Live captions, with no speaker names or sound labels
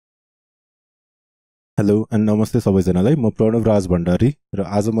Hello and नमस्ते सबैजनालाई म प्रणव राजभण्डारी र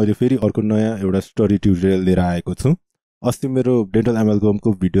आज मैले फेरि अर्को नयाँ एउटा स्टोरी ट्युटोरियल लिएर आएको छु। अस्ति मेरो डेन्टल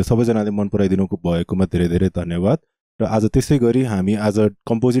एमएलगमको भिडियो सबैजनाले मन पराइदिनु भएकोमा धेरै धेरै धन्यवाद। र आज त्यसै गरी हामी आज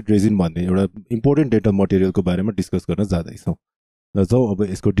कम्पोजिट रेजिन भन्ने एउटा इम्पोर्टेन्ट डेन्टल मटेरियलको बारेमा डिस्कस गर्न जाँदैछौँ। र जाउँ अब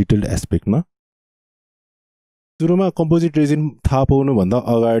यसको डिटेल्ड एस्पेक्टमा। सुरुमा कम्पोजिट रेजिन थाहा पाउनुभन्दा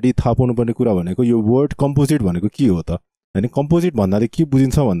अगाडि थाहा पाउनुपर्ने कुरा भनेको यो वर्ड कम्पोजिट भनेको के हो त हैन। कम्पोजिट भन्नाले के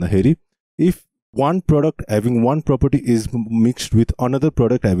बुझिन्छ भन्दाखेरि if one product having one property is mixed with another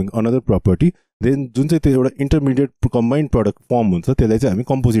product having another property, then जुन चाहिँ त्यो एउटा इन्टरमिडिएट कम्बाइन्ड प्रडक्ट फर्म हुन्छ त्यसलाई चाहिँ हामी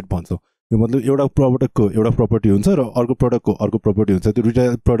कम्पोजिट भन्छौँ। यो मतलब एउटा प्रडक्टको एउटा प्रपर्टी हुन्छ र अर्को प्रडक्टको अर्को प्रपर्टी हुन्छ। त्यो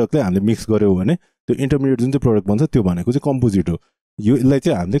दुईटा प्रडक्टलाई हामीले मिक्स गर्यौँ भने त्यो इन्टरमिडिएट जुन चाहिँ प्रडक्ट बन्छ त्यो भनेको चाहिँ कम्पोजिट हो। यसलाई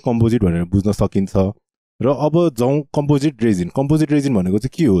चाहिँ हामीले कम्पोजिट भनेर बुझ्न सकिन्छ। र अब जाउँ कम्पोजिट रेजिन। कम्पोजिट रेजिन भनेको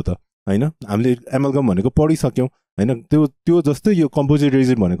चाहिँ के हो त हैन। हामीले एमएलगम भनेको पढिसक्यौँ हैन। त्यो जस्तै यो कम्पोजिट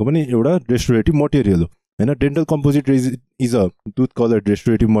रेजिन भनेको पनि एउटा रेस्टोरेटिभ मटेरियल हो हैन। Dental composite resin is a टुथ colour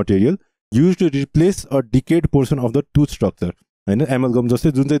रेस्टोरेटिभ material use to replace a decade portion of the टुथ structure हैन। एमएलगम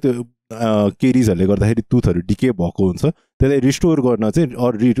जस्तै जुन चाहिँ त्यो केरिजहरूले गर्दाखेरि टुथहरू डिके भएको हुन्छ त्यसलाई रिस्टोर गर्न चाहिँ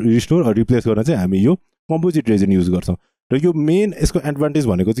रिस्टोर रिप्लेस गर्न चाहिँ हामी यो कम्पोजिट रेजिन युज गर्छौँ। र यो मेन यसको एडभान्टेज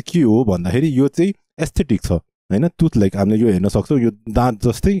भनेको चाहिँ के हो भन्दाखेरि यो चाहिँ एस्थेटिक छ हैन। टुथ लाइक हामीले यो हेर्न सक्छौँ। यो दाँत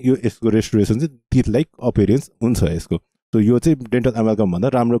जस्तै यो यसको रेस्टोरेसन चाहिँ टिथ लाइक अपियरेन्स हुन्छ यसको। सो यो चाहिँ डेन्टल एमएलगम भन्दा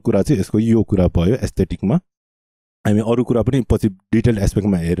राम्रो कुरा चाहिँ यसको यो कुरा भयो एस्थेटिकमा। हामी अरू कुरा पनि पछि डिटेल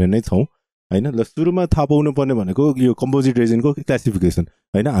एस्पेक्टमा हेरेर नै छौँ हैन। ल सुरुमा थाहा पाउनु पर्ने भनेको यो कम्पोजिट रेजिनको क्लासिफिकेसन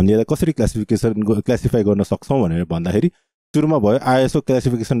हैन। हामीले यसलाई कसरी क्लासिफाई गर्न सक्छौँ भनेर भन्दाखेरि सुरुमा भयो आइएसओ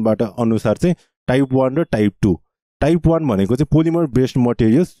क्लासिफिकेसनबाट अनुसार चाहिँ टाइप 1 र टाइप 2। टाइप 1 भनेको चाहिँ polymer based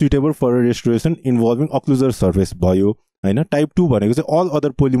material suitable for restoration involving अक्लुजर surface भयो हैन। टाइप 2 भनेको चाहिँ all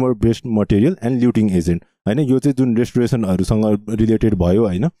other polymer based material and ल्युटिङ agent हैन। यो चाहिँ जुन रेस्टोरेसनहरूसँग रिलेटेड भयो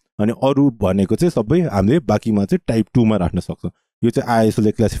हैन। अनि अरू भनेको चाहिँ सबै हामीले बाँकीमा चाहिँ टाइप 2 मा राख्न सक्छौँ। यो चाहिँ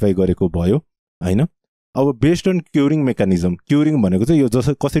आइएसओले क्लासिफाई गरेको भयो हैन। अब based on curing mechanism, curing भनेको चाहिँ यो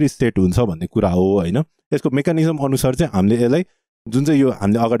कसरी सेट हुन्छ भन्ने कुरा हो हैन। यसको मेकानिजम अनुसार चाहिँ हामीले यसलाई जुन चाहिँ यो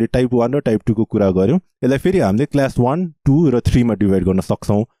हामीले अगाडि टाइप 1 र टाइप 2 को कुरा गऱ्यौँ यसलाई फेरि हामीले क्लास 1, 2 र 3 मा डिभाइड गर्न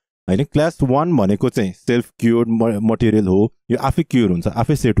सक्छौँ हैन। क्लास 1 भनेको चाहिँ सेल्फ क्युर्ड मटेरियल हो। यो आफै क्युर हुन्छ,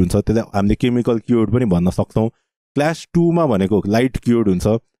 आफै सेट हुन्छ। त्यसलाई हामीले केमिकल क्युर्ड पनि भन्न सक्छौँ। क्लास 2 मा भनेको लाइट क्युर्ड हुन्छ।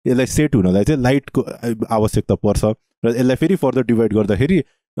 यसलाई सेट हुनलाई चाहिँ लाइटको आवश्यकता पर्छ। र यसलाई फेरि फर्दर डिभाइड गर्दाखेरि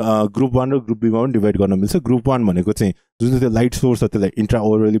ग्रुप 1 र ग्रुप बी मा पनि डिभाइड गर्न मिल्छ। ग्रुप 1 भनेको चाहिँ जुन चाहिँ त्यो लाइट सोर्स छ त्यसलाई इन्ट्रा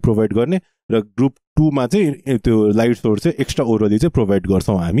ओरली प्रोभाइड गर्ने र ग्रुप 2 मा चाहिँ त्यो लाइट सोर्स चाहिँ एक्स्ट्रा ओरली चाहिँ प्रोभाइड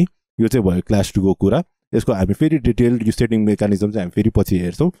गर्छौँ हामी। यो चाहिँ भयो क्लास 2 को कुरा। यसको हामी फेरि डिटेल यो सेटिङ मेकानिजम चाहिँ हामी फेरि पछि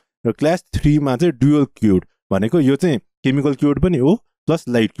हेर्छौँ। र क्लास 3 मा चाहिँ डुअल क्युर्ड भनेको यो चाहिँ केमिकल क्युर्ड पनि हो प्लस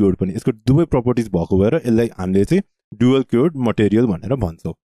लाइट क्युर्ड पनि। यसको दुवै प्रपर्टिज भएको भएर यसलाई हामीले चाहिँ डुअल क्युर्ड मटेरियल भनेर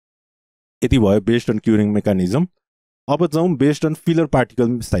भन्छौँ। यति भयो बेस्ड अन क्युरिङ मेकानिजम। अब जाउँ based on filler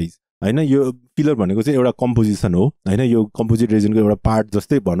particle size हैन। यो फिलर भनेको चाहिँ एउटा कम्पोजिसन हो हैन। यो कम्पोजिट रेजिनको एउटा पार्ट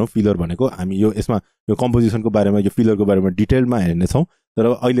जस्तै भनौँ फिलर भनेको। हामी यो यसमा यो कम्पोजिसनको बारेमा यो फिलरको बारेमा डिटेलमा हेर्नेछौँ। तर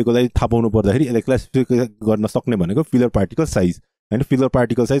अहिलेको लागि थाहा पाउनु पर्दाखेरि यसलाई क्लासिफाई गर्न सक्ने भनेको फिलर पार्टिकल साइज हैन। फिलर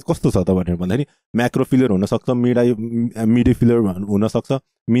पार्टिकल साइज कस्तो छ त भनेर भन्दाखेरि म्याक्रो फिलर हुनसक्छ, मिडी फिलर हुनसक्छ,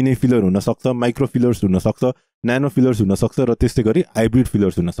 मिनी फिलर हुनसक्छ, माइक्रो फिलर्स हुनसक्छ, न्यानो फिलर्स हुनसक्छ र त्यस्तै गरी हाइब्रिड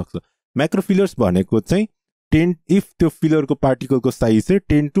फिलर्स हुनसक्छ। म्याक्रो फिलर्स भनेको चाहिँ 10 इफ त्यो फिलरको पार्टिकलको साइज चाहिँ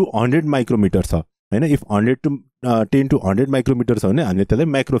 10 to 100 माइक्रोमिटर छ हैन। इफ 10 to 100 माइक्रोमिटर छ भने हामीले त्यसलाई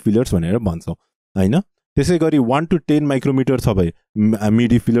माइक्रो फिलर्स भनेर भन्छौँ हैन। त्यसै गरी 1 to 10 माइक्रोमिटर छ भए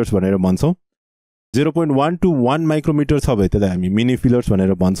मिडी फिलर्स भनेर भन्छौँ। 0.1 to 1 माइक्रोमिटर छ भए त्यसलाई हामी मिनी फिलर्स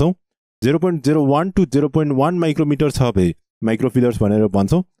भनेर भन्छौँ। 0.01 to 0.1 माइक्रोमिटर छ भए माइक्रो फिलर्स भनेर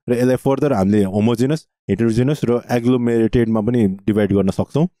भन्छौँ। र यसलाई फर्दर हामीले होमोजेनस, हेटेरोजेनस र एग्लोमेरेटेडमा पनि डिभाइड गर्न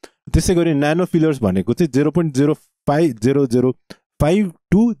सक्छौँ। त्यसै गरी न्यानो फिलर्स भनेको चाहिँ 0.05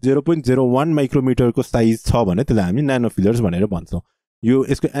 to 0.01 माइक्रोमिटरको साइज छ भने त्यसलाई हामी न्यानो फिलर्स भनेर भन्छौँ। यो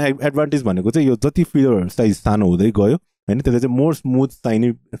यसको एडभान्टेज भनेको चाहिँ यो जति फिलर साइज सानो हुँदै गयो हैन त्यसले चाहिँ मोर स्मुथ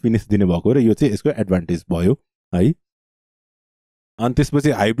साइनी फिनिस दिने भएको र यो चाहिँ यसको एडभान्टेज भयो है। अनि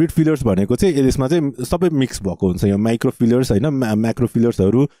त्यसपछि हाइब्रिड फिलर्स भनेको चाहिँ यसमा चाहिँ सबै मिक्स भएको हुन्छ। यो माइक्रो फिलर्स हैन, म्याक्रो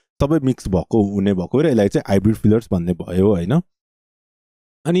फिलर्सहरू सबै मिक्स भएको हुने भएको र यसलाई चाहिँ हाइब्रिड फिलर्स भन्ने भयो हैन।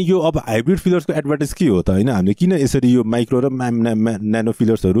 अनि यो अब हाइब्रिड फिलर्सको एडभान्टेज के हो त हैन। हामीले किन यसरी यो माइक्रो र न्यानो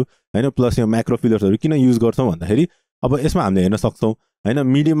फिलर्सहरू हैन प्लस यो म्याक्रो फिलर्सहरू किन युज गर्छौँ भन्दाखेरि अब यसमा हामीले हेर्न सक्छौँ हैन।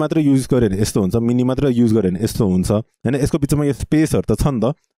 मिडी मात्र युज गऱ्यो भने यस्तो हुन्छ, मिनी मात्र युज गऱ्यो भने यस्तो हुन्छ हैन। यसको बिचमा यो स्पेसहरू त छ नि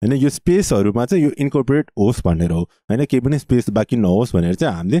त हैन। यो स्पेसहरूमा चाहिँ यो इन्कर्पोरेट होस् भनेर हो हैन। केही पनि स्पेस बाँकी नहोस् भनेर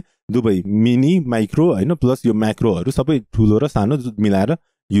चाहिँ हामीले दुवै मिनी माइक्रो हैन प्लस यो म्याक्रोहरू सबै ठुलो र सानो मिलाएर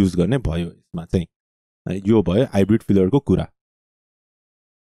युज गर्ने भयो यसमा चाहिँ। यो भयो हाइब्रिड फिलरको कुरा।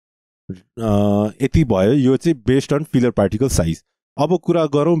 यति भयो यो चाहिँ based on filler particle size अब कुरा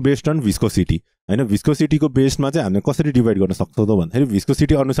गरौँ बेस्ड अन भिस्कोसिटी हैन भिस्कोसिटीको बेसमा चाहिँ हामीले कसरी डिभाइड गर्न सक्छौँ त भन्दाखेरि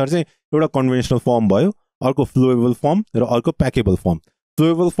भिस्कोसिटी अनुसार चाहिँ एउटा कन्भेन्सनल फर्म भयो अर्को फ्लोएबल फर्म र अर्को प्याकेबल फर्म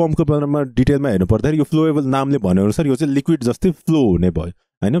फ्लोएबल फर्मको बारेमा डिटेलमा हेर्नु पर्दाखेरि यो फ्लोएबल नामले भनेअनुसार यो चाहिँ लिक्विड जस्तै फ्लो हुने भयो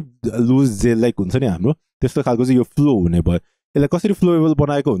हैन लुज जेल लाइक हुन्छ नि हाम्रो त्यस्तो खालको चाहिँ यो फ्लो हुने भयो यसलाई कसरी फ्लोएबल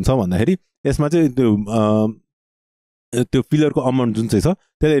बनाएको हुन्छ भन्दाखेरि यसमा चाहिँ त्यो फिलरको अमाउन्ट जुन चाहिँ छ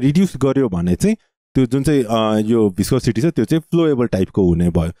त्यसलाई रिड्युस गर्यो भने चाहिँ त्यो जुन चाहिँ यो भिस्कोसिटी छ त्यो चाहिँ फ्लोएबल टाइपको हुने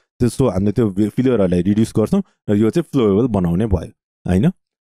भयो त्यस्तो हामीले त्यो फिलरहरूलाई रिड्युस गर्छौँ र यो चाहिँ फ्लोएबल बनाउने भयो हैन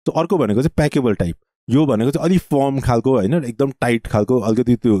सो अर्को भनेको चाहिँ प्याकेबल टाइप यो भनेको चाहिँ अलिक फर्म खालको हैन एकदम टाइट खालको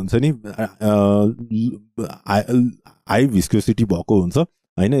अलिकति त्यो हुन्छ नि हाई भिस्कोसिटी भएको हुन्छ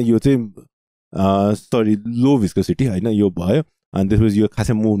हैन यो चाहिँ सरी लो भिस्कोसिटी हैन यो भयो अनि त्यसपछि यो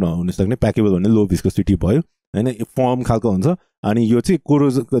खासै मुभ नहुन सक्ने प्याकेबल भन्ने लो भिस्कोसिटी भयो हैन फर्म खालको हुन्छ अनि यो चाहिँ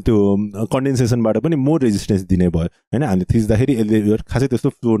त्यो कन्डेन्सेसनबाट पनि मोर रेजिस्टेन्स दिने भयो हैन हामीले थिच्दाखेरि यसले खासै त्यस्तो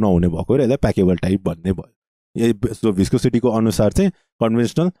फ्लो नहुने भएको र यसलाई प्याकेबल टाइप भन्ने भयो यही भिस्कोसिटीको अनुसार चाहिँ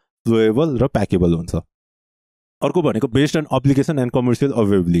कन्भेन्सनल फ्लोएबल र प्याकेबल हुन्छ अर्को भनेको based on application and commercial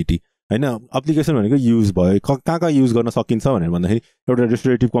availability हैन एप्लिकेसन भनेको युज भयो कहाँ युज गर्न सकिन्छ भनेर भन्दाखेरि एउटा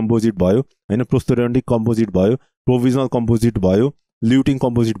रेस्टोरेटिभ कम्पोजिट भयो हैन प्रोस्थेडोन्टिक कम्पोजिट भयो प्रोभिजनल कम्पोजिट भयो ल्युटिङ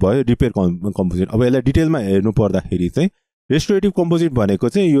कम्पोजिट भयो रिपेयर कम्पोजिट अब यसलाई डिटेलमा हेर्नु पर्दाखेरि चाहिँ रेस्टोरेटिभ कम्पोजिट भनेको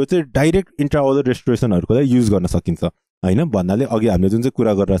चाहिँ यो चाहिँ डाइरेक्ट इन्ट्राओलर रेस्टोरेसनहरूको लागि युज गर्न सकिन्छ हैन भन्नाले अघि हामीले जुन चाहिँ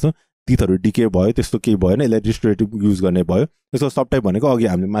कुरा गरिरहेको छौँ टिथहरू डिके भयो त्यस्तो केही भएन यसलाई रेस्टोरेटिभ युज गर्ने भयो त्यसको सब टाइप भनेको अघि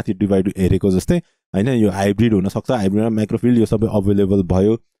हामीले माथि डिभाइड हेरेको जस्तै हैन यो हाइब्रिड हुनसक्छ हाइब्रिड माइक्रोफिल्ड यो सबै अभाइलेबल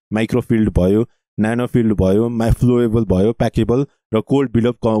भयो माइक्रोफिल्ड भयो न्यानोफिल्ड भयो फ्लोएबल भयो प्याकेबल र कोल्ड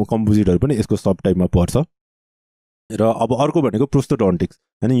बिल्डअप कम्पोजिटहरू पनि यसको सब टाइपमा पर्छ र अब अर्को भनेको प्रोस्थोडोन्टिक्स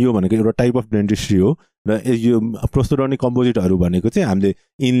हैन यो भनेको एउटा टाइप अफ डेन्टिस्ट्री हो र यो प्रोस्थोडोन्टिक कम्पोजिटहरू भनेको चाहिँ हामीले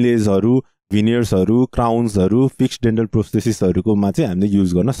इनलेजहरू भिनियर्सहरू क्राउन्सहरू फिक्स डेन्टल प्रोस्थेसिसहरूकोमा चाहिँ हामीले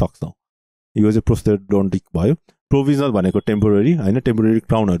युज गर्न सक्छौँ यो चाहिँ प्रोस्थोडोन्टिक भयो प्रोभिजनल भनेको टेम्पोररी हैन टेम्पोररी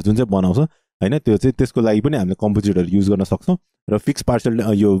क्राउनहरू जुन चाहिँ बनाउँछ हैन त्यो चाहिँ त्यसको लागि पनि हामीले कम्पोजिटहरू युज गर्न सक्छौँ र फिक्स पार्सल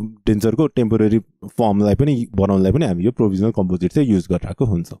यो डेन्चरको टेम्पोररी फर्मलाई पनि बनाउनलाई पनि हामी यो प्रोभिजनल कम्पोजिट चाहिँ युज गरिरहेको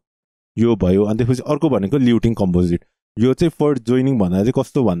हुन्छ यो भयो अनि त्यसपछि अर्को भनेको ल्युटिङ कम्पोजिट यो चाहिँ फर जोइनिङ भन्दा चाहिँ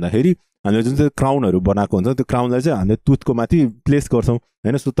कस्तो भन्दाखेरि हामीले जुन चाहिँ क्राउनहरू बनाएको हुन्छ त्यो क्राउनलाई चाहिँ हामीले टुथको माथि प्लेस गर्छौँ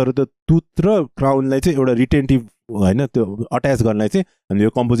हैन सो तर त्यो टुथ र क्राउनलाई चाहिँ एउटा रिटेन्टिभ हैन त्यो अट्याच गर्नलाई चाहिँ हामीले यो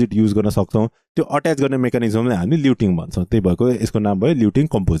कम्पोजिट युज गर्न सक्छौँ त्यो अट्याच गर्ने मेकानिजमलाई हामी ल्युटिङ भन्छौँ त्यही भएको यसको नाम भयो ल्युटिङ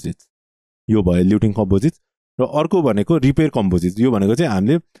कम्पोजिट्स यो भयो ल्युटिङ कम्पोजिट्स र अर्को भनेको रिपेयर कम्पोजिट्स यो भनेको चाहिँ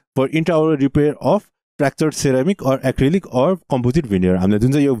हामीले for इन्ट्राओलर repair of फ्र्याक्चर्ड ceramic or acrylic or composite भिनियर हामीले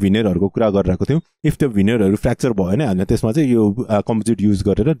जुन चाहिँ यो भिनियरहरूको कुरा गरिरहेको थियौँ इफ त्यो भिनियरहरू फ्र्याक्चर भयो भने हामीले त्यसमा चाहिँ यो कम्पोजिट युज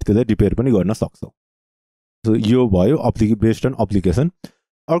गरेर त्यसलाई रिपेयर पनि गर्न सक्छौँ सो यो भयो बेस्ड अन एप्लिकेसन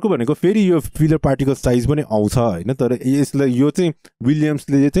अर्को भनेको फेरि यो फिलर पार्टिकल साइज पनि आउँछ हैन तर यसलाई यो चाहिँ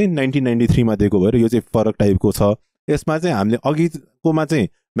विलियम्सले चाहिँ 1993 मा दिएको भएर यो चाहिँ फरक टाइपको छ यसमा चाहिँ हामीले अघिकोमा चाहिँ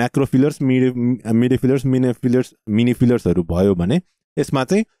म्याक्रोफिलर्स मिडिफिलर्स मिनिफिलर्सहरू भयो भने यसमा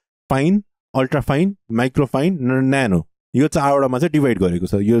चाहिँ फाइन अल्ट्राफाइन माइक्रोफाइन र न्यानो यो चारवटामा चाहिँ डिभाइड गरेको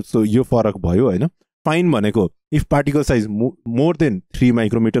छ यो फरक भयो हैन फाइन भनेको if particle size more than 3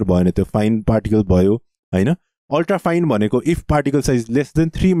 micrometre भयो भने त्यो फाइन पार्टिकल भयो हैन अल्ट्राफाइन भनेको if particle size less than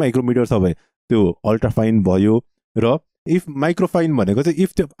 3 micrometre छ भने त्यो अल्ट्राफाइन भयो र इफ माइक्रोफाइन भनेको चाहिँ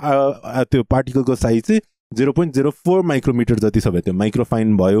इफ त्यो पार्टिकलको साइज चाहिँ 0.04 माइक्रोमिटर जति छ भने त्यो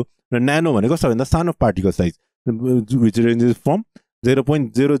माइक्रोफाइन भयो र न्यानो भनेको सबैभन्दा सानो particle size which ranges from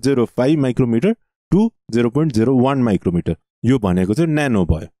 0.005 micrometre to 0.01 micrometre यो भनेको चाहिँ न्यानो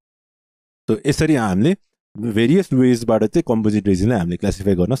भयो सो यसरी हामीले भेरियस वेजबाट चाहिँ कम्पोजिट रेजिनलाई हामीले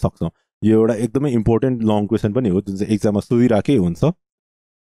क्लासिफाई गर्न सक्छौँ यो एउटा एकदमै इम्पोर्टेन्ट लङ क्वेसन पनि हो जुन चाहिँ एक्जाममा सोधिराखेकै हुन्छ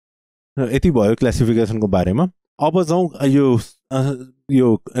र यति भयो क्लासिफिकेसनको बारेमा अब जाउँ यो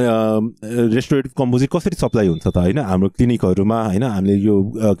रेस्टोरेटिभ कम्पोजिट कसरी सप्लाई हुन्छ त हैन हाम्रो क्लिनिकहरूमा हैन हामीले यो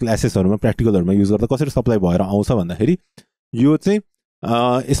क्लासेसहरूमा प्र्याक्टिकलहरूमा युज गर्दा कसरी सप्लाई भएर आउँछ भन्दाखेरि यो चाहिँ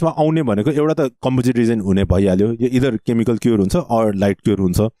यसमा आउने भनेको एउटा त कम्पोजिट रिजन हुने भइहाल्यो यो इदर केमिकल क्योर हुन्छ अर लाइट क्योर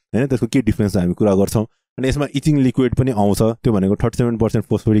हुन्छ हैन त्यसको के डिफ्रेन्स हामी कुरा गर्छौँ अनि यसमा इचिङ लिक्विड पनि आउँछ त्यो भनेको 37%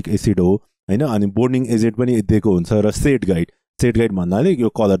 फोस्फोरिक एसिड हो हैन अनि बोर्डिङ एजेन्ट पनि दिएको हुन्छ र सेड गाइड भन्नाले यो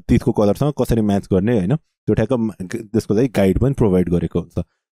कलर टिथको कलरसँग कसरी म्याच गर्ने हैन त्यो ठ्याक्क त्यसको लागि गाइड पनि प्रोभाइड गरेको हुन्छ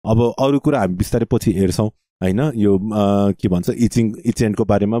अब अरू कुरा हामी बिस्तारै पछि हेर्छौँ हैन यो के भन्छ इचेन्टको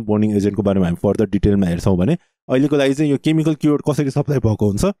बारेमा बोर्डिङ एजेन्टको बारेमा हामी फर्दर डिटेलमा हेर्छौँ भने अहिलेको लागि चाहिँ यो केमिकल क्योर कसरी सप्लाई भएको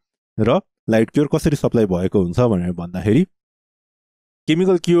हुन्छ र लाइट क्योर कसरी सप्लाई भएको हुन्छ भनेर भन्दाखेरि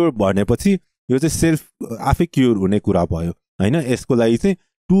केमिकल क्योर भनेपछि यो चाहिँ सेल्फ आफै क्योर हुने कुरा भयो हैन यसको लागि चाहिँ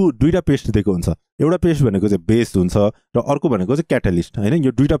दुईटा पेस्ट दिएको हुन्छ एउटा पेस्ट भनेको चाहिँ बेस हुन्छ र अर्को भनेको चाहिँ क्याटालिस्ट हैन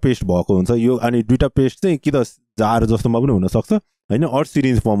यो दुईटा पेस्ट भएको हुन्छ यो अनि दुईटा पेस्ट चाहिँ कि त जार जस्तोमा पनि हुन सक्छ हैन अर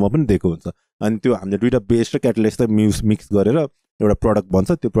सिरिन्ज फर्ममा पनि दिएको हुन्छ अनि त्यो हामीले दुईटा बेस र क्याटालिस्ट मिक्स गरेर एउटा प्रडक्ट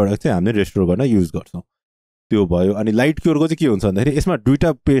बन्छ त्यो प्रडक्ट चाहिँ हामीले रेस्टोर गर्न युज गर्छौँ त्यो भयो अनि लाइट क्योरको चाहिँ के हुन्छ भन्दाखेरि यसमा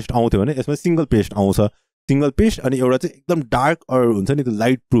दुईटा पेस्ट आउँथ्यो भने यसमा सिंगल पेस्ट आउँछ सिंगल पेस्ट अनि एउटा चाहिँ एकदम डार्क अर हुन्छ नि त्यो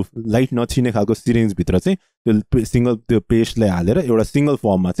लाइट प्रुफ लाइट नछिने खालको सिरिन्ज भित्र चाहिँ त्यो सिंगल त्यो पेस्टलाई हालेर एउटा सिंगल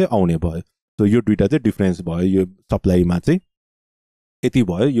फर्ममा चाहिँ आउने भयो सो यो दुईटा चाहिँ डिफरेन्स भयो यो सप्लाईमा चाहिँ यति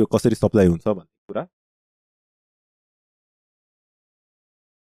भयो यो कसरी सप्लाई हुन्छ भन्ने कुरा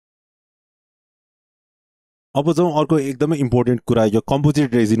अब जाउँ अर्को एकदमै इम्पोर्टेन्ट कुरा यो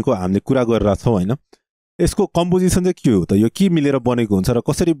कम्पोजिट रेजिनको हामीले कुरा गरेर छौँ हैन यसको कम्पोजिसन चाहिँ के हो त यो के मिलेर बनेको हुन्छ र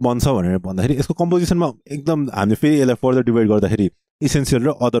कसरी बन्छ भनेर भन्दाखेरि यसको कम्पोजिसनमा एकदम हामीले फेरि यसलाई फर्दर डिभाइड गर्दाखेरि इसेन्सियल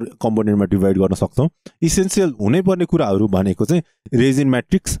र अदर कम्पोनेन्टमा डिभाइड गर्न सक्छौँ इसेन्सियल हुनैपर्ने कुराहरू भनेको चाहिँ रेजिन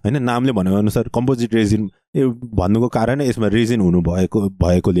म्याट्रिक्स हैन नामले भनेअनुसार कम्पोजिट रेजिन भन्नुको कारण यसमा रेजिन हुनु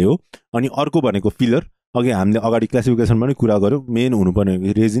भएकोले हो अनि अर्को भनेको फिलर अघि हामीले अगाडि क्लासिफिकेसनमा पनि कुरा गर्यौँ मेन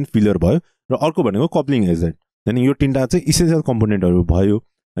हुनुपर्ने रेजिन फिलर भयो र अर्को भनेको कप्लिङ एजेन्ट हैन यो तीनटा चाहिँ इसेन्सियल कम्पोनेन्टहरू भयो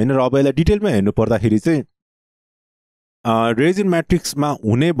हैन र अब यसलाई डिटेलमा हेर्नु पर्दाखेरि चाहिँ रेजिन म्याट्रिक्समा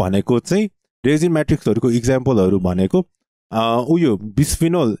हुने भनेको चाहिँ रेजिन म्याट्रिक्सहरूको इक्जाम्पलहरू भनेको उयो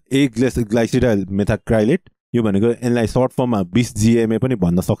बिस्फिनोल ए ग्लाइसिडाइल मेथाक्राइलेट यो भनेको यसलाई सर्ट फर्ममा 20GMA पनि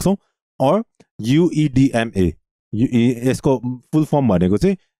भन्न सक्छौँ अर UEDMA यसको फुल फर्म भनेको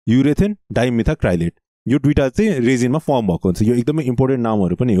चाहिँ युरेथेन डाइमेथाक्राइलेट यो दुईटा चाहिँ रेजिनमा फर्म भएको हुन्छ यो एकदमै इम्पोर्टेन्ट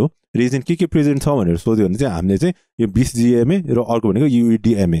नामहरू पनि हो रेजिन के प्रेजेन्ट छ भनेर सोध्यो भने चाहिँ हामीले चाहिँ यो 20GMA र अर्को भनेको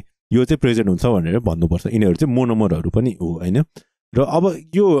UEDMA यो चाहिँ प्रेजेन्ट हुन्छ भनेर भन्नुपर्छ यिनीहरू चाहिँ मोनोमरहरू पनि हो हैन र अब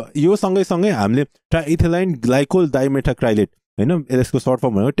यो सँगै हामीले ट्राइइथाइलाइन ग्लाइकोल डाइमेथाक्राइलेट हैन यसको सर्ट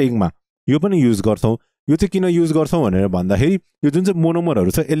फर्म भनेको टेगमा यो पनि युज गर्छौँ यो चाहिँ किन युज गर्छौँ भनेर भन्दाखेरि यो जुन चाहिँ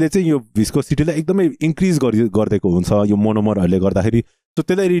मोनोमरहरू छ यसले चाहिँ यो भिस्कोसिटीलाई एकदमै इन्क्रिज गरिदिएको हुन्छ यो मोनोमरहरूले गर्दाखेरि सो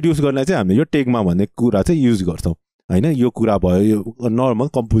त्यसलाई रिड्युस गर्न चाहिँ हामीले यो टेगमा भन्ने कुरा चाहिँ युज गर्छौँ हैन यो कुरा भयो यो नर्मल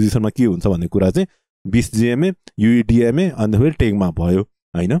कम्पोजिसनमा के हुन्छ भन्ने कुरा चाहिँ 20GMA UEDMA अन्त फेरि टेगमा भयो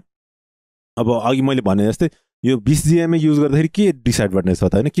हैन अब अघि मैले भने जस्तै यो 20GMA युज गर्दाखेरि के डिसएडभान्टेज छ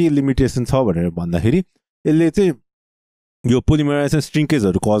त हैन के लिमिटेसन छ भनेर भन्दाखेरि यसले चाहिँ यो पोलिमराइजेसन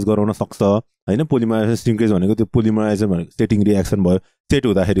स्ट्रिङ्केजहरू कज गराउन सक्छ हैन पोलिमराइजेसन स्ट्रिङ्केज भनेको त्यो पोलिमराइजेसन भनेको सेटिङ रिएक्सन भयो सेट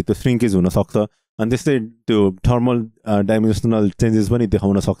हुँदाखेरि त्यो श्रिङ्केज हुन सक्छ अनि त्यस्तै त्यो थर्मल डाइमेन्सनल चेन्जेस पनि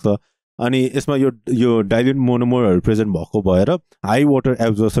देखाउन सक्छ अनि यसमा यो डाइल्युट मोनोमरहरू प्रेजेन्ट भएको भएर हाई वाटर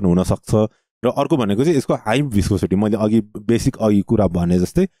एब्जर्सन हुन सक्छ र अर्को भनेको चाहिँ यसको हाई भिस्कोसिटी मैले अघि बेसिक कुरा भने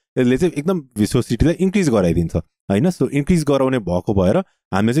जस्तै यसले चाहिँ एकदम भिस्कोसिटीलाई इन्क्रिज गराइदिन्छ हैन सो इन्क्रिज गराउने भएको भएर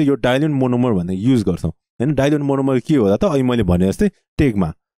हामीले चाहिँ यो डाइल्युट मोनोमर भन्ने युज गर्छौँ हैन डाइल्युट मोनोमर के हो त अहिले मैले भने जस्तै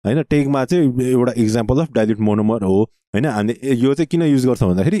टेगमा हैन टेगमा चाहिँ एउटा इक्जाम्पल अफ डाइल्युट मोनोमर हो हैन हामीले यो चाहिँ किन युज गर्छौँ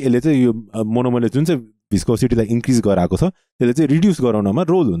भन्दाखेरि यसले चाहिँ यो मोनोमरले जुन चाहिँ भिस्कोसिटीलाई इन्क्रिज गराएको छ त्यसले चाहिँ रिड्युस गराउनमा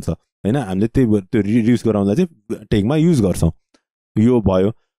रोल हुन्छ हैन हामीले त्यो रिड्युस गराउँदा चाहिँ टेगमा युज गर्छौँ यो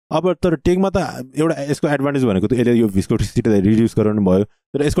भयो अब तर टेगमा त एउटा यसको एडभान्टेज भनेको त यसले यो भिस्कोसिटीलाई रिड्युस गराउनु भयो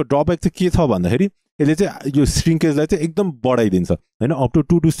तर यसको ड्रब्याक चाहिँ के छ भन्दाखेरि यसले चाहिँ यो श्रिङ्केजलाई चाहिँ एकदम बढाइदिन्छ हैन अप टु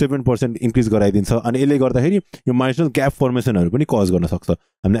 2 to 7% इन्क्रिज गराइदिन्छ अनि यसले गर्दाखेरि यो मार्जिनल ग्याप फर्मेसनहरू पनि कज गर्न सक्छ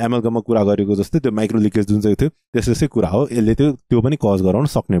हामीले एमएलगममा कुरा गरेको जस्तै त्यो माइक्रो लिकेज जुन चाहिँ थियो त्यस्तै कुरा हो यसले त्यो पनि कज गराउन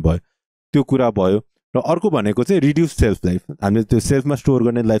सक्ने भयो त्यो कुरा भयो र अर्को भनेको चाहिँ रिड्युस सेल्फ लाइफ हामीले त्यो सेल्फमा स्टोर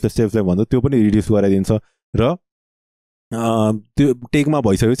गर्ने लाइफ सेल्फ लाइफ भन्छ त्यो पनि रिड्युस गराइदिन्छ र त्यो टेगमा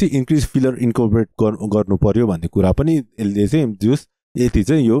भइसकेपछि इन्क्रिज फिलर इन्कर्पोरेट गर्नु पर्यो भन्ने कुरा पनि यसले चाहिँ जुस यति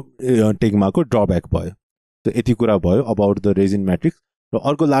चाहिँ यो टेगमाको ड्रब्याक भयो त यति कुरा भयो अबाउट द रेजिन म्याट्रिक्स र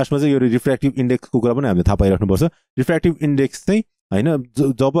अर्को लास्टमा चाहिँ यो रिफ्र्याक्टिभ इन्डेक्सको कुरा पनि हामीले थाहा पाइराख्नुपर्छ रिफ्र्याक्टिभ इन्डेक्स चाहिँ हैन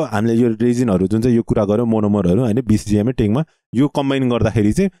जब हामीले यो रेजिनहरू जुन चाहिँ यो कुरा गऱ्यौँ मोनोमरहरू हैन 20GMA टेगमा यो कम्बाइन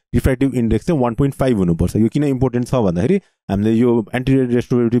गर्दाखेरि चाहिँ रिफ्र्याक्टिभ इन्डेक्स चाहिँ 1.5 हुनुपर्छ यो किन इम्पोर्टेन्ट छ भन्दाखेरि हामीले यो एन्टिरियर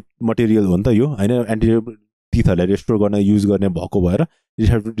रेस्टोरेटिभ मटेरियल हो नि त यो हैन एन्टिरियर टिथहरूलाई रेस्टोर गर्न युज गर्ने भएको भएर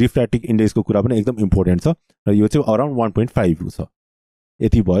रिफ्र्याक्टिभ इन्डेक्सको कुरा पनि एकदम इम्पोर्टेन्ट छ र यो चाहिँ अराउन्ड 1.5 छ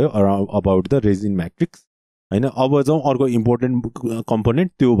यति भयो अबाउट द रेजिन म्याट्रिक्स हैन अब जाउँ अर्को इम्पोर्टेन्ट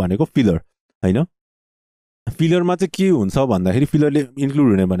कम्पोनेन्ट त्यो भनेको फिलर हैन फिलरमा चाहिँ के हुन्छ भन्दाखेरि फिलरले इन्क्लुड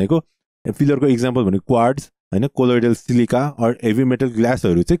हुने भनेको फिलरको इक्जाम्पल भनेको क्वार्ट्ज हैन colloidal silica or heavy metal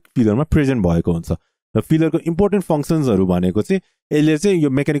ग्लासहरू चाहिँ फिलरमा प्रेजेन्ट भएको हुन्छ र फिलरको इम्पोर्टेन्ट फङ्सन्सहरू भनेको चाहिँ यसले चाहिँ यो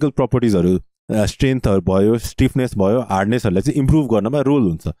मेकानिकल प्रपर्टिजहरू स्ट्रेन्थहरू भयो स्टिफनेस भयो हार्डनेसहरूलाई चाहिँ इम्प्रुभ गर्नमा रोल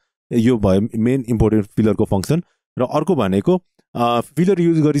हुन्छ यो भयो मेन इम्पोर्टेन्ट फिलरको फङ्सन र अर्को भनेको फिलर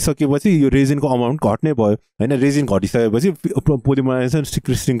युज गरिसकेपछि यो रेजिनको अमाउन्ट घट्ने भयो हैन रेजिन घटिसकेपछि पोलिमराइजेसन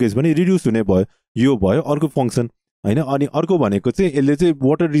श्रिङ्केज पनि रिड्युस हुने भयो यो भयो अर्को फङ्सन हैन अनि अर्को भनेको चाहिँ यसले चाहिँ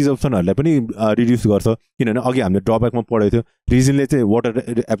वाटर रिजर्प्सनहरुलाई पनि रिड्युस गर्छ किनभने अघि हामीले ड्रब्याकमा पढेको थियो रेजिनले चाहिँ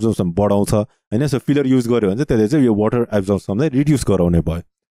वाटर एब्जर्प्सन बढाउँछ हैन सो फिलर युज गर्यो भने चाहिँ त्यसले चाहिँ यो वाटर एब्जर्प्सनलाई रिड्युस गराउने भयो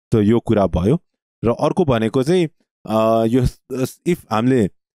सो यो कुरा भयो र अर्को भनेको चाहिँ यो इफ हामीले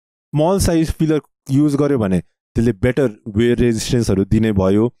स्मल साइज फिलर युज गर्यो भने त्यसले बेटर वेयर रेजिस्टेन्सहरु दिने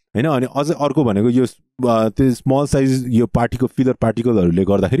भयो हैन अनि अझै अर्को भनेको यो त्यो स्मल साइज यो फिलर पार्टिकलहरुले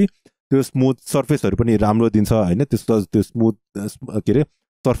गर्दाखेरि त्यो स्मुथ सर्फेसहरु पनि राम्रो दिन्छ हैन त्यो स्मुथ के रे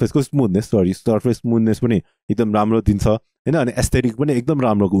सर्फेसको सर्फेस स्मुथनेस पनि एकदम राम्रो दिन्छ हैन अनि एस्थेटिक पनि एकदम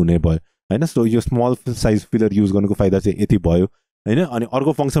राम्रो हुने भयो हैन सो यो स्मल साइज फिलर युज गर्नुको फाइदा चाहिँ यति भयो हैन अनि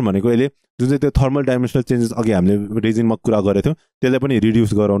अर्को फंक्सन भनेको यसले जुन चाहिँ त्यो थर्मल डाइमेन्सनल चेन्जेस अघि हामीले रेजिनमा कुरा गरेको थियौं त्यसलाई पनि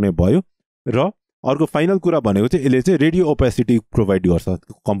रिड्युस गराउने भयो र अर्को फाइनल कुरा भनेको चाहिँ यसले चाहिँ रेडियो ओपेसिटी प्रोभाइड गर्छ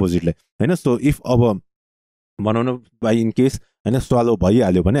कम्पोजिटलाई हैन सो इफ अब बनाउन बाइ इन केस हैन स्वालो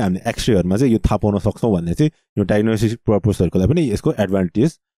भइहाल्यो भने हामीले एक्सरेहरुमा चाहिँ यो थाहा पाउन सक्छौं भन्ने चाहिँ यो डायग्नोस्टिक पर्पसहरुको लागि पनि यसको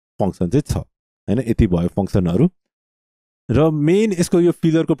एडभान्टेज फंक्सन चाहिँ छ हैन यति भयो फंक्सनहरु र मेन यसको यो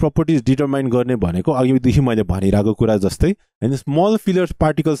फिलरको प्रपर्टिज डिटरमाइन गर्ने भनेको अघिदेखि मैले भनिरहेको कुरा जस्तै हैन स्मल फिलर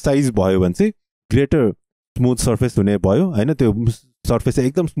पार्टिकल साइज भयो भने चाहिँ ग्रेटर स्मुथ सर्फेस हुने भयो हैन त्यो सर्फेस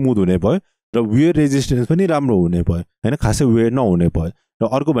एकदम स्मुथ हुने भयो र वेयर रेजिस्टेन्स पनि राम्रो हुने भयो हैन खासै वेयर नहुने भयो र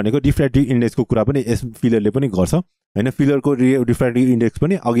अर्को भनेको डिफ्र्याक्टिभ इन्डेक्सको कुरा पनि यस फिलरले पनि गर्छ हैन फिलरको डिफ्र्याक्टिभ इन्डेक्स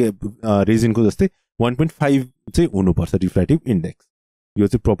पनि अघि रेजिनको जस्तै 1.5 चाहिँ हुनुपर्छ डिफ्र्याक्टिभ इन्डेक्स यो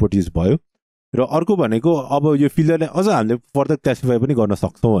चाहिँ प्रपर्टिज भयो र अर्को भनेको अब यो फिलरलाई अझ हामीले फर्दर क्लासिफाई पनि गर्न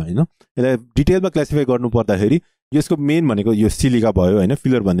सक्छौं हैन यसलाई डिटेलमा क्लासिफाई गर्नु पर्दाखेरि यसको मेन भनेको यो सिलिका भयो हैन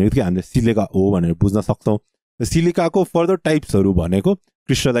फिलर भनेको के हामीले सिलिका हो भनेर बुझ्न सक्छौं सिलिकाको फर्दर टाइप्सहरु भनेको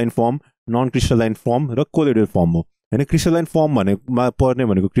crystalline form non crystalline form र कोलोइडल फर्म हो हैन क्रिस्टलाइन फर्म भनेकोमा पर्ने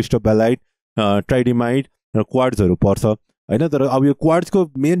भनेको क्रिस्टोबेलाइट ट्राइडिमाइड र क्वार्ट्जहरु पर्छ हैन तर अब यो क्वार्ट्जको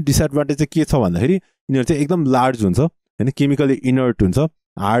मेन डिसएडभान्टेज चाहिँ के छ भन्दाखेरि यिनीहरु चाहिँ एकदम लार्ज हुन्छ हैन केमिकली इनर्ट हुन्छ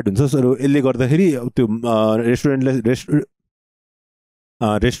हार्ड हुन्छ सो यसले गर्दाखेरि त्यो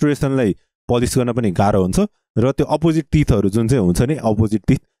रेस्टोरेसनलाई पलिश गर्न पनि गाह्रो हुन्छ र त्यो अपोजिट टिथहरु जुन चाहिँ हुन्छ नि अपोजिट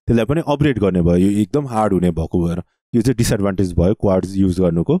टिथ त्यसलाई पनि अपग्रेड गर्ने भयो यो एकदम हार्ड हुने भएको भएर यो चाहिँ डिसएडभान्टेज भयो क्वार्ट्ज युज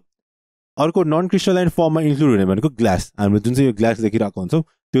गर्नुको अर्को नन क्रिस्टलाइन फर्ममा इन्क्लुड हुने भनेको ग्लास हामीले जुन चाहिँ यो ग्लास देखिरहेको हुन्छौं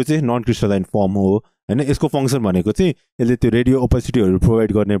त्यो चाहिँ नन क्रिस्टलाइन फर्म हो हैन यसको फंक्सन भनेको चाहिँ यसले त्यो रेडियो ओपेसिटीहरु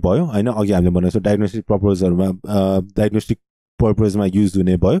प्रोभाइड गर्ने भयो हैन अघि हामीले भनेको डायग्नोस्टिक पर्पजमा युज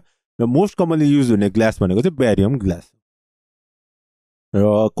हुने भयो र मोस्ट कमनली युज हुने ग्लास भनेको चाहिँ बेरियम ग्लास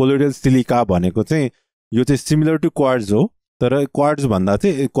र कोलोइडल सिलिका भनेको चाहिँ यो चाहिँ सिमिलर टु क्वार्ट्ज हो तर क्वार्ट्ज भन्दा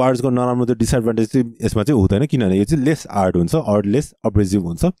चाहिँ क्वार्ट्जको नराम्रो त्यो डिसएडभान्टेज चाहिँ यसमा चाहिँ हुँदैन किनभने यो चाहिँ लेस हार्ड हुन्छ अर लेस अब्रेसिभ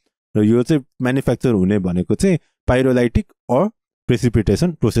हुन्छ र यो चाहिँ म्यानुफ्याक्चर हुने भनेको चाहिँ पाइरोलाइटिक अर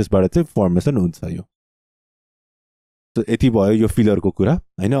प्रेसिपिटेसन प्रोसेसबाट चाहिँ फर्मेसन हुन्छ यो सो यति भयो यो फिलरको कुरा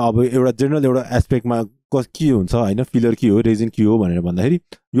हैन अब एउटा जनरल एउटा एस्पेक्टमा के हुन्छ हैन फिलर के हो रेजिन के हो भनेर भन्दाखेरि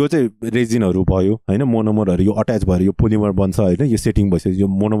यो चाहिँ रेजिनहरु भयो हैन मोनोमरहरु यो अट्याच भएर यो पोलिमर बन्छ हैन यो सेटिङ भइसक्यो यो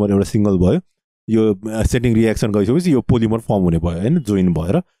मोनोमर एउटा सिंगल भयो यो सेटिङ रिएक्सन गइसकेपछि यो पोलिमर फर्म हुने भयो हैन जोइन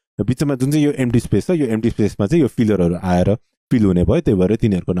भएर र बिचमा जुन चाहिँ यो एम्प्टी स्पेस छ यो एम्प्टी स्पेसमा चाहिँ यो फिलरहरु आएर फिल हुने भयो त्यही भएर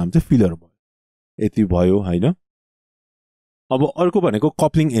तिनीहरुको नाम चाहिँ फिलर भयो यति भयो हैन अब अर्को भनेको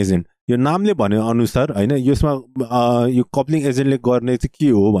कपलिङ एजेन्ट यो नामले भने अनुसार हैन यसमा यो कपलिङ एजेन्टले गर्ने चाहिँ के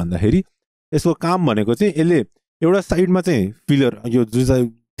हो भन्दाखेरि यसको काम भनेको चाहिँ यसले एउटा साइडमा चाहिँ फिलर यो जुन चाहिँ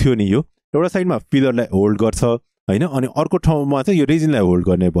थियो नि यो एउटा साइडमा फिलरलाई होल्ड गर्छ हैन अनि अर्को ठाउँमा चाहिँ यो रेजिनलाई होल्ड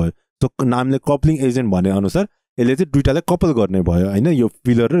गर्ने भयो सो नामले कपलिङ एजेन्ट भने अनुसार यसले चाहिँ दुईटालाई कपल गर्ने भयो हैन यो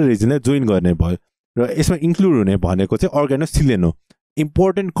फिलर र रेजिनलाई जोइन गर्ने भयो र यसमा इन्क्लुड हुने भनेको चाहिँ अर्गानोसिलिन हो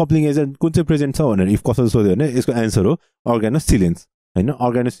इम्पोर्टेन्ट कपलिङ एजेन्ट कुन चाहिँ प्रेजेन्ट छ भनेर इफ कसैले सोध्यो भने यसको एन्सर हो अर्गानोसिलिन्स हैन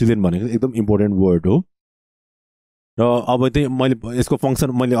अर्गानोसिलिन भनेको एकदम इम्पोर्टेन्ट वर्ड हो र अब चाहिँ मैले यसको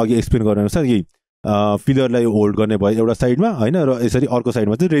फंक्सन मैले अघि एक्सप्लेन गरे अनुसार यही फिलरलाई होल्ड गर्ने भयो एउटा साइडमा हैन र यसरी अर्को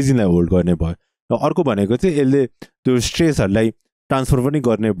साइडमा चाहिँ रेजिनलाई होल्ड गर्ने भयो र अर्को भनेको चाहिँ यसले त्यो स्ट्रेसहरुलाई ट्रान्सफर पनि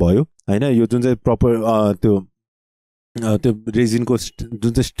गर्ने भयो हैन यो जुन चाहिँ प्रपर त्यो रेजिनको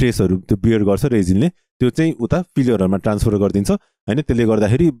जुन चाहिँ स्ट्रेसहरु त्यो बियर गर्छ रेजिनले त्यो चाहिँ उता फिलरहरुमा ट्रान्सफर गरिदिन्छ हैन त्यसले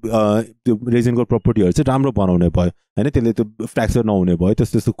गर्दाखेरि त्यो रेजिनको प्रपर्टीहरु चाहिँ राम्रो बनाउने भयो हैन त्यसले त्यो फ्र्याक्चर नहुने भयो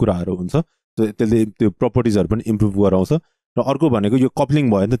त्यस्तो कुराहरु हुन्छ त्यसले त्यो प्रपर्टीजहरु पनि इम्प्रुभ गराउँछ र अर्को भनेको यो कपलिङ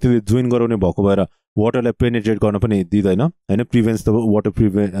भयो नि त त्यसले जोइन गराउने भएको भएर वाटरलाई पेनिट्रेट गर्न पनि दिदैन हैन प्रिभेन्ट्स द वाटर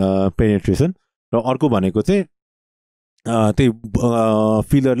पेनिट्रेसन र अर्को भनेको चाहिँ त्यही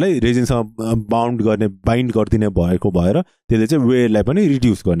फिलरलाई रेजिनसँग बाइन्ड गरिदिने भएको भएर त्यसले चाहिँ वेयरलाई पनि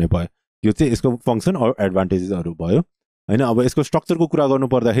रिड्युस गर्ने भयो यो चाहिँ यसको फंक्सन अर एडभान्टेजेसहरु भयो हैन अब यसको स्ट्रक्चरको कुरा गर्नु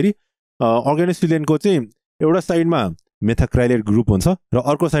पर्दाखेरि अर्गानोसिलिनको चाहिँ एउटा साइडमा मेथाक्राइलेट ग्रुप हुन्छ र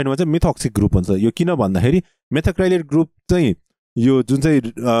अर्को साइडमा चाहिँ मेथोक्सिक ग्रुप हुन्छ यो किन भन्दाखेरि मेथाक्राइलेट ग्रुप चाहिँ यो जुन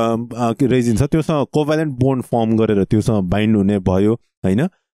चाहिँ रेजिन छ त्योसँग कोभ्यालेन्ट बोन्ड फर्म गरेर त्योसँग बाइन्ड हुने भयो हैन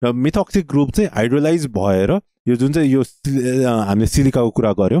र मिथोक्सी ग्रुप चाहिँ हाइड्रोलाइज भएर यो जुन चाहिँ यो हामीले सिलिकाको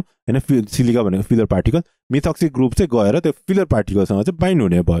कुरा गर्यौं हैन सिलिका भनेको फिलर पार्टिकल मिथोक्सी ग्रुप चाहिँ गएर त्यो फिलर पार्टिकलसँग चाहिँ बाइन्ड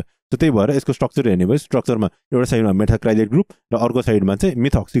हुने भयो त त्यही भएर यसको स्ट्रक्चर हेर्ने भयो स्ट्रक्चरमा एउटा साइडमा मेथाक्राइलेट ग्रुप र अर्को साइडमा चाहिँ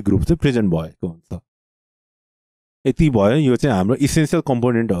मिथोक्सी ग्रुप चाहिँ प्रेजेन्ट भएको हुन्छ यति भयो यो चाहिँ हाम्रो essential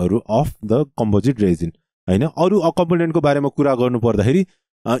कम्पोनेन्टहरु of the composite resin हैन अरु कम्पोनेन्टको बारेमा कुरा गर्नु पर्दाखेरि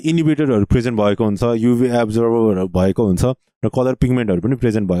इन्हिबिटरहरु प्रेजेन्ट भएको हुन्छ युभी एब्जर्भरहरु भएको हुन्छ र कलर पिगमेन्टहरु पनि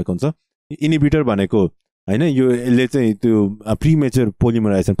प्रेजेन्ट भएको हुन्छ इन्हिबिटर भनेको हैन यो यसले चाहिँ त्यो प्रिमेच्योर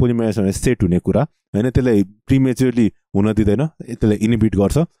पोलिमराइजेसन सेट हुने कुरा हैन त्यसलाई प्रिमेच्योरली हुन दिदैन त्यसलाई इन्हिबिट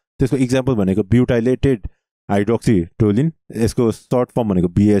गर्छ त्यसको एक्जाम्पल भनेको ब्युटाइलेटेड हाइड्रोक्सीटोलिन यसको सर्ट फर्म भनेको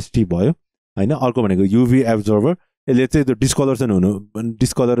बीएसटी भयो हैन अर्को भनेको युभी एब्जर्भर यसले चाहिँ त्यो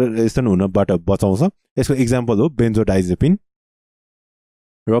डिस्कलरेसन हुनबाट बचाउँछ यसको एक्जाम्पल हो बेन्जोडाइजेपिन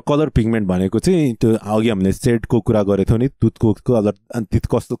र कलर पिगमेन्ट भनेको चाहिँ त्यो अघि हामीले सेडको कुरा गरेको थियौं नि दुधको कलर अनि दुध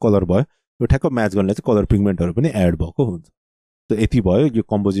कस्तो कलर भयो यो ठ्याक्क म्याच गर्नलाई चाहिँ कलर पिगमेन्टहरु पनि एड भएको हुन्छ त यति भयो यो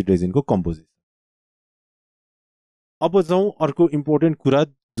कम्पोजिट रेजिनको कम्पोजिसन अब जाउँ अर्को इम्पोर्टेन्ट कुरा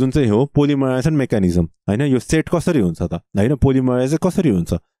जुन चाहिँ हो पोलिमराइजेसन मेकानिजम हैन यो सेट कसरी हुन्छ त हैन पोलिमराइज कसरी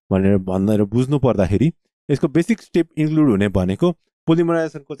हुन्छ भनेर बुझ्नु पर्दाखेरि यसको बेसिक स्टेप इन्क्लुड हुने भनेको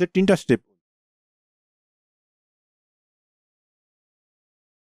पोलिमराइजेसनको चाहिँ तीनटा स्टेप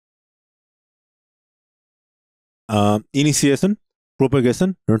इनिसिएसन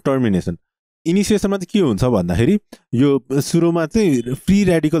प्रोपगेसन र टर्मिनेसन इनिसिएसनमा चाहिँ के हुन्छ भन्दाखेरि यो सुरुमा चाहिँ फ्री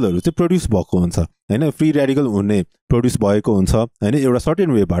रेडिकलहरु चाहिँ प्रोड्युस भएको हुन्छ हैन फ्री रेडिकल हुने प्रोड्युस भएको हुन्छ हैन एउटा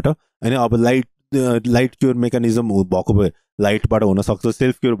सर्टेन वेबाट हैन अब लाइट क्योर मेकानिजम भएको भए लाइटबाट हुन सक्छ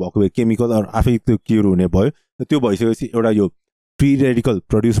सेल्फ क्योर भएको भए केमिकल आफै त्यो क्योर हुने भयो त्यो भइसकेपछि एउटा यो फ्री रेडिकल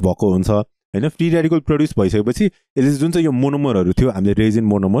प्रोड्युस भएको हुन्छ हैन फ्री रेडिकल प्रोड्युस भइसकेपछि यसले जुन चाहिँ यो मोनोमरहरु थियो हामीले रेजिन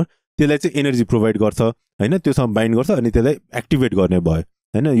मोनोमर त्यसलाई चाहिँ एनर्जी प्रोवाइड गर्छ हैन त्योसँग बाइन्ड गर्छ अनि त्यसलाई एक्टिभेट गर्ने भयो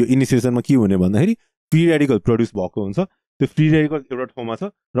हैन यो इनिसिएसनमा के हुने भन्दाखेरि फ्री रेडिकल प्रोड्युस भएको हुन्छ त्यो फ्री रेडिकल एउटा ठाउँमा छ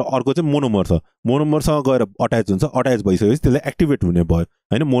र अर्को चाहिँ मोनोमर छ मोनोमरसँग गएर अट्याच हुन्छ अट्याच भइसकेपछि त्यसलाई एक्टिभेट हुने भयो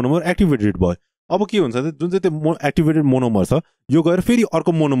हैन मोनोमर एक्टिभेटेड भयो अब के हुन्छ त जुन चाहिँ त्यो एक्टिभेटेड मोनोमर छ यो गएर फेरि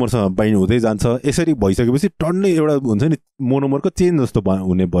अर्को मोनोमरसँग बाइन्ड हुँदै जान्छ यसरी भइसकेपछि टन्नै एउटा हुन्छ नि मोनोमरको चेन जस्तो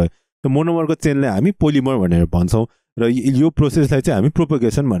हुने भयो त्यो मोनोमरको चेनलाई हामी पोलिमर भनेर भन्छौं र यो प्रोसेसलाई चाहिँ हामी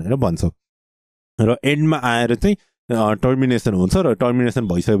प्रोपगेसन भनेर भन्छौं र एन्डमा आएर चाहिँ टर्मिनेसन हुन्छ र टर्मिनेसन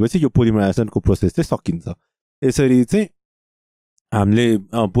भइसकेपछि यो पोलिमराइजेसनको प्रोसेस चाहिँ सकिन्छ यसरी चाहिँ हामीले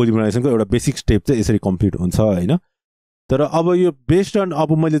पोलिमराइजेसनको एउटा बेसिक स्टेप चाहिँ यसरी कम्प्लिट हुन्छ हैन तर अब यो बेस्ड अन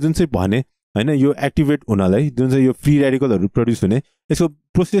अब मैले जुन चाहिँ भने हैन यो एक्टिभेट हुनलाई जुन चाहिँ यो फ्री रेडिकलहरु प्रोड्युस हुने यसको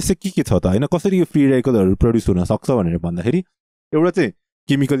प्रोसेस चाहिँ के छ त हैन कसरी यो फ्री रेडिकलहरु प्रोड्युस हुन सक्छ भनेर भन्दाखेरि एउटा चाहिँ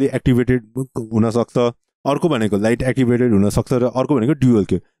केमिकली एक्टिभेटेड हुन सक्छ अर्को भनेको लाइट एक्टिभेटेड हुन सक्छ र अर्को भनेको ड्युअल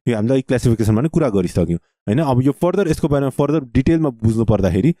क्योर यो हामीले क्लासिफिकेसनमा पनि कुरा गरिसक्यौं हैन अब यो फर्दर यसको बारेमा फर्दर डिटेलमा बुझ्नु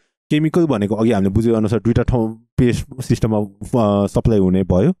पर्दाखेरि केमिकल भनेको अघि हामीले बुझे अनुसार दुईटा ठाउँ पेस्ट सिस्टममा सप्लाई हुने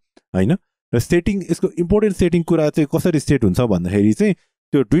भयो हैन र सेटिङ यसको इम्पोर्टेन्ट सेटिङ कुरा चाहिँ कसरी सेट हुन्छ भन्दाखेरि चाहिँ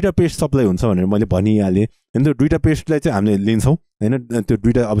त्यो दुईटा पेस्ट सप्लाई हुन्छ भनेर मैले भनिहालेँ हैन त्यो दुईटा पेस्टलाई चाहिँ हामीले लिन्छौं हैन त्यो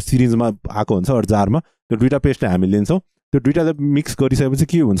दुईटा अब सिरिजमा आएको हुन्छ अर जारमा त्यो दुईटा पेस्टलाई हामी लिन्छौं त्यो दुईटालाई मिक्स गरिसकेपछि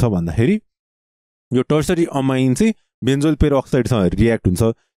के हुन्छ भन्दाखेरि यो टर्सरी अमाइन चाहिँ बेन्जोल पेरोक्साइडसँग रियाक्ट हुन्छ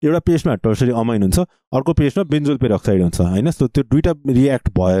एउटा पेस्टमा टर्सरी अमाइन हुन्छ अर्को पेस्टमा बेन्जोल पेरोक्साइड हुन्छ हैन सो त्यो दुईटा रियाक्ट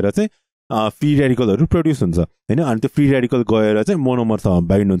भएर चाहिँ फ्री रेडिकलहरु प्रोड्युस हुन्छ हैन अनि त्यो फ्री रेडिकल गएर चाहिँ मोनोमरसँग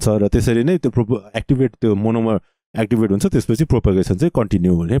बाइन्ड हुन्छ र त्यसरी नै त्यो एक्टिभेट त्यो मोनोमर एक्टिभेट हुन्छ त्यसपछि प्रोपगेसन चाहिँ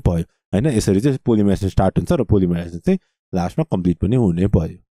कन्टिन्यू हुने भयो हैन यसरी चाहिँ पोलिमराइजेसन स्टार्ट हुन्छ र पोलिमराइजेसन चाहिँ लास्टमा कम्प्लिट पनि हुने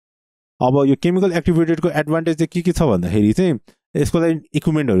भयो अब यो केमिकल एक्टिभेटेडको एडभान्टेज चाहिँ के छ भन्दाखेरि चाहिँ यसको लागि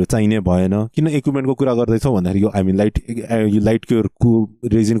इक्विपमेन्टहरु चाहिने भएन किन इक्विपमेन्टको कुरा गर्दैछौं भन्दाखेरि यो हामी लाइट क्योरको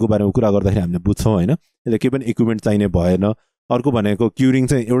रेजिनको बारेमा कुरा गर्दाखेरि हामीले बुझ्छौं हैन यसले के पनि इक्विपमेन्ट चाहिने भएन अर्को भनेको क्युरिङ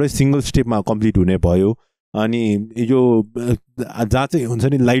चाहिँ एउटै सिंगल स्टेपमा कम्प्लिट हुने भयो अनि यो जहाँ चाहिँ हुन्छ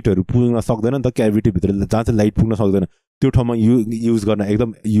नि लाइटहरु पुग्न सक्दैन नि त क्याभिटी भित्र जहाँ चाहिँ लाइट पुग्न सक्दैन त्यो ठाउँमा युज गर्न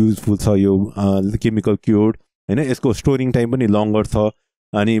एकदम युजफुल छ यो केमिकल क्योर्ड हैन यसको स्टोरिङ टाइम पनि लङ्गर छ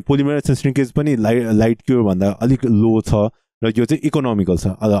अनि पोलिमराइजेसन श्रिङ्केज पनि लाइट क्योर भन्दा अलिक लो छ र यो चाहिँ इकोनोमिकल छ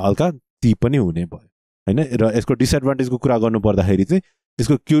हल्का चिप पनि हुने भयो हैन र यसको डिसएडभान्टेजको कुरा गर्नु पर्दाखेरि चाहिँ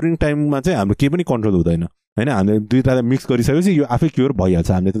यसको क्युरिङ टाइममा चाहिँ हाम्रो केही पनि कन्ट्रोल हुँदैन हैन हामीले दुईटालाई मिक्स गरिसकेपछि यो आफै क्योर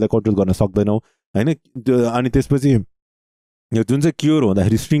भइहाल्छ हामीले त्यसलाई कन्ट्रोल गर्न सक्दैनौं हैन अनि त्यसपछि यो जुन चाहिँ क्योर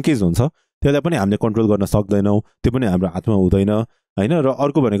हुँदाखेरि श्रिङ्केज हुन्छ त्यसलाई पनि हामीले कन्ट्रोल गर्न सक्दैनौं त्यो पनि हाम्रो हातमा हुँदैन हैन र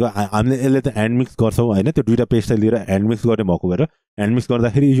अर्को भनेको हामीले यसले त ह्यान्ड मिक्स गर्छौं हैन त्यो दुईटा पेस्टलाई लिएर ह्यान्ड मिक्स गर्ने भएको भएर ह्यान्ड मिक्स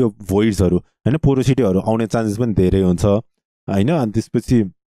गर्दाखेरि यो भोइड्सहरु हैन पोरोसिटीहरु आउने चान्सेस पनि धेरै हुन्छ हैन अनि त्यसपछि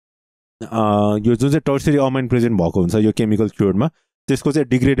यो जुन चाहिँ टर्सरी अमाइन प्रेजेन्ट भएको हुन्छ यो केमिकल क्योरमा त्यसको चाहिँ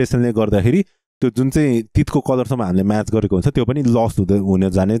डिग्रेडेसनले गर्दाखेरि त्यो जुन चाहिँ तितको कलरसम्म हामीले म्याच गरेको हुन्छ त्यो पनि लस हुन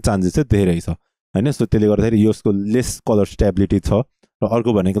जाने चान्सेस चाहिँ धेरै छ हैन। सो त्यसले गर्दाखेरि यसको लेस कलर स्टेबिलिटी छ र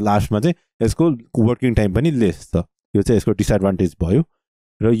अर्को भनेको लास्टमा चाहिँ यसको वर्किङ टाइम पनि लेस छ। यो चाहिँ यसको डिसएडभान्टेज भयो।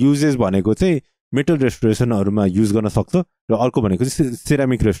 र युजेस भनेको चाहिँ मेटल रेस्टोरेसनहरूमा युज गर्न सक्छ र अर्को भनेको चाहिँ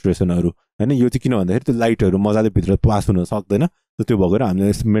सेरामिक रेस्टोरेसनहरू हैन। यो चाहिँ किन भन्दाखेरि त्यो लाइटहरू मजाले भित्र पास हुन सक्दैन, त्यो भएर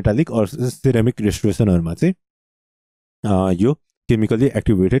हामीले मेटालिक अर सेरामिक रेस्टोरेसनहरूमा चाहिँ यो केमिकली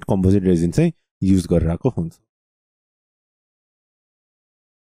एक्टिभेटेड कम्पोजिट रेजिन चाहिँ युज गरिरहेको हुन्छ।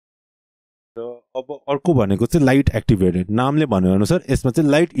 र अब अर्को भनेको चाहिँ लाइट एक्टिभेटेड, नामले भनेअनुसार यसमा चाहिँ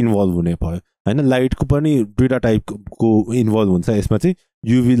लाइट इन्भल्भ हुने भयो हैन। लाइटको पनि दुईवटा टाइपको इन्भल्भ हुन्छ यसमा चाहिँ,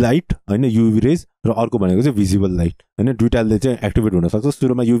 युभी लाइट हैन, युभी रेज र अर्को भनेको चाहिँ भिजिबल लाइट हैन। दुईटाले चाहिँ एक्टिभेट हुन सक्छ।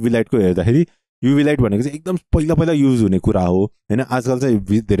 सुरुमा युभी लाइटको हेर्दाखेरि युभी लाइट भनेको चाहिँ एकदम पहिला युज हुने कुरा हो हैन। आजकल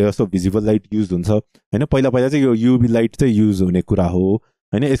चाहिँ धेरै जस्तो भिजिबल लाइट युज हुन्छ हैन। पहिला चाहिँ यो युभी लाइट चाहिँ युज हुने कुरा हो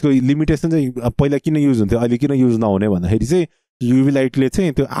हैन। यसको लिमिटेसन चाहिँ पहिला किन युज हुन्थ्यो अहिले किन युज नहुने भन्दाखेरि चाहिँ युभी लाइटले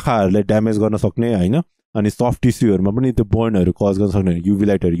चाहिँ त्यो आँखाहरूलाई ड्यामेज गर्न सक्ने हैन, अनि सफ्ट टिस्युहरूमा पनि त्यो बर्नहरू कज गर्न सक्ने युभी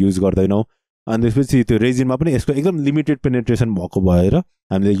लाइटहरू युज गर्दैनौँ। अनि त्यसपछि त्यो रेजिनमा पनि यसको एकदम लिमिटेड पेनिट्रेसन भएको भएर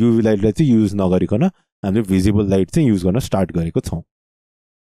हामीले युभी लाइटलाई चाहिँ युज नगरिकन हामीले भिजिबल लाइट चाहिँ युज गर्न स्टार्ट गरेको छौँ।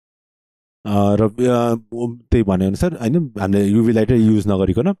 र त्यही भनेअनुसार हैन हामीले युभी लाइट युज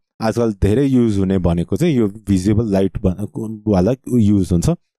नगरिकन आजकल धेरै युज हुने भनेको चाहिँ यो भिजिबल लाइट वाला युज हुन्छ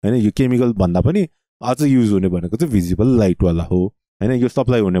हैन। यो केमिकल भन्दा पनि अझ युज हुने भनेको चाहिँ भिजिबल लाइट वाला हो हैन। यो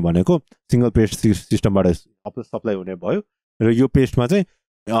सप्लाई हुने भनेको सिंगल पेस्ट सिस्टमबाट सप्लाई हुने भयो र यो पेस्टमा चाहिँ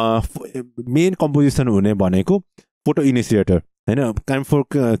मेन कम्पोजिसन हुने भनेको फोटो इनिसिएटर हैन। क्याम्फोर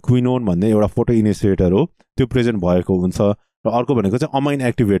क्विनोन भन्ने एउटा फोटो इनिसिएटर हो, त्यो प्रेजेन्ट भएको हुन्छ। र अर्को भनेको चाहिँ अमाइन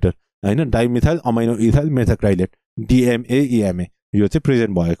एक्टिभेटर हैन, डाइमिथाइल अमाइनो इथाइल मेथाक्राइलेट DMAEMA, यो चाहिँ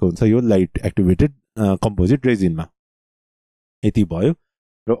प्रेजेन्ट भएको हुन्छ यो लाइट एक्टिभेटेड कम्पोजिट रेजिनमा। यति भयो।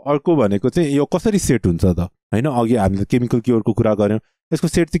 र अर्को भनेको चाहिँ यो कसरी सेट हुन्छ त हैन। अघि हामीले केमिकल क्योरको कुरा गऱ्यौँ, यसको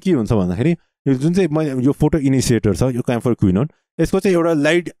सेट चाहिँ के हुन्छ भन्दाखेरि यो जुन चाहिँ मैले यो फोटो इनिसिएटर छ यो क्याम्फोर क्विनोन, यसको चाहिँ एउटा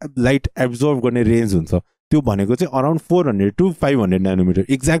लाइट एब्जर्भ गर्ने रेन्ज हुन्छ, त्यो भनेको चाहिँ अराउन्ड 400 to 500 नैनोमिटर।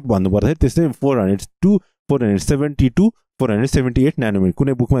 एक्ज्याक्ट भन्नुपर्दाखेरि त्यस्तै 400 to 470 to 478 नैनोमिटर।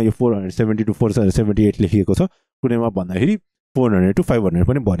 कुनै बुकमा यो 470 to 478 लेखिएको छ, कुनैमा भन्दाखेरि 400 to 500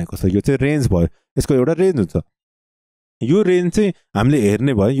 पनि भनेको छ। यो चाहिँ रेन्ज भयो, यसको एउटा रेन्ज हुन्छ। यो रेन्ज चाहिँ हामीले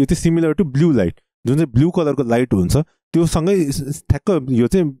हेर्ने भयो यो चाहिँ सिमिलर टु ब्लू लाइट, जुन चाहिँ ब्लू कलरको लाइट हुन्छ त्योसँगै ठ्याक्क यो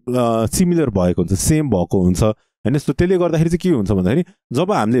चाहिँ सिमिलर भएको हुन्छ, सेम भएको हुन्छ हैन। सो त्यसले गर्दाखेरि चाहिँ के हुन्छ भन्दाखेरि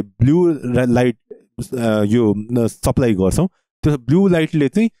जब हामीले ब्लू लाइट यो सप्लाई गर्छौँ त्यो ब्लू लाइटले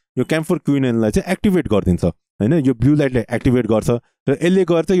चाहिँ यो क्याम्फोर क्विनोनलाई चाहिँ एक्टिभेट गरिदिन्छ हैन। यो ब्लू लाइटले एक्टिभेट गर्छ र यसले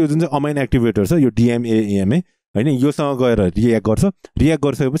गर्छ यो जुन चाहिँ अमाइन एक्टिभेटर छ यो DMAEMA हैन, योसँग गएर रियाक्ट गर्छ। रियाक्ट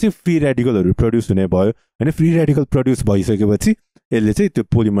गरिसकेपछि फ्री रेडिकलहरू प्रड्युस हुने भयो हैन। फ्री रेडिकल प्रड्युस भइसकेपछि यसले चाहिँ त्यो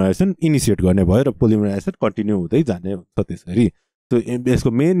पोलिमराइजेसन इनिसिएट गर्ने भयो र पोलिमराइजेसन कन्टिन्यू हुँदै जाने हुन्छ त्यसरी। त्यो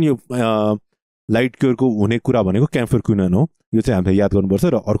यसको मेन यो लाइट क्योरको हुने कुरा भनेको क्याम्फोर क्विनोन हो, यो चाहिँ हामीले याद गर्नुपर्छ।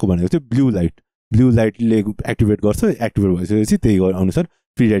 र अर्को भनेको चाहिँ ब्लू लाइटले एक्टिभेट गर्छ, एक्टिभेट भइसकेपछि त्यही अनुसार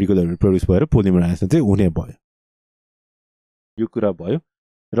फ्री रेडिकलहरू प्रड्युस भएर पोलिमराइजेसन चाहिँ हुने भयो। यो कुरा भयो।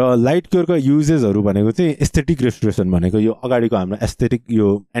 र लाइट क्योरका युजेसहरू भनेको चाहिँ एस्थेटिक रेस्टोरेसन भनेको यो अगाडिको हाम्रो एस्थेटिक यो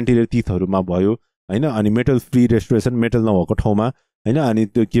एन्टिरियर टिथहरूमा भयो हैन, अनि मेटल फ्री रेस्टोरेसन मेटल नभएको ठाउँमा हैन, अनि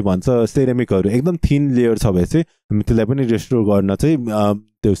त्यो के भन्छ सेरामिकहरू एकदम थिन लेयर छ भने चाहिँ हामी त्यसलाई पनि रेस्टोर गर्न चाहिँ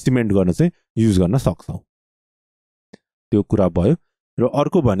त्यो सिमेन्ट गर्न चाहिँ युज गर्न सक्छौँ। त्यो कुरा भयो। र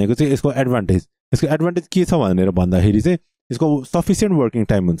अर्को भनेको चाहिँ यसको एडभान्टेज के छ भनेर भन्दाखेरि चाहिँ यसको सफिसियन्ट वर्किङ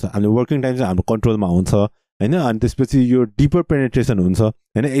टाइम हुन्छ। हामीले वर्किङ टाइम चाहिँ हाम्रो कन्ट्रोलमा हुन्छ हैन। अनि त्यसपछि यो डिपर पेनिट्रेसन हुन्छ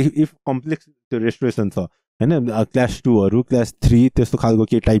हैन। इफ कम्प्लेक्स त्यो रेस्टोरेसन छ हैन, क्लास 2हरू क्लास 3 त्यस्तो खालको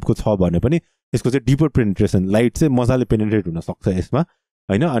के टाइपको छ भने पनि यसको चाहिँ डिपर पेनिट्रेसन लाइट चाहिँ मजाले पेनिट्रेट हुन सक्छ यसमा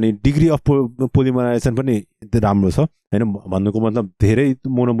हैन। अनि डिग्री अफ पोलिमराइजेसन पनि राम्रो छ हैन। भन्नुको मतलब धेरै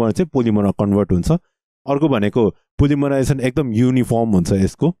मोनोमर चाहिँ पोलिमरमा कन्भर्ट हुन्छ। अर्को भनेको पोलिमराइजेसन एकदम युनिफर्म हुन्छ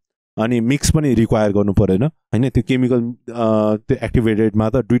यसको, अनि मिक्स पनि रिक्वायर गर्नु परेन हैन। त्यो केमिकल त्यो एक्टिभेटेडमा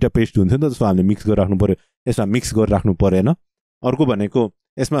त दुईटा पेस्ट हुन्थ्यो नि त, जस्तो हामीले मिक्स गरेर राख्नु पर्यो, यसमा मिक्स गरेर राख्नु परेन। अर्को भनेको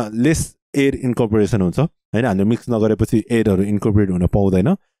यसमा लेस एयर इन्कर्पोरेसन हुन्छ हैन। हामीले मिक्स नगरेपछि एयरहरू इन्कर्पोरेट हुन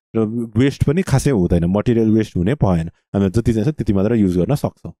पाउँदैन र वेस्ट पनि खासै हुँदैन, मटेरियल वेस्ट हुने भएन, हामीले जति चाहिन्छ त्यति मात्र युज गर्न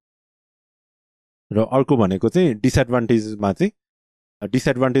सक्छौँ। र अर्को भनेको चाहिँ डिसएडभान्टेज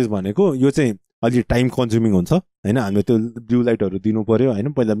भनेको यो चाहिँ अलि टाइम कन्ज्युमिङ हुन्छ हैन। हामीले त्यो ब्लू लाइटहरू दिनु पर्यो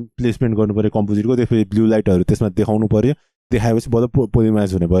हैन, पहिला प्लेसमेन्ट गर्नु पर्यो कम्पोजिटको, त्यसपछि ब्लू लाइटहरू त्यसमा देखाउनु पर्यो, देखाएपछि बल्ल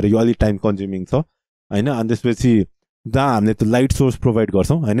पोलिमराइज हुने भयो, यो अलि टाइम कन्ज्युमिङ छ हैन। अनि त्यसपछि जहाँ हामीले त्यो लाइट सोर्स प्रोभाइड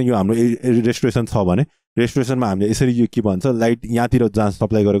गर्छौँ हैन, यो हाम्रो रेस्टोरेसन छ भने रेस्टोरेसनमा हामीले यसरी यो के भन्छ लाइट यहाँतिर जहाँ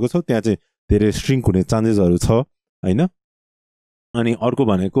सप्लाई गरेको छ त्यहाँ चाहिँ धेरै श्रिङ्क हुने चान्सेसहरु छ हैन अनि अर्को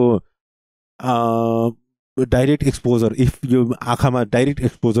भनेको डाइरेक्ट एक्सपोजर इफ यो आँखामा डाइरेक्ट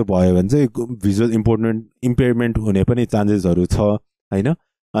एक्सपोजर भयो भने चाहिँ भिजुअल इम्पेयरमेन्ट हुने पनि चान्सेसहरु छ हैन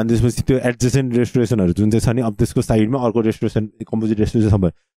अनि त्यसपछि त्यो एडजेसेन्ट रेस्टोरेसनहरु जुन चाहिँ छ नि अब त्यसको साइडमा अर्को रेस्टोरेसन कम्पोजिट रेस्टोरेसन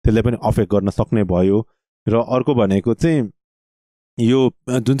छ त्यसले पनि अफेक्ट गर्न सक्ने भयो र अर्को भनेको चाहिँ यो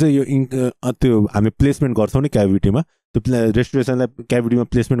जुन चाहिँ यो त्यो हामी प्लेसमेन्ट गर्छौं नि क्याभिटीमा त्यो रेस्टोरेसनलाई क्याभिटीमा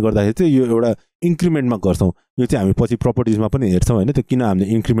प्लेसमेन्ट गर्दाखेरि चाहिँ यो एउटा इन्क्रिमेन्टमा गर्छौं यो चाहिँ हामी पछि प्रपर्टिजमा पनि हेर्छौं हैन त्यो किन हामीले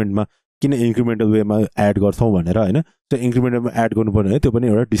इन्क्रिमेन्टमा किन इन्क्रिमेन्टल वेमा एड गर्छौं भनेर हैन त्यो इन्क्रिमेन्टलमा एड गर्नुपर्ने त्यो पनि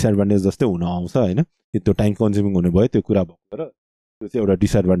एउटा डिसएडभान्टेज जस्तै हुन आउँछ हैन त्यो टाइम कन्ज्युमिङ हुने भयो त्यो कुरा भएको र त्यो चाहिँ एउटा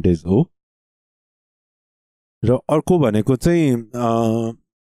डिसएडभान्टेज हो र अर्को भनेको चाहिँ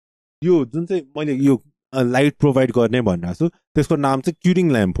यो जुन चाहिँ मैले यो लाइट प्रोभाइड गर्ने भनिरहेको छु त्यसको नाम चाहिँ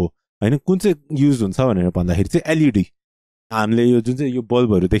क्युरिङ ल्याम्प हो हैन कुन चाहिँ युज हुन्छ भनेर भन्दाखेरि चाहिँ एलईडी हामीले यो जुन चाहिँ यो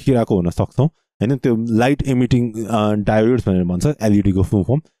बल्बहरु देखिरहेको हुन सक्छौं हैन त्यो लाइट एमिटिङ डायोड्स भनेर भन्छ एलईडी को फुल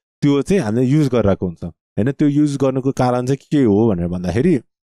फर्म त्यो चाहिँ हामीले युज गरिरहेको हुन्छ हैन त्यो युज गर्नुको कारण चाहिँ के हो भनेर भन्दाखेरि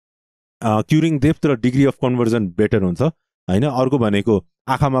क्युरिङ डेप्थ र डिग्री अफ कन्भर्जन बेटर हुन्छ हैन अर्को भनेको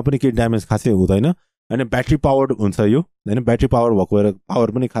आँखामा पनि के ड्यामेज खासै हुँदैन हैन ब्याट्री पावर्ड हुन्छ यो हैन ब्याट्री पावर भएको भएर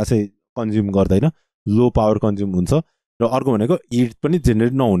पावर पनि खासै कन्ज्युम गर्दैन लो पावर कन्ज्युम हुन्छ र अर्को भनेको हिट पनि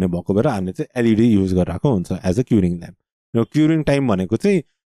जेनेरेट नहुने भएको भएर हामीले चाहिँ एलईडी युज गरिरहेको हुन्छ एज अ क्युरिङ ल्याम्प र क्युरिङ टाइम भनेको चाहिँ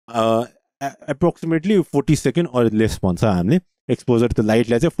एप्रोक्सिमेटली 40 सेकेन्ड अर लेस भन्छ हामीले एक्सपोजर त्यो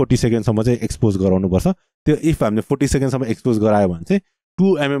लाइटलाई चाहिँ 40 सेकेन्डसम्म चाहिँ एक्सपोज गराउनुपर्छ त्यो इफ हामीले 40 सेकेन्डसम्म एक्सपोज गरायो भने चाहिँ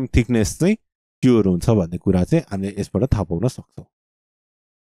 2 mm थिकनेस चाहिँ क्योर हुन्छ भन्ने कुरा चाहिँ हामीले यसबाट थाहा पाउन सक्छौं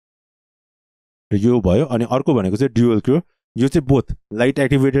र यो भयो अनि अर्को भनेको चाहिँ ड्युअल क्योर यो चाहिँ बोथ लाइट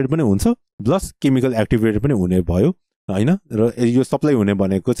एक्टिभेटेड पनि हुन्छ प्लस केमिकल एक्टिभेटेड पनि हुने भयो हैन र यो सप्लाई हुने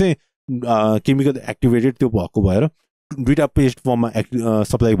भनेको चाहिँ केमिकल एक्टिभेटेड त्यो भएको भएर दुईटा पेस्ट फर्ममा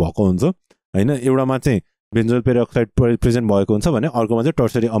सप्लाई भएको हुन्छ हैन एउटामा चाहिँ बेन्जोइल पेरोक्साइड प्रेजेन्ट भएको हुन्छ भने अर्कोमा चाहिँ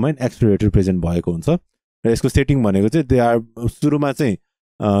टर्सरी अमाइन एक्सप्लोरेटेड प्रेजेन्ट भएको हुन्छ र यसको सेटिङ भनेको चाहिँ दे आर सुरुमा चाहिँ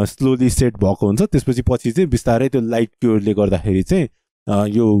स्लोली सेट भएको हुन्छ त्यसपछि पछि चाहिँ बिस्तारै त्यो लाइट क्योरले गर्दाखेरि चाहिँ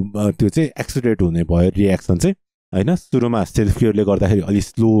यो त्यो चाहिँ एक्सलरेट हुने भयो रिएक्सन चाहिँ हैन सुरुमा सेल्फ क्योरले गर्दाखेरि अलि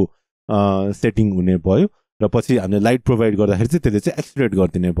स्लो सेटिङ हुने भयो र पछि हामीले लाइट प्रोभाइड गर्दाखेरि चाहिँ त्यसले चाहिँ एक्सलरेट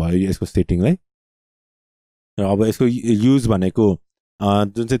गरिदिने भयो यसको सेटिङलाई र अब यसको युज भनेको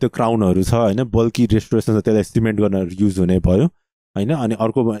जुन चाहिँ त्यो क्राउनहरु छ हैन बल्की रेस्टोरेसन छ त्यसलाई सिमेन्ट गर्न युज हुने भयो हैन अनि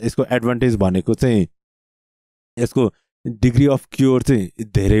अर्को यसको एडभान्टेज भनेको चाहिँ यसको डिग्री अफ क्योर चाहिँ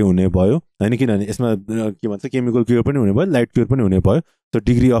धेरै हुने भयो हैन किनभने यसमा के भन्छ केमिकल क्योर पनि हुने भयो लाइट क्योर पनि हुने भयो त्यो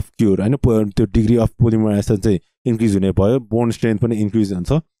डिग्री अफ क्योर हैन त्यो डिग्री अफ पोलिमराइजेसन चाहिँ इन्क्रिज हुने भयो बोन स्ट्रेन्थ पनि इन्क्रिज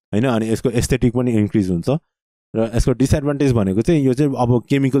हुन्छ हैन अनि यसको एस्थेटिक पनि इन्क्रिज हुन्छ र यसको डिसएडभान्टेज भनेको चाहिँ यो चाहिँ अब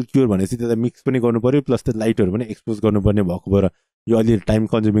केमिकल क्योर भनेपछि त्यसलाई मिक्स पनि गर्नु पर्यो प्लस त्यो लाइटहरु पनि एक्सपोज गर्नुपर्ने भएको भएर यो अलि टाइम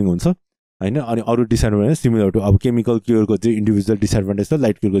कन्ज्युमिङ हुन्छ हैन अनि अरु डिसएडभान्टेज सिमिलर टु अब केमिकल क्योरको चाहिँ इन्डिभिजुअल डिसएडभान्टेज छ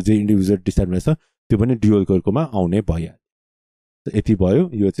लाइट क्योरको चाहिँ इन्डिभिजुअल डिसएडभान्टेज छ त्यो पनि ड्युअल क्योरकोमा आउने भइहाल्यो यति भयो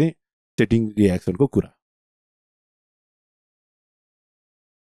यो चाहिँ सेटिङ रिएक्सनको कुरा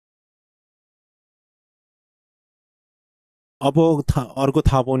अब अर्को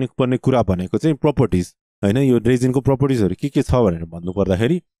थाहा पाउनु पर्ने कुरा भनेको चाहिँ प्रपर्टिज हैन यो रेजिनको प्रपर्टिजहरु के छ भनेर भन्नु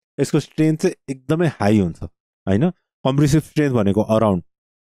पर्दाखेरि यसको स्ट्रेन्थ चाहिँ एकदमै हाई हुन्छ हैन कम्प्रेसिभ स्ट्रेन्थ भनेको अराउन्ड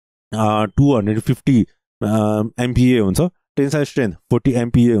 250 MPa हुन्छ टेन्साइल स्ट्रेन्थ 40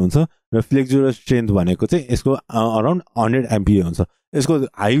 MPa हुन्छ र फ्लेक्सुरल स्ट्रेन्थ भनेको चाहिँ यसको अराउन्ड 100 MPa हुन्छ यसको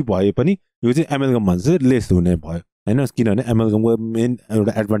हाई भए पनि यो चाहिँ एमएलगम भन्दा चाहिँ लेस हुने भयो हैन किनभने एमएलगमको मेन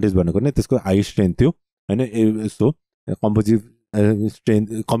एउटा एडभान्टेज भनेको नै त्यसको हाई स्ट्रेन्थ थियो हैन यसो कम्पोजिट स्ट्रेन्थ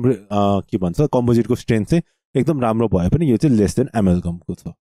के भन्छ कम्पोजिटको स्ट्रेन्थ चाहिँ एकदम राम्रो भए पनि यो चाहिँ लेस देन एमएलगमको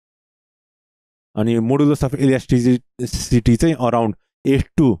छ अनि मोडुलस अफ इलास्टिसिटी चाहिँ अराउन्ड 8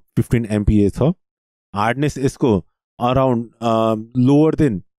 to 15 MPa छ हार्डनेस यसको अराउन्ड लोवर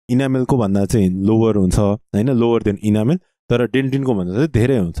देन इनामेलको भन्दा चाहिँ लोवर हुन्छ हैन लोवर देन इनामेल तर डेन्टिनको भन्दा चाहिँ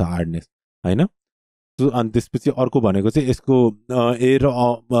धेरै हुन्छ हार्डनेस हैन अनि त्यसपछि अर्को भनेको चाहिँ यसको एयर र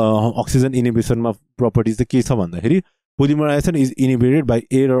अक्सिजन इनिबिसनमा प्रपर्टी चाहिँ के छ भन्दाखेरि पोलिमराइजेसन इज इनिबिटेड बाइ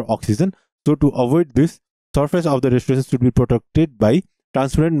एयर और oxygen so to avoid this surface of the restoration should be protected by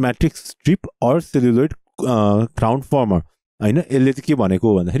transparent matrix strip और सेलुलोइड क्राउन फर्मर हैन यसले चाहिँ के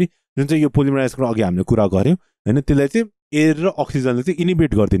भनेको भन्दाखेरि जुन चाहिँ यो पोलिमराइजेसनको अघि हामीले कुरा गर्यौं हैन त्यसलाई चाहिँ एयर र अक्सिजनले चाहिँ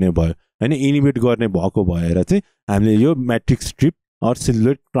इनिबिट गरिदिने भयो हैन इनिबिट गर्ने भएको भएर चाहिँ हामीले यो मैट्रिक्स स्ट्रिप और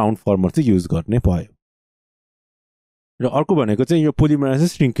सेलुलोइड क्राउन फर्मर चाहिँ युज गर्ने भयो र अर्को भनेको चाहिँ यो पोलिमराइजेसन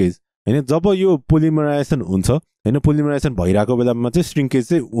श्रिङ्केज हैन जब यो पोलिमराइजेसन हुन्छ हैन पोलिमराइजेसन भइरहेको बेलामा चाहिँ श्रिङ्केज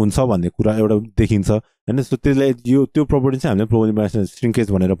चाहिँ हुन्छ भन्ने कुरा एउटा देखिन्छ हैन सो त्यसलाई यो त्यो प्रपर्टी चाहिँ हामीले पोलिमराइजेसन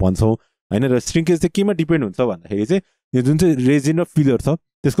श्रिङ्केज भनेर भन्छौं हैन र श्रिङ्केज चाहिँ केमा डिपेन्ड हुन्छ भन्दाखेरि चाहिँ यो जुन चाहिँ रेजिन र फिलर छ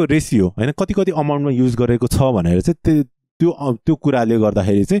त्यसको रेसियो हैन कति कति अमाउन्टमा युज गरेको छ भनेर चाहिँ त्यो कुराले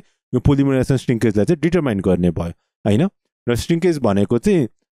गर्दाखेरि चाहिँ यो पोलिमराइजेसन श्रिङ्केजलाई चाहिँ डिटरमाइन गर्ने भयो हैन र श्रिङ्केज भनेको चाहिँ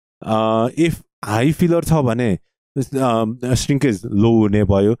इफ हाई फिलर छ भने श्रिङ्केज लो हुने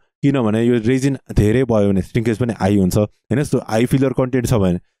भयो किनभने यो रेजिन धेरै भयो भने श्रिङ्केज पनि हाई हुन्छ हैन सो हाई फिलर कन्टेन्ट छ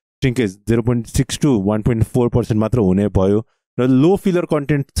भने श्रिङ्केज 0.6 to 1.4% मात्र हुने भयो र लो फिलर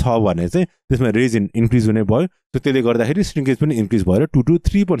कन्टेन्ट छ भने चाहिँ त्यसमा रेजिन इन्क्रिज हुने भयो सो त्यसले गर्दाखेरि श्रिङ्केज पनि इन्क्रिज भएर 2 to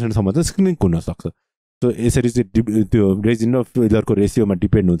 3% सम्म चाहिँ श्रिङ्क हुन सक्छ सो यसरी चाहिँ त्यो रेजिन र फिलरको रेसियोमा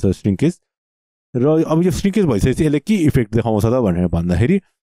डिपेन्ड हुन्छ श्रिङ्केज र अब यो श्रिङ्केज भइसकेपछि यसले के इफेक्ट देखाउँछ त भनेर भन्दाखेरि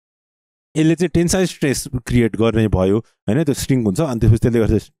यसले चाहिँ टेन्साइल स्ट्रेस क्रिएट गर्ने भयो हैन त्यो श्रिङ्क हुन्छ अनि त्यसपछि त्यसले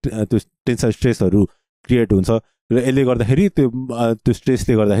गर्दा त्यो टेन्साइल स्ट्रेसहरू क्रिएट हुन्छ र यसले गर्दाखेरि त्यो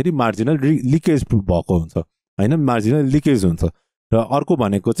स्ट्रेसले गर्दाखेरि मार्जिनल लिकेज भएको हुन्छ हैन मार्जिनल लिकेज हुन्छ र अर्को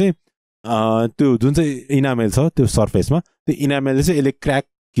भनेको चाहिँ त्यो जुन चाहिँ इनामेल छ त्यो सर्फेसमा त्यो इनामेलले चाहिँ यसले क्र्याक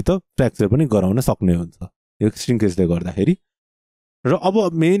कि त फ्र्याक्चर पनि गराउन सक्ने हुन्छ यो श्रिङ्केजले गर्दाखेरि र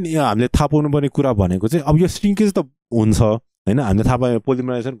अब मेन हामीले थाहा पाउनुपर्ने कुरा भनेको चाहिँ अब यो श्रिङ्केज त हुन्छ हैन हामीले थाहा पायो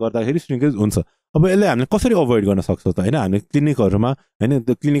पोलिमराइजेसन गर्दाखेरि श्रिङ्केज हुन्छ अब यसलाई हामीले कसरी अभोइड गर्न सक्छौँ त हैन हामीले क्लिनिकहरूमा हैन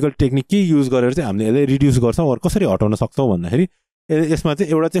त्यो क्लिनिकल टेक्निक के युज गरेर चाहिँ हामीले यसलाई रिड्युस गर्छौँ अरू कसरी हटाउन सक्छौँ भन्दाखेरि यसमा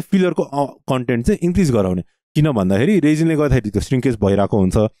चाहिँ एउटा चाहिँ फिलरको कन्टेन्ट चाहिँ इन्क्रिज गराउने किन भन्दाखेरि रेजिनले गर्दाखेरि त्यो श्रिङ्केज भइरहेको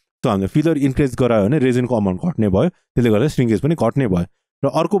हुन्छ सो हामीले फिलर इन्क्रिज गरायो भने रेजिनको अमाउन्ट घट्ने भयो त्यसले गर्दा श्रिङ्केज पनि घट्ने भयो र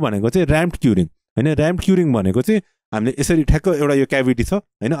अर्को भनेको चाहिँ ऱ्याम्प क्युरिङ हैन ऱ्याम्प क्युरिङ भनेको चाहिँ हामीले यसरी ठ्याक्क एउटा यो क्याभिटी छ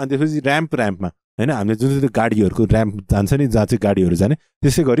हैन अनि त्यसपछि ऱ्याम्पमा हैन हामीले जुन चाहिँ गाडीहरूको ऱ्याम्प जान्छ नि जहाँ चाहिँ गाडीहरू जाने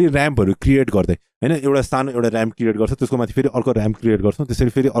त्यसै गरी ऱ्याम्पहरू क्रिएट गर्दै हैन एउटा सानो एउटा ऱ्याम्प क्रिएट गर्छ त्यसको माथि फेरि अर्को ऱ्याम्प क्रिएट गर्छौँ त्यसरी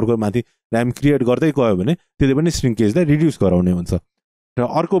फेरि अर्को माथि ऱ्याम्प क्रिएट गर्दै गयो भने त्यसले पनि श्रिङ्केजलाई रिड्युस गराउने हुन्छ र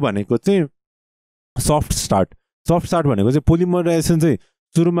अर्को भनेको चाहिँ सफ्ट स्टार्ट भनेको चाहिँ पोलिमराइजेसन चाहिँ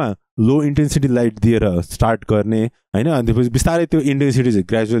सुरुमा लो इन्टेन्सिटी लाइट दिएर स्टार्ट गर्ने हैन अनि त्यसपछि बिस्तारै त्यो इन्टेन्सिटी चाहिँ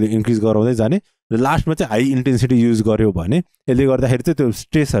ग्रेजुअली इन्क्रिज गराउँदै जाने र लास्टमा चाहिँ हाई इन्टेन्सिटी युज गर्यो भने यसले गर्दाखेरि चाहिँ त्यो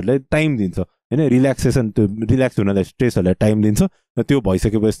स्ट्रेसहरूलाई टाइम दिन्छ हैन त्यो रिल्याक्स हुनलाई स्ट्रेसहरूलाई टाइम दिन्छ र त्यो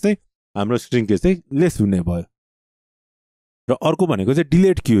भइसकेपछि चाहिँ हाम्रो श्रिङ्केज चाहिँ लेस हुने भयो र अर्को भनेको चाहिँ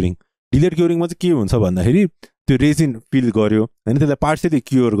डिलेड क्युरिङमा चाहिँ के हुन्छ भन्दाखेरि त्यो रेजिन फिल गर्यो हैन त्यसलाई पार्सियली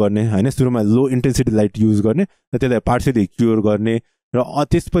क्योर गर्ने हैन सुरुमा लो इन्टेन्सिटी लाइट युज गर्ने र त्यसलाई पार्सियली क्योर गर्ने र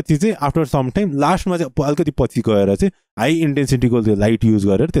त्यसपछि चाहिँ आफ्टर सम टाइम लास्टमा चाहिँ अलिकति पछि गएर चाहिँ हाई इन्टेन्सिटीको त्यो लाइट युज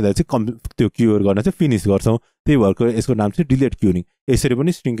गरेर त्यसलाई चाहिँ त्यो क्योर गर्न चाहिँ फिनिस गर्छौँ त्यही भएर यसको नाम चाहिँ डिलेड क्युरिङ यसरी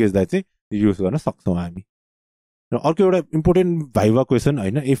पनि श्रिङ्केजलाई चाहिँ युज गर्न सक्छौँ हामी र अर्को एउटा इम्पोर्टेन्ट भाइभा क्वेसन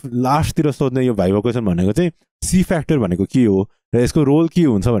हैन इफ लास्टतिर सोध्ने यो भाइभा क्वेसन भनेको चाहिँ सी फ्याक्टर भनेको के हो र यसको रोल के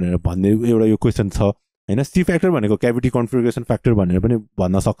हुन्छ भनेर भन्ने एउटा यो क्वेसन छ हैन सी फ्याक्टर भनेको क्याभिटी कन्फिगरेसन फ्याक्टर भनेर पनि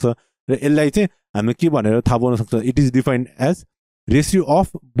भन्न सक्छ र यसलाई चाहिँ हामीले के भनेर थाहा पाउन सक्छ it is defined as ratio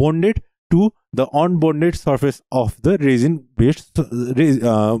of bonded to the अनबोन्डेड surface of the resin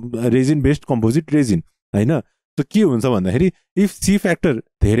based composite resin हैन सो के हुन्छ भन्दाखेरि इफ सी फ्याक्टर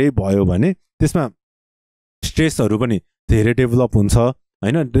धेरै भयो भने त्यसमा स्ट्रेसहरू पनि धेरै डेभलप हुन्छ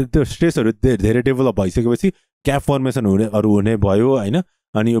हैन त्यो स्ट्रेसहरू धेरै डेभलप भइसकेपछि क्याप फर्मेसन हुने भयो हैन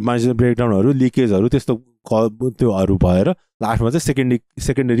अनि यो मार्जिनल ब्रेकडाउनहरू लिकेजहरू त्यस्तो त्योहरू भएर लास्टमा चाहिँ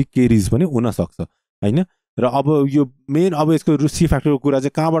सेकेन्डरी केरिज पनि हुनसक्छ हैन र अब यो मेन अब यसको सी फ्याक्टरको कुरा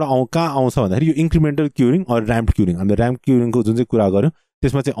चाहिँ कहाँ आउँछ भन्दाखेरि यो incremental curing or ramp curing हामीले ऱ्याम्प क्युरिङको जुन चाहिँ कुरा गऱ्यौँ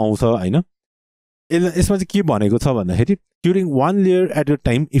त्यसमा चाहिँ आउँछ हैन यसमा चाहिँ के भनेको छ भन्दाखेरि curing one layer at a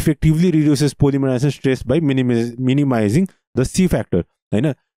time effectively reduces पोलिमराइजेसन stress by minimising the C factor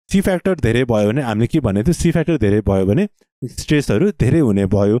हैन सी फ्याक्टर धेरै भयो भने हामीले के भनेको थियो सी फ्याक्टर धेरै भयो भने स्ट्रेसहरू धेरै हुने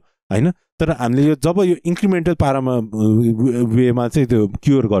भयो हैन तर हामीले यो जब यो इन्क्रिमेन्टल पारामा वेमा चाहिँ त्यो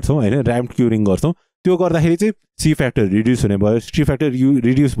क्योर गर्छौँ हैन ऱ्याम्प क्युरिङ गर्छौँ त्यो गर्दाखेरि चाहिँ सी फ्याक्टर रिड्युस हुने भयो सी फ्याक्टर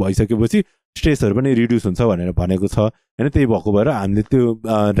रिड्युस भइसकेपछि स्ट्रेसहरू पनि रिड्युस हुन्छ भनेर भनेको छ हैन त्यही भएको भएर हामीले त्यो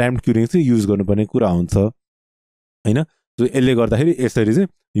ऱ्याम्प क्युरिङ चाहिँ युज गर्नुपर्ने कुरा हुन्छ हैन सो यसले गर्दाखेरि यसरी चाहिँ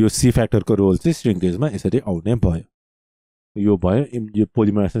यो सी फ्याक्टरको रोल चाहिँ श्रिङ्केजमा यसरी आउने भयो यो भयो यो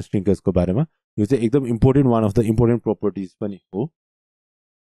पोलिमराइजेसन श्रिङ्केजको बारेमा यो चाहिँ एकदम important one of the important properties पनि हो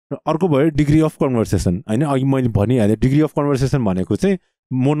र अर्को भयो डिग्री अफ कन्भर्सेसन हैन अघि मैले भनिहालेँ डिग्री अफ कन्भर्सेसन भनेको चाहिँ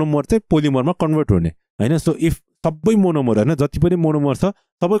मोनोमर चाहिँ पोलिमरमा कन्भर्ट हुने हैन सो इफ सबै मोनोमर हैन जति पनि मोनोमर छ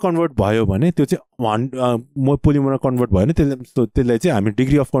सबै कन्भर्ट भयो भने त्यो चाहिँ पोलिमरमा कन्भर्ट भयो भने त्यसलाई चाहिँ हामी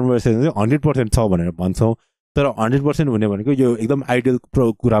डिग्री अफ कन्भर्सेसन चाहिँ 100% छ भनेर भन्छौँ तर 100% हुने भनेको यो एकदम आइडियल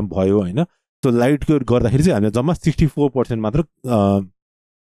कुरा भयो हैन सो लाइटको गर्दाखेरि चाहिँ हामीले जम्मा 64% मात्र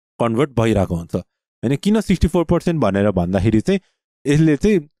कन्भर्ट भइरहेको हुन्छ हैन किन 64% भनेर भन्दाखेरि चाहिँ यसले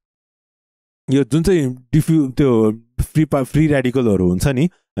चाहिँ यो जुन चाहिँ त्यो फ्री रेडिकलहरू हुन्छ नि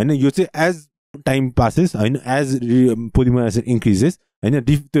हैन यो चाहिँ एज टाइम पासेस हैन एज पोलिमराइजेसन इन्क्रिजेस हैन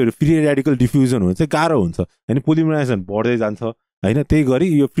त्यो फ्री रेडिकल डिफ्युजन हुन चाहिँ गाह्रो हुन्छ हैन पोलिमराइजेसन बढ्दै जान्छ हैन त्यही गरी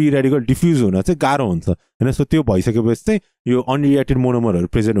यो फ्री रेडिकल डिफ्युज हुन चाहिँ गाह्रो हुन्छ हैन सो त्यो भइसकेपछि चाहिँ यो अनरिएक्टेड मोनोमरहरू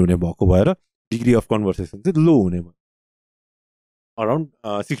प्रेजेन्ट हुने भएको भएर डिग्री अफ कन्भर्सेसन चाहिँ लो हुने भयो अराउन्ड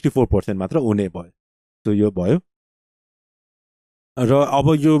 64% मात्र हुने भयो सो यो भयो र अब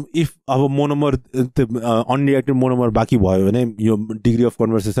यो इफ अब मोनोमर अनरिएक्टेड मोनोमर बाँकी भयो भने यो डिग्री अफ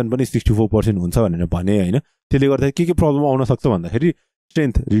कन्भर्सेसन पनि 64% हुन्छ भनेर भने हैन त्यसले गर्दा के प्रब्लम आउन सक्छ भन्दाखेरि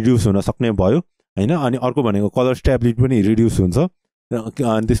स्ट्रेन्थ रिड्युस हुन सक्ने भयो हैन अनि अर्को भनेको कलर स्टेबिलिटी पनि रिड्युस हुन्छ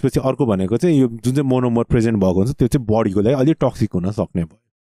अनि त्यसपछि अर्को भनेको चाहिँ यो जुन चाहिँ मोनोमर प्रेजेन्ट भएको हुन्छ त्यो चाहिँ बडीको लागि अलि टक्सिक हुन सक्ने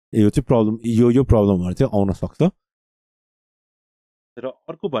भयो यो चाहिँ प्रब्लम यो प्रब्लमहरु चाहिँ आउन सक्छ र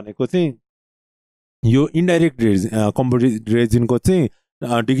अर्को भनेको चाहिँ यो इन्डाइरेक्ट कम्पोजिट रेजिनको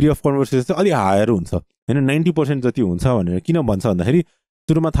चाहिँ डिग्री अफ कन्भर्सेसन चाहिँ अलि हायर हुन्छ हैन 90% जति हुन्छ भनेर किन भन्छ भन्दाखेरि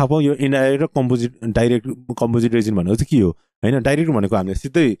सुरुमा थाहा पाऊ यो इन्डाइरेक्ट र डाइरेक्ट कम्पोजिट रेजिन भनेको चाहिँ के हो हैन डाइरेक्ट भनेको हामीले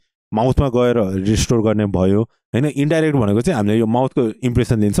सिधै माउथमा गएर रिस्टोर गर्ने भयो हैन इन्डाइरेक्ट भनेको चाहिँ हामीले यो माउथको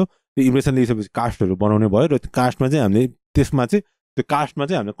इम्प्रेसन लिन्छौँ त्यो इम्प्रेसन लिएपछि कास्टहरू बनाउने भयो र त्यो कास्टमा चाहिँ हामीले त्यसमा चाहिँ त्यो कास्टमा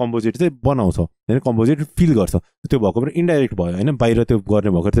चाहिँ हामीले कम्पोजिट चाहिँ बनाउँछौँ हैन कम्पोजिट फिल गर्छ त्यो भएको पनि इन्डाइरेक्ट भयो हैन बाहिर त्यो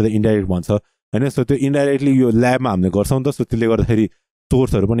गर्ने भएको त्यसलाई इन्डाइरेक्ट भन्छ हैन सो त्यो इन्डाइरेक्टली यो ल्याबमा हामीले गर्छौँ नि त सो त्यसले गर्दाखेरि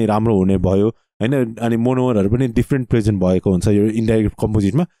सोर्सहरू पनि राम्रो हुने भयो हैन अनि मोनोमरहरू पनि डिफ्रेन्ट प्रेजेन्ट भएको हुन्छ यो इन्डाइरेक्ट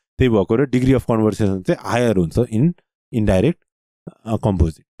कम्पोजिटमा त्यही भएको र डिग्री अफ कन्भर्सेसन चाहिँ हायर हुन्छ इन इन्डाइरेक्ट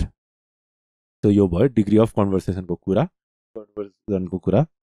कम्पोजिट सो यो भयो डिग्री अफ कन्भर्सेसनको कुरा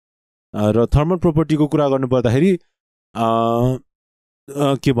र थर्मल प्रोपर्टीको कुरा गर्नुपर्दाखेरि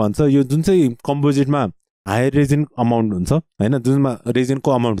के भन्छ यो जुन चाहिँ कम्पोजिटमा हायर रेजिन अमाउन्ट हुन्छ हैन जुनमा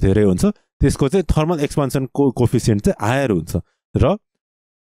रेजिनको अमाउन्ट धेरै हुन्छ त्यसको चाहिँ थर्मल एक्सपान्सनको कोफिसिएन्ट चाहिँ हायर हुन्छ र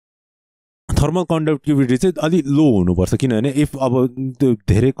थर्मल कन्डक्टिभिटी चाहिँ अलि लो हुनुपर्छ किनभने इफ अब त्यो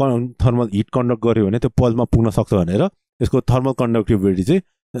धेरै थर्मल हिट कन्डक्ट गर्यो भने त्यो पल्पमा पुग्न सक्छ भनेर यसको थर्मल कन्डक्टिभिटी चाहिँ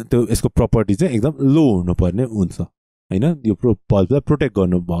त्यो यसको प्रपर्टी चाहिँ एकदम लो हुनुपर्ने हुन्छ हैन यो पल्पलाई प्रोटेक्ट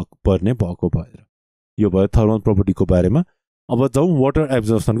गर्नु पर्ने भएको भएर यो भयो थर्मल प्रोपर्टीको बारेमा अब जाउँ वाटर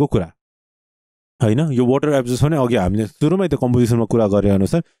एब्जर्प्सनको कुरा हैन यो वाटर एब्जर्प्सन अघि हामीले सुरुमै त्यो कम्पोजिसनमा कुरा गरे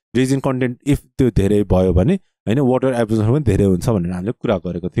अनुसार रेजिन कन्टेन्ट इफ त्यो धेरै भयो भने हैन वाटर एब्जर्प्सन पनि धेरै हुन्छ भनेर हामीले कुरा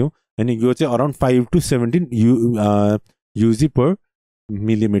गरेको थियौँ हैन यो चाहिँ around 5 to 17 UG per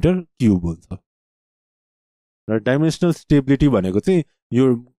millimetre cube हुन्छ र डाइमेन्सनल स्टेबिलिटी भनेको चाहिँ यो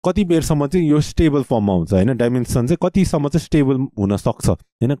कति बेरसम्म चाहिँ यो स्टेबल फर्ममा हुन्छ हैन डाइमेन्सन चाहिँ कतिसम्म चाहिँ स्टेबल हुन सक्छ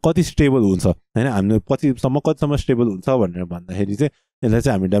हैन कति स्टेबल हुन्छ हैन हामीले कतिसम्म स्टेबल हुन्छ भनेर भन्दाखेरि चाहिँ यसलाई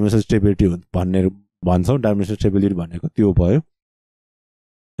चाहिँ हामी डाइमेन्सनल स्टेबिलिटी भन्ने भन्छौँ डाइमेन्सनल स्टेबिलिटी भनेको त्यो भयो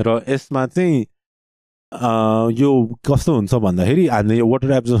र यसमा चाहिँ यो कस्तो हुन्छ भन्दाखेरि हामीले यो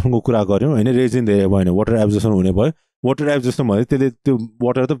वाटर एब्जर्प्सनको कुरा गऱ्यौँ हैन रेजिन धेरै भयो भने वाटर एब्जर्प्सन हुने भयो वाटर एब्जर्प्सन भयो त्यसले त्यो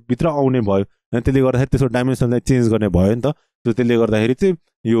वाटर त भित्र आउने भयो हैन त्यसले गर्दाखेरि त्यसको डाइमेन्सनलाई चेन्ज गर्ने भयो नि त सो त्यसले गर्दाखेरि चाहिँ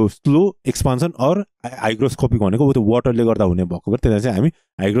यो स्लो एक्सपान्सन अर हाइग्रोस्कोपिक भनेको त्यो वाटरले गर्दा हुने भएको भएर त्यसलाई चाहिँ हामी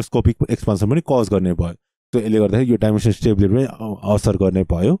हाइग्रोस्कोपिक एक्सपान्सन पनि कज गर्ने भयो सो यसले गर्दाखेरि यो डाइमेन्सन स्टेबिलिटी पनि असर गर्ने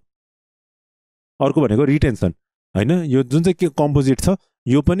भयो अर्को भनेको रिटेन्सन हैन यो जुन चाहिँ के कम्पोजिट छ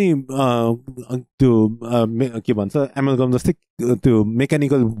यो पनि त्यो के भन्छ एमलगम जस्तै त्यो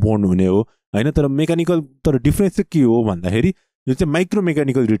मेकानिकल बोन्ड हुने हो हैन तर मेकानिकल तर डिफरेन्स चाहिँ के हो भन्दाखेरि यो चाहिँ माइक्रो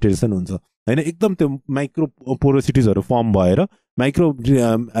मेकानिकल रिटेन्सन हुन्छ हैन एकदम त्यो माइक्रो पोरोसिटिजहरू फर्म भएर माइक्रो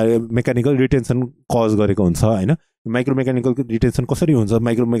मेकानिकल रिटेन्सन कज गरेको हुन्छ हैन माइक्रो मेकानिकल रिटेन्सन कसरी हुन्छ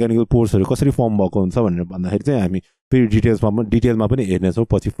माइक्रो मेकानिकल पोर्सहरू कसरी फर्म भएको हुन्छ भनेर भन्दाखेरि चाहिँ हामी फेरि डिटेलमा पनि हेर्नेछौँ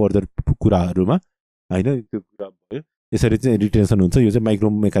पछि फर्दर कुराहरूमा हैन त्यो कुरा भयो यसरी चाहिँ रिटेन्सन हुन्छ यो चाहिँ माइक्रो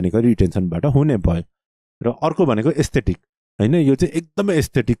मेकानिकल रिटेन्सनबाट हुने भयो र अर्को भनेको एस्थेटिक हैन यो चाहिँ एकदमै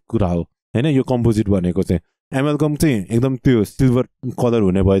एस्थेटिक कुरा हो हैन यो कम्पोजिट भनेको चाहिँ एमलगम चाहिँ एकदम त्यो सिल्भर कलर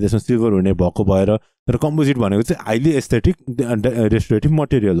हुने भयो त्यसमा सिल्भर हुने भएको भएर तर कम्पोजिट भनेको चाहिँ हाइली एस्थेटिक रेस्टोरेटिभ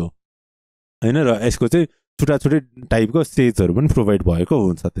मटेरियल हो हैन र यसको चाहिँ छुट्टा छुट्टै टाइपको सेजहरू पनि प्रोभाइड भएको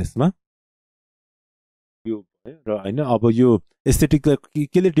हुन्छ त्यसमा यो भयो र हैन अब यो एस्थेटिकलाई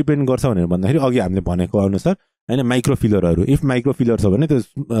केले डिपेन्ड गर्छ भनेर भन्दाखेरि अघि हामीले भनेको अनुसार हैन माइक्रोफिलरहरू इफ माइक्रोफिलर छ भने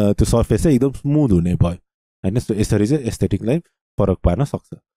त्यो सर्फेस चाहिँ एकदम स्मुथ हुने भयो हैन सो यसरी चाहिँ एस्थेटिकलाई फरक पार्न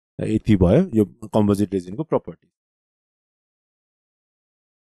सक्छ यति भयो यो कम्पोजिट रेजिनको प्रपर्टी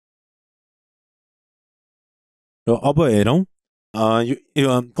र अब हेरौँ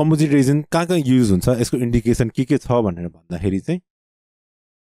यो कम्पोजिट रेजिन कहाँ युज हुन्छ यसको इन्डिकेसन के छ भनेर भन्दाखेरि चाहिँ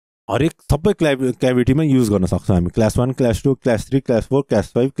हरेक सबै क्याभिटीमा युज गर्न सक्छौँ हामी class 1 class 2 class 3 class 4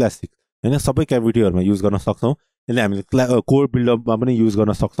 class 5 class 6 हैन सबै क्याभिटीहरूमा युज गर्न सक्छौँ यसले हामीले कोर बिल्डअपमा पनि युज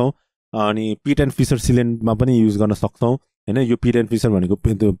गर्न सक्छौँ अनि पिट एन्ड फिसर सिलेन्टमा पनि युज गर्न सक्छौँ हैन यो पिट एन्ड फिसर भनेको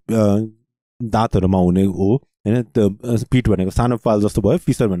त्यो दाँतहरूमा हुने हो हैन त्यो पिट भनेको सानो पाल जस्तो भयो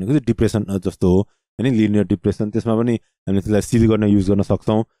फिसर भनेको चाहिँ डिप्रेसन जस्तो हो हैन लिनियर डिप्रेसन त्यसमा पनि हामीले त्यसलाई सिल गर्न युज गर्न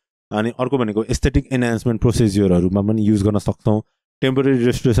सक्छौं अनि अर्को भनेको एस्थेटिक एनहान्समेन्ट प्रोसिजरहरुमा पनि युज गर्न सक्छौं टेम्परेरी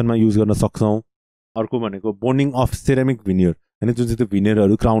रेस्टोरेसनमा युज गर्न सक्छौं अर्को भनेको बोन्डिङ अफ सेरामिक भिनियर हैन जुन चाहिँ त्यो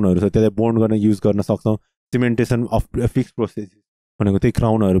भिनियरहरु क्राउनहरु छ त्यसलाई बोन्ड गर्न युज गर्न सक्छौं सिमेन्टेसन अफ फिक्स प्रोसेस भनेको त्यही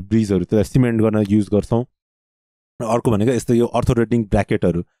क्राउनहरु ब्रिजहरु त्यसलाई सिमेन्ट गर्न युज गर्छौं अर्को भनेको यस्तो यो अर्थोरेटिङ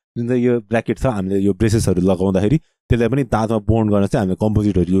ब्र्याकेटहरु जुन चाहिँ यो ब्र्याकेट छ हामीले यो ब्रेसेसहरु लगाउँदाखेरि त्यसलाई पनि दाँतमा बोन्ड गर्न चाहिँ हामीले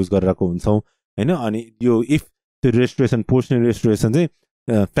कम्पोजिटहरु युज गरिरहेको हुन्छौं हैन अनि यो इफ त्यो रेस्टोरेसन पोर्सनल रेस्टोरेसन चाहिँ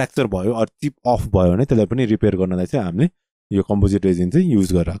फ्र्याक्चर भयो अर चिप अफ भयो भने त्यसलाई पनि रिपेयर गर्नलाई चाहिँ हामीले यो कम्पोजिट रेजिन चाहिँ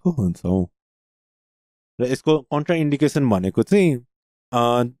युज गरिरहेको हुन्छौं र यसको कन्ट्राइन्डिकेसन भनेको चाहिँ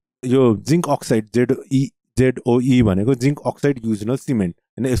यो जिंक अक्साइड ZOE भनेको जिंक अक्साइड युजनल सिमेन्ट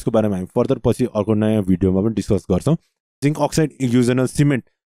हैन यसको बारेमा हामी फर्दर पछि अर्को नयाँ भिडियोमा पनि डिस्कस गर्छौं जिंक अक्साइड युजनल सिमेन्ट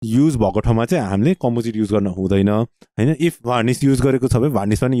युज भएको ठाउँमा चाहिँ हामीले कम्पोजिट युज गर्न हुँदैन हैन इफ varnish युज गरेको छ भने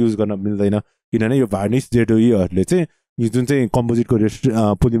varnish पनि युज गर्न मिल्दैन किनभने यो varnish ZOE हरुले चाहिँ यो जुन चाहिँ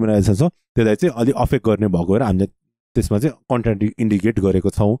कम्पोजिटको पोलिमराइजेसन छ त्यसलाई चाहिँ अलि अफेक्ट गर्ने भएको र हामीले त्यसमा चाहिँ कन्ट्राइन्डिकेट गरेको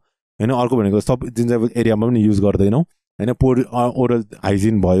छौं हैन अर्को भनेको सब जिन्जेबल एरियामा पनि युज गर्दैनौं हैन ओरल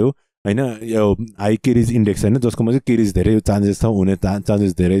हाइजिन भयो हैन यो हाई केरिज इन्डेक्स हैन जसकोमा चाहिँ केरिज धेरै चान्सेस छ हुने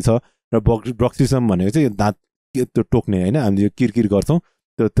चान्सेस धेरै छ र ब्रक्सिसम भनेको चाहिँ दाँत त्यो टोक्ने हैन हामीले यो किरकिर गर्छौं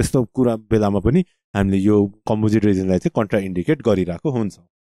त्यस्तो कुरा बेलामा पनि हामीले यो कम्पोजिट रेजिनलाई चाहिँ कन्ट्राइन्डिकेट गरिरहेको हुन्छ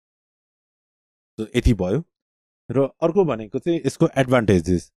सो यति भयो र अर्को भनेको चाहिँ यसको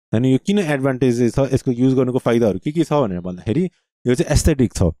एडभान्टेजेस हैन यो किन एडभान्टेजेस छ यसको युज गर्नुको फाइदाहरु के छ भनेर भन्दाखेरि यो चाहिँ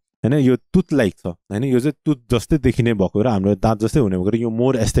एस्थेटिक छ हैन यो टुथ लाइक छ हैन यो चाहिँ टुथ जस्तै देखिने भएको र हाम्रो दाँत जस्तै हुने भएको यो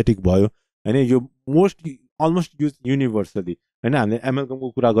मोर एस्थेटिक भयो हैन यो अलमोस्ट युज युनिभर्सली हैन हामीले एमएलकमको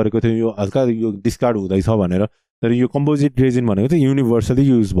कुरा गरेको थियौं यो हल्का यो डिस्कार्ड हुँदैछ भनेर तर यो कम्पोजिट रेजिन भनेको चाहिँ युनिभर्सली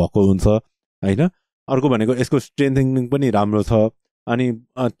युज भएको हुन्छ हैन अर्को भनेको यसको स्ट्रेन्थनिङ पनि राम्रो छ अनि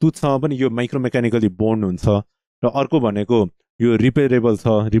टुथसँग पनि यो माइक्रो मेकानिकली बोन्ड हुन्छ र अर्को भनेको यो रिपेयरेबल छ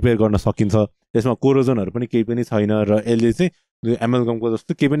रिपेयर गर्न सकिन्छ यसमा कोरोजनहरु पनि केही पनि छैन र यसले चाहिँ यो एमएलकमको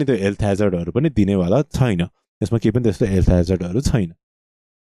जस्तो केही पनि त्यो हेल्थ ह्याजर्डहरु पनि दिनेवाला छैन यसमा केही पनि त्यस्तो हेल्थ ह्याजर्डहरु छैन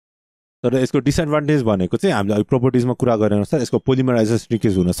तर यसको डिसएडभान्टेज भनेको चाहिँ हामीले प्रोपर्टिजमा कुरा गरे अनुसार यसको पोलिमराइजेसन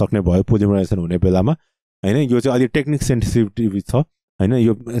श्रिंकेज हुन सक्ने भयो पोलिमराइजेसन हुने बेलामा हैन यो चाहिँ अलि टेक्निक सेन्सिटिभ छ हैन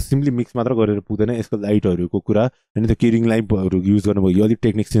यो सिम्पली मिक्स मात्र गरेर पुग्दैन यसको लाइटहरुको कुरा हैन त्यो केरिङ लाइटहरु युज गर्नुभयो यो अलि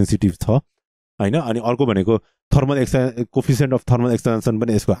टेक्निक सेन्सिटिभ छ हैन अनि अर्को भनेको thermal coefficient of thermal expansion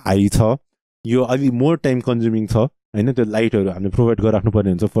पनि यसको हाई छ यो अलि मोर टाइम कन्ज्युमिङ छ हैन त्यो लाइटहरु हामीले प्रोभाइड गरिराख्नु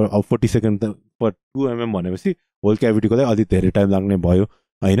पर्ने हुन्छ फर 40 सेकेन्ड पर 2 mm भनेपछि होल क्याभिटीको लागि अलि धेरै टाइम लाग्ने भयो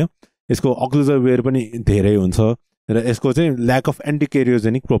हैन यसको अक्लुजर वेयर पनि धेरै हुन्छ र यसको चाहिँ ल्याक अफ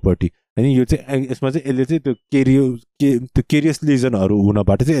एन्टिकेरियोजेनिक प्रोपर्टी हैन यो चाहिँ यसमा चाहिँ यसले चाहिँ त्यो केरियस लिजनहरु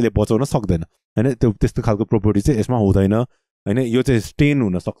हुनबाट चाहिँ यसले बचाउन सक्दैन हैन त्यो त्यस्तो खालको प्रोपर्टी चाहिँ यसमा हुँदैन हैन यो चाहिँ स्टेन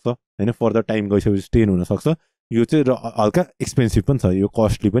हुन सक्छ हैन फर्दर टाइम गइसकेपछि स्टेन हुन सक्छ यो चाहिँ हल्का एक्सपेन्सिभ पनि छ यो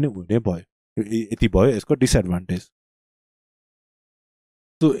कस्टली पनि हुने भयो यति भयो यसको डिसएडभान्टेज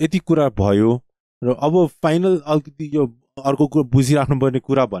सो यति कुरा भयो र अब फाइनल अलिकति यो अर्को कुरा बुझिराख्नु पर्ने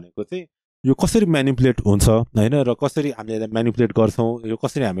कुरा भनेको चाहिँ यो कसरी म्यानिपुलेट हुन्छ हैन र कसरी हामीले यसलाई म्यानिपुलेट गर्छौं यो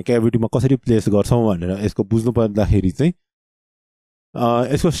कसरी हामी क्याभिटीमा कसरी प्लेस गर्छौं भनेर यसको बुझ्नु पर्दाखेरि चाहिँ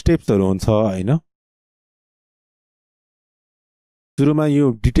यसको स्टेप्सहरु हुन्छ हैन सुरुमा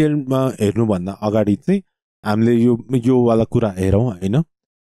यो डिटेलमा हेर्नु भन्दा अगाडि चाहिँ हामीले यो वाला कुरा हेरौं हैन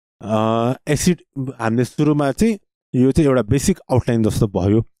एसिड हामीले सुरुमा चाहिँ यो चाहिँ एउटा बेसिक आउटलाइन जस्तो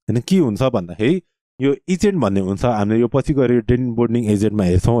भयो हैन के हुन्छ भन्दाखेरि यो एजेन्ट भन्ने हुन्छ हामीले यो पछि गएर डेन्ट बोन्डिङ एजेन्टमा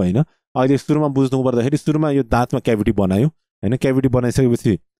हेर्छौं हैन अहिले सुरुमा बुझ्नु पर्दाखेरि सुरुमा यो दाँतमा क्याभिटी बनायो हैन क्याभिटी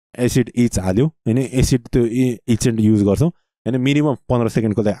बनाइसकेपछि एसिड इच हाल्यो हैन एसिड त्यो एजेन्ट युज गर्छौं हैन मिनिमम 15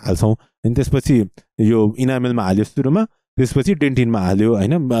 सेकेन्डको लागि हाल्छौं अनि त्यसपछि यो इनामेलमा हाल्यो सुरुमा त्यसपछि डेन्टिनमा हाल्यो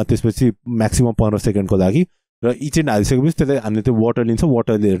हैन त्यसपछि म्याक्सिमम 15 सेकेन्डको लागि र एजेन्ट हालिसकेपछि त्यसलाई हामीले त्यो वाटर लिन्छौं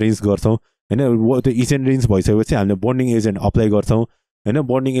वाटरले रिन्स गर्छौं हैन त्यो एजेन्ट रिन्स भइसकेपछि हामीले बोन्डिङ एजेन्ट अप्लाई गर्छौं हैन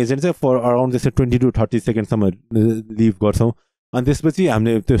बोन्डिङ एजेन्ट चाहिँ फर अराउन्ड जस्तै 20 to 30 सेकेन्डसम्म लिभ गर्छौं अनि त्यसपछि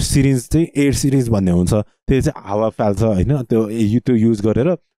हामीले त्यो सिरिन्ज चाहिँ एयर सिरिन्ज भन्ने हुन्छ त्यो चाहिँ हावा फाल्छ हैन त्यो युज गरेर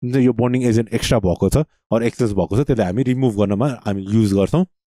जुन चाहिँ यो बोन्डिङ एजेन्ट एक्स्ट्रा भएको छ अर एक्सेस भएको छ त्यसलाई हामी रिमुभ गर्नमा हामी युज गर्छौं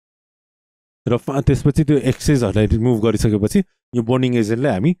र त्यसपछि त्यो एक्सेसहरुलाई रिमुभ गरिसकेपछि यो बोन्डिङ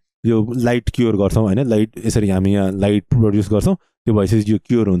एजेन्टलाई हामी यो लाइट क्योर गर्छौं हैन लाइट यसरी हामी यहाँ लाइट प्रोड्युस गर्छौं त्यो भइसकेपछि यो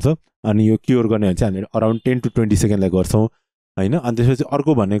क्योर हुन्छ अनि यो क्योर गर्ने भने चाहिँ हामीले अराउन्ड 10 to 20 सेकेन्डलाई गर्छौं हैन अनि त्यसपछि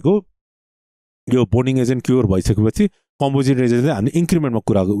अर्को भनेको यो बोन्डिङ एजेन्ट क्योर भइसकेपछि कम्पोजिट रेजिनले हामीले इन्क्रिमेन्टमा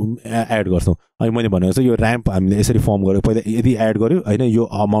कुरा एड गर्छौं अनि मैले भनेको चाहिँ यो र्याम्प हामीले यसरी फर्म गर्यो पहिला यदि एड गर्यो हैन यो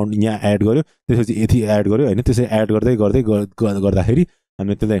अमाउन्ट यहाँ एड गर्यो त्यसपछि यति एड गर्यो हैन त्यसरी एड गर्दै गर्दाखेरि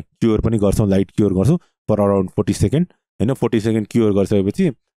हामीले त्यसलाई क्योर पनि गर्छौं लाइट क्योर गर्छौं फर अराउन्ड 40 सेकेन्ड हैन 40 सेकेन्ड क्योर गरिसकेपछि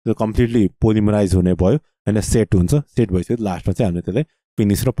त्यो कम्प्लिटली पोलिमराइज हुने भयो हैन, सेट हुन्छ, सेट भइसक्यो लास्टमा चाहिँ हामीले त्यसलाई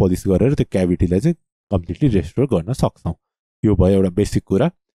फिनिश र पोलिस गरेर त्यो क्याभिटीलाई चाहिँ कम्प्लिटली रेस्टोर गर्न सक्छौँ। यो भयो एउटा बेसिक कुरा।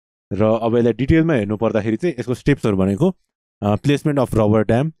 र अब यसलाई डिटेलमा हेर्नु पर्दाखेरि चाहिँ यसको स्टेप्सहरू भनेको placement of rubber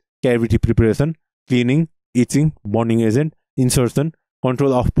dam, cavity preparation, cleaning, itching, bonding agent, insertion,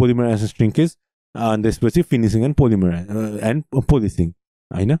 control of पोलिमराइजेसन श्रिङ्केज, अनि त्यसपछि फिनिसिङ एन्ड पोलिसिङ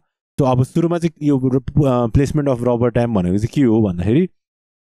होइन। सो अब सुरुमा चाहिँ यो प्लेसमेन्ट अफ रबर ड्याम भनेको चाहिँ के हो भन्दाखेरि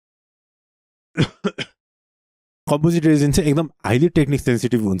कम्पोजिट रेजिन चाहिँ एकदम हाइली टेक्निक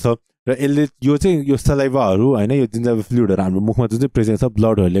सेन्सिटिभ हुन्छ र यसले यो चाहिँ यो सलाइभाहरू होइन, यो जुन चाहिँ फ्लुइडहरू हाम्रो मुखमा जुन चाहिँ प्रेजेन्स छ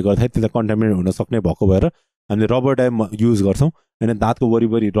ब्लडहरूले गर्दाखेरि त्यसलाई कन्टामिनेट हुन सक्ने भएको भएर हामीले रबर ड्याम युज गर्छौँ होइन, दाँतको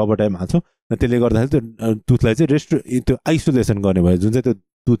वरिपरि रबर ड्याम हाल्छौँ र त्यसले गर्दाखेरि त्यो टुथलाई चाहिँ त्यो आइसोलेसन गर्ने भयो, जुन चाहिँ त्यो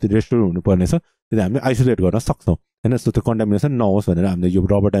टुथ रेस्टोर हुनुपर्ने छ त्यसले हामीले आइसोलेट गर्न सक्छौँ होइन। सो त्यो कन्टामिनेसन नहोस् भनेर हामीले यो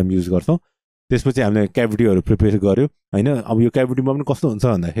रबर ड्याम युज गर्छौँ। त्यसपछि हामीले क्याभिटीहरू प्रिपेयर गर्यो होइन। अब यो क्याभिटीमा पनि कस्तो हुन्छ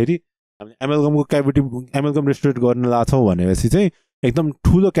भन्दाखेरि हामीले एमएलगमको क्याभिटी एमएलगम रेस्टोरेट गर्न लाग्छौँ भनेपछि चाहिँ एकदम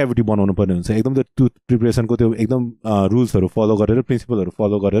ठुलो क्याभिटी बनाउनु पर्ने हुन्छ, एकदम त्यो टुथ प्रिपरेसनको त्यो एकदम रुल्सहरू फलो गरेर प्रिन्सिपलहरू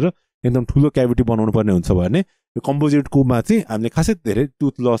फलो गरेर एकदम ठुलो क्याभिटी बनाउनु पर्ने हुन्छ भने यो कम्पोजिटकोमा चाहिँ हामीले खासै धेरै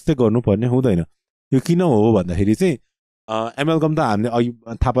टुथ लस चाहिँ गर्नुपर्ने हुँदैन। यो किन हो भन्दाखेरि चाहिँ एमएलगम त हामीले अघि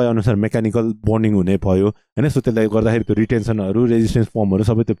थाहा पाए अनुसार मेकानिकल बन्डिङ हुने भयो होइन। सो त्यसले गर्दाखेरि त्यो रिटेन्सनहरू रेजिस्टेन्स फर्महरू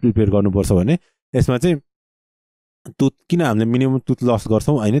सबै त्यो प्रिपेयर गर्नुपर्छ भने यसमा चाहिँ टुथ किन हामीले मिनिमम टुथ लस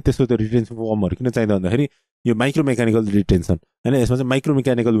गर्छौँ होइन, त्यसको त्यो रिटेन्सन फर्महरू किन चाहिँदा भन्दाखेरि यो माइक्रो मेकानिकल रिटेन्सन होइन, यसमा चाहिँ माइक्रो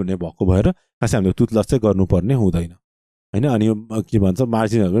मेकानिकल हुने भएको भएर खासै हामीले टुथ लस चाहिँ गर्नुपर्ने हुँदैन होइन। अनि यो के भन्छ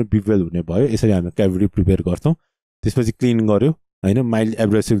मार्जिनहरू पनि बिवेल हुने भयो, यसरी हामीले क्याभिटी प्रिपेयर गर्छौँ। त्यसपछि क्लिन गऱ्यो होइन, माइल्ड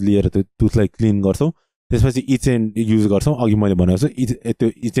एब्रेसिभ लिएर त्यो टुथलाई क्लिन गर्छौँ। त्यसपछि इचेन्ट युज गर्छौँ, अघि मैले भनेको छु त्यो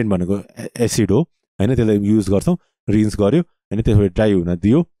इचेन्ट भनेको एसिड हो होइन, त्यसलाई युज गर्छौँ, रिन्स गऱ्यो होइन, त्यसपछि ड्राई हुन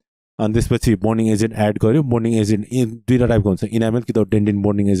दियो। अनि त्यसपछि बन्डिङ एजेन्ट एड गऱ्यो। बन्डिङ एजेन्ट दुईवटा टाइपको हुन्छ, इनामेल कि त डेन्टिन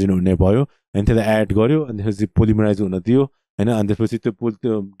बन्डिङ एजेन्ट हुने भयो होइन, त्यसलाई एड गऱ्यो। अनि त्यसपछि पोलिमराइज हुन दियो होइन। अनि त्यसपछि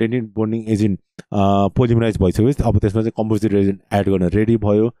त्यो डेन्टिन बन्डिङ एजेन्ट पोलिमराइज भइसक्यो, अब त्यसमा चाहिँ कम्पोजिट एजेन्ट एड गर्न रेडी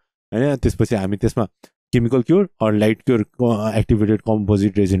भयो होइन। त्यसपछि हामी त्यसमा chemical cure or light cure activated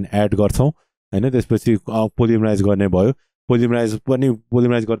composite agent add गर्छौँ होइन। त्यसपछि पोलिमराइज गर्ने भयो।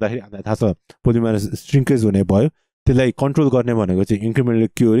 पोलिमराइज गर्दाखेरि हामीलाई थाहा छ पोलिमराइज श्रिङ्केज हुने भयो, त्यसलाई कन्ट्रोल गर्ने भनेको चाहिँ इन्क्रिमेन्टल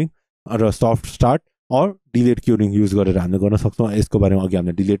क्युरिङ र soft start or delete curing use गरेर हामीले गर्न सक्छौँ। यसको बारेमा अघि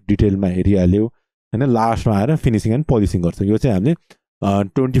हामीले डिटेलमा हेरिहाल्यौँ होइन। लास्टमा आएर फिनिसिङ एन्ड पोलिसिङ गर्छौँ, यो चाहिँ हामीले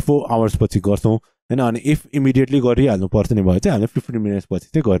 24 आवर्स पछि गर्छौँ होइन। अनि इफ इमिडिएटली गरिहाल्नु पर्छ नि भयो चाहिँ हामीले 15 मिनट्स पछि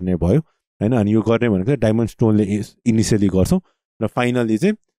चाहिँ गर्ने भयो होइन। अनि यो गर्ने भनेको डायमन्ड स्टोनले इनिसियली गर्छौँ र फाइनली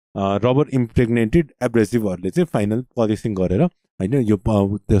चाहिँ रबर इम्प्रेग्नेटेड एब्रेसिभहरूले चाहिँ फाइनल पोलिसिङ गरेर होइन, यो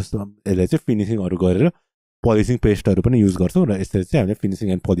यसलाई चाहिँ फिनिसिङहरू गरेर पोलिसिङ पेस्टहरू पनि युज गर्छौँ र यसरी चाहिँ हामीले फिनिसिङ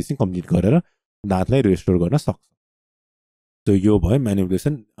एन्ड पोलिसिङ कम्प्लिट गरेर दाँतलाई रेस्टोर गर्न सक्छौँ। सो यो भयो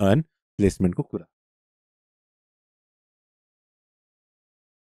म्यानिपुलेसन एन्ड प्लेसमेन्टको कुरा।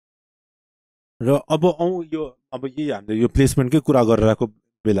 र अब यही हामीले यो प्लेसमेन्टकै कुरा गरिरहेको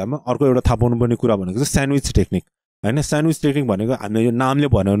बेलामा अर्को एउटा थाहा पाउनुपर्ने कुरा भनेको चाहिँ स्यान्डविच टेक्निक होइन। स्यान्डविच टेक्निक भनेको हामीले यो नामले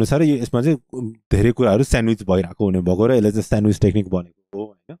भनेअनुसार यसमा चाहिँ धेरै कुराहरू स्यान्डविच भइरहेको हुने भएको र यसलाई चाहिँ स्यान्डविच टेक्निक भनेको हो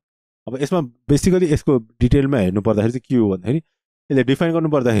होइन। अब यसमा बेसिकली यसको डिटेलमा हेर्नु पर्दाखेरि चाहिँ के हो भन्दाखेरि यसले डिफाइन गर्नु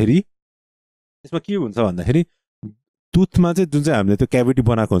पर्दाखेरि यसमा के हुन्छ भन्दाखेरि टुथमा चाहिँ जुन चाहिँ हामीले त्यो क्याभिटी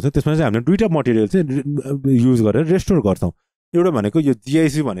बनाएको हुन्छ त्यसमा चाहिँ हामीले दुईवटा मटेरियल चाहिँ युज गरेर रेस्टोर गर्छौँ। एउटा भनेको यो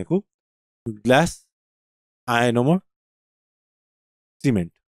जिआइसी भनेको glass ionomer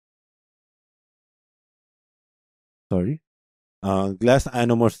cement glass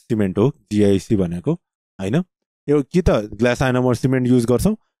ionomer cement हो जिआइसी भनेको होइन। यो कि त ग्लास आयनोमर सिमेन्ट युज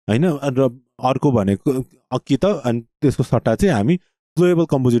गर्छौँ होइन, र अर्को भनेको कि त अनि त्यसको सट्टा चाहिँ हामी फ्लोएबल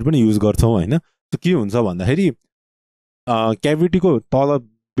कम्पोजिट पनि युज गर्छौँ होइन। त्यो के हुन्छ भन्दाखेरि क्याभिटीको तल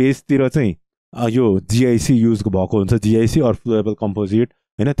बेसतिर चाहिँ यो जिआइसी युज भएको हुन्छ, जिआइसी अर फ्लोएबल कम्पोजिट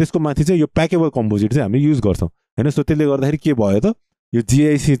होइन। त्यसको माथि चाहिँ यो प्याकेबल कम्पोजिट चाहिँ हामी युज गर्छौँ होइन। सो त्यसले गर्दाखेरि के भयो त यो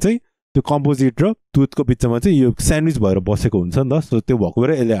जिआइसी चाहिँ त्यो कम्पोजिट र टुथको बिचमा चाहिँ यो स्यान्डविच भएर बसेको हुन्छ नि त। सो त्यो भएको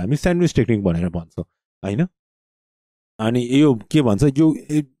भएर यसले हामी स्यान्डविच टेक्निक भनेर भन्छौँ होइन। अनि यो के भन्छ यो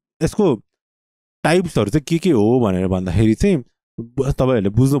यसको टाइप्सहरू चाहिँ के हो भनेर भन्दाखेरि चाहिँ तपाईँहरूले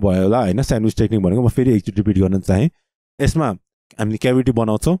बुझ्नुभयो होला होइन। स्यान्डविच टेक्निक भनेको म फेरि एकचोटि रिपिट गर्न चाहेँ। यसमा हामीले क्याभिटी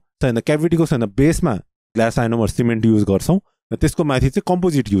बनाउँछौँ, त्यहाँदेखि क्याभिटीको बेसमा ग्लास आयनोमर सिमेन्ट युज गर्छौँ र त्यसको माथि चाहिँ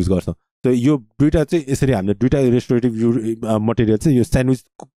कम्पोजिट युज गर्छौँ। त यो दुईवटा चाहिँ यसरी हामीले दुईवटा रेस्टोरेटिभ मटेरियल चाहिँ यो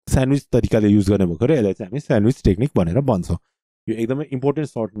स्यान्डविच तरिकाले युज गर्ने भएको र यसलाई चाहिँ हामी स्यान्डविच टेक्निक भनेर भन्छौँ। यो एकदमै इम्पोर्टेन्ट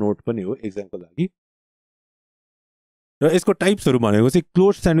सर्ट नोट पनि हो एक्जामको लागि। र यसको टाइप्सहरू भनेको चाहिँ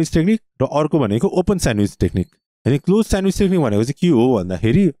क्लोज स्यान्डविच टेक्निक र अर्को भनेको ओपन स्यान्डविच टेक्निक होइन। क्लोज स्यान्डविच टेक्निक भनेको चाहिँ के हो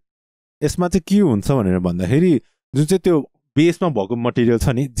भन्दाखेरि यसमा चाहिँ के हुन्छ भनेर भन्दाखेरि जुन चाहिँ त्यो बेसमा भएको मटेरियल छ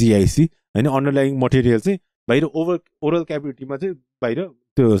नि जिआइसी हैन अन्डरलाइङ मटेरियल चाहिँ बाहिर ओरल क्याभिटीमा चाहिँ बाहिर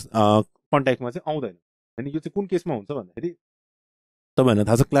त्यो कन्ट्याक्टमा चाहिँ आउँदैन हैन यो चाहिँ कुन केसमा हुन्छ भन्दाखेरि तपाईहरुलाई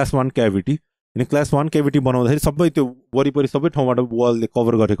थाहा छ क्लास 1 क्याभिटी अनि क्लास 1 क्याभिटी बनाउँदाखेरि सबै त्यो वरिपरि सबै ठाउँबाट वलले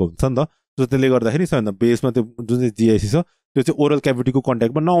कभर गरेको हुन्छ नि त सो त्यसले गर्दाखेरि सबैभन्दा बेसमा त्यो जुन चाहिँ जिआइसी छ त्यो चाहिँ ओरल क्याभिटीको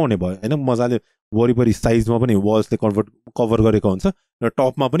कन्ट्याक्टमा नआउने भयो हैन मजाले वरिपरि साइजमा पनि वल्सले कभर गरेको हुन्छ र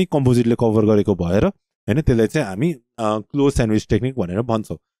टपमा पनि कम्पोजिटले कभर गरेको भएर हैन त्यसलाई चाहिँ हामी क्लोज स्यान्डविच टेक्निक भनेर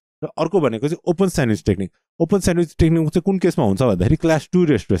भन्छौँ र अर्को भनेको चाहिँ ओपन स्यान्डविच टेक्निक चाहिँ कुन केसमा हुन्छ भन्दाखेरि क्लास 2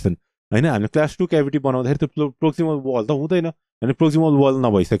 रेस्टोरेसन हैन हामीले क्लास 2 क्याभिटी बनाउँदाखेरि त्यो प्रोक्सिमल वल त हुँदैन हैन प्रोक्सिमल वल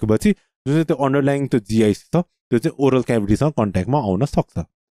नभइसकेपछि जुन चाहिँ त्यो अन्डरलाइङ त्यो जिआइसी छ त्यो चाहिँ ओरल क्याभिटीसँग कन्ट्याक्टमा आउन सक्छ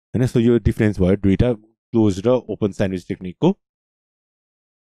हैन सो यो डिफरेन्स भयो दुईटा क्लोज र ओपन स्यान्डविच टेक्निकको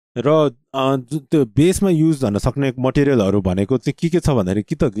र त्यो बेसमा युज हुन सक्ने मटेरियलहरू भनेको चाहिँ के छ भन्दाखेरि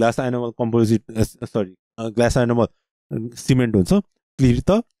कि त glass animal composite glass animal cement हुन्छ क्लियर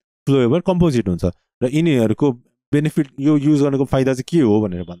त फ्लोएबल कम्पोजिट हुन्छ र यिनीहरूको बेनिफिट यो युज गर्नको फाइदा चाहिँ के हो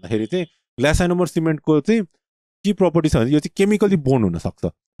भनेर भन्दाखेरि चाहिँ ग्लास एनिमल सिमेन्टको चाहिँ के प्रपर्टी छ भने यो चाहिँ केमिकली बोन्ड हुन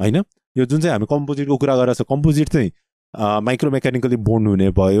सक्छ हैन यो जुन चाहिँ हामी कम्पोजिटको कुरा गरेर छ कम्पोजिट चाहिँ माइक्रोमेकानिकली बोन्ड हुने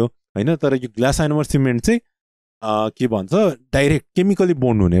भयो हैन तर यो ग्लास एनिमल सिमेन्ट चाहिँ के भन्छ डाइरेक्ट केमिकली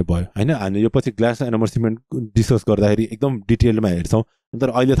बोन्ड हुने भयो हैन हामी यो पछि ग्लास एनिमल सिमेन्ट डिस्कस गर्दाखेरि एकदम डिटेलमा हेर्छौँ तर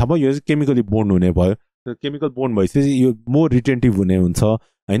अहिले थाहा भयो यो चाहिँ केमिकली बोन्ड हुने भयो केमिकल बोन्ड भएपछि यो मोर रिटेन्टिभ हुने हुन्छ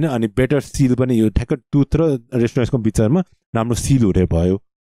हैन अनि बेटर सिल पनि यो ठ्याक्क टुथ र रेस्टुरेन्टको बिचमा राम्रो सिल हुने भयो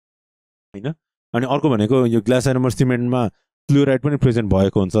हैन अनि अर्को भनेको यो ग्लास एनिमल सिमेन्टमा फ्लोराइड पनि प्रेजेन्ट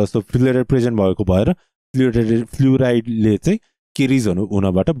भएको हुन्छ सो फ्लोराइड प्रेजेन्ट भएको भएर फ्लोराइडले चाहिँ केरिजहरू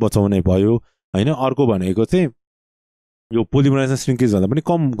हुनबाट बचाउने भयो हैन अर्को भनेको चाहिँ यो पोलिमराइजेसन श्रिङ्केज भन्दा पनि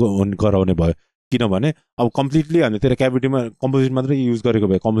कम गराउने भयो किनभने अब कम्प्लिटली हामीले त्यसलाई क्याभिटीमा कम्पोजिट मात्रै युज गरेको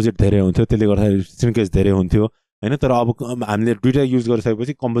भए कम्पोजिट धेरै हुन्थ्यो त्यसले गर्दाखेरि श्रिङ्केज धेरै हुन्थ्यो हैन तर अब हामीले दुईटा युज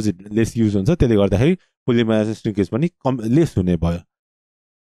गरिसकेपछि कम्पोजिट लेस युज हुन्छ त्यसले गर्दाखेरि पोलिमराइजेसन श्रिङ्केज पनि कम लेस हुने भयो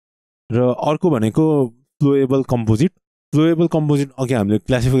र अर्को भनेको फ्लोएबल कम्पोजिट अघि हामीले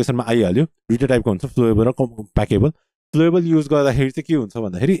क्लासिफिकेसनमा आइहाल्यो दुईटा टाइपको हुन्छ फ्लोएबल र प्याकेबल फ्लोएबल युज गर्दाखेरि चाहिँ के हुन्छ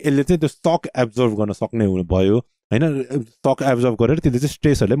भन्दाखेरि यसले चाहिँ त्यो स्टक एब्जर्भ गर्न सक्ने भयो हैन स्टक एब्जर्भ गरेर त्यसले चाहिँ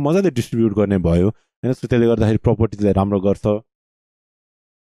स्ट्रेसहरूलाई मजाले डिस्ट्रिब्युट गर्ने भयो हैन सो त्यसले गर्दाखेरि प्रपर्टिजलाई राम्रो गर्छ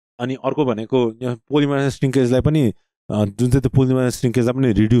अनि अर्को भनेको पोलिमराइजेसन श्रिङ्केजलाई पनि जुन चाहिँ त्यो पोलिमराइजेसन श्रिङ्केजलाई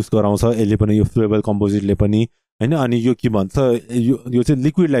पनि रिड्युस गराउँछ यसले पनि यो फ्लोएबल कम्पोजिटले पनि हैन अनि यो के भन्छ यो चाहिँ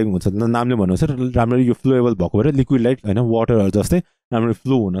लिक्विड लाइक हुन्छ नामले भन्नुहुन्छ राम्ररी यो फ्लोएबल भएको भएर लिक्विड लाइक हैन वाटरहरू जस्तै राम्ररी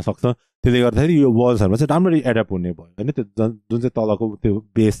फ्लो हुन सक्छ त्यसले गर्दाखेरि यो वल्सहरूमा चाहिँ राम्ररी एड्याप्ट हुने भयो हैन त्यो जुन चाहिँ तलको त्यो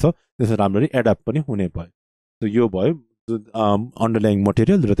बेस छ त्यसमा राम्ररी एड्याप्ट पनि हुने भयो सो यो भयो अन्डरलाइङ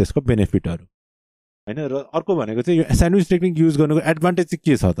मटेरियल र त्यसको बेनिफिटहरू हैन र अर्को भनेको चाहिँ यो स्यान्डविच टेक्निक युज गर्नुको एडभान्टेज चाहिँ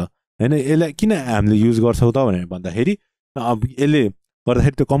के छ त हैन यसलाई किन हामीले युज गर्छौँ त भनेर भन्दाखेरि अब यसले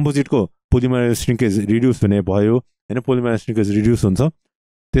गर्दाखेरि त्यो कम्पोजिटको पोलिमराइजेसन श्रिङ्केज रिड्युस हुने भयो हैन पोलिमराइजेसन श्रिङ्केज रिड्युस हुन्छ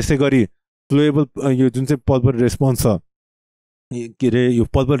त्यसै गरी फ्लोएबल यो जुन चाहिँ पल्पल रेस्पोन्स छ के अरे यो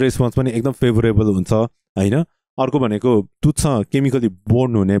पल्पल रेस्पोन्स पनि एकदम फेभरेबल हुन्छ हैन अर्को भनेको टुथसँग केमिकली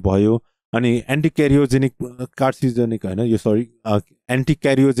बोन्ड हुने भयो अनि एन्टिक्यारियोजेनिक कार्सिजोनिक हैन यो सरी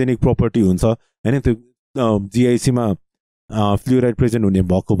एन्टिक्यारियोजेनिक प्रपर्टी हुन्छ हैन त्यो जिआइसीमा फ्लोराइड प्रेजेन्ट हुने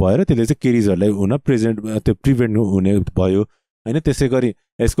भएको भएर त्यसले चाहिँ केरिजहरूलाई हुन त्यो प्रिभेन्ट हुने भयो हैन त्यसै गरी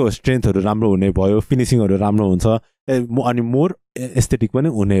यसको स्ट्रेन्थहरू राम्रो हुने भयो फिनिसिङहरू राम्रो हुन्छ अनि मोर एस्थेटिक पनि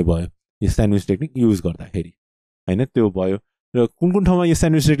हुने भयो यो स्यान्डविच टेक्निक युज गर्दाखेरि हैन त्यो भयो र कुन ठाउँमा यो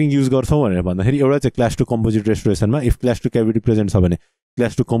स्यान्डविच टेक्निक युज गर्छौँ भनेर भन्दाखेरि एउटा चाहिँ class 2 composite रेस्टोरेसनमा if class 2 cavity present छ भने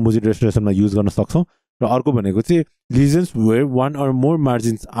क्लास 2 कम्पोजिट रेस्टोरेसनमा युज गर्न सक्छौँ र अर्को भनेको चाहिँ lesions where one or more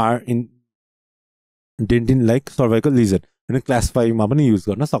margins are in डेन्टिन like cervical लिजन होइन क्लास 5 मा पनि युज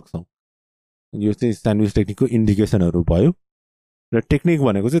गर्न सक्छौँ यो चाहिँ स्यान्डविच टेक्निकको इन्डिकेसनहरू भयो र टेक्निक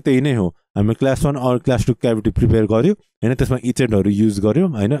भनेको चाहिँ त्यही नै हो हामी class 1 or class 2 cavity prepare गर्यो हैन त्यसमा इचेन्टहरू युज गर्यो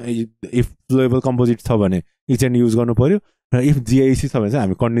हैन इफ फ्लोएबल कम्पोजिट छ भने इचेन्ट युज गर्नु पर्यो र इफ जिआइसी छ भने चाहिँ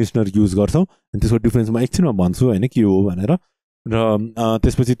हामी कन्डिसनर युज गर्छौँ अनि त्यसको डिफ्रेन्समा एकछिनमा भन्छु हैन के हो भनेर र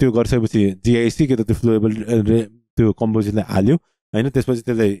त्यसपछि त्यो गरिसकेपछि जिआइसी के त त्यो फ्लोएबल त्यो कम्पोजिटलाई हाल्यो हैन त्यसपछि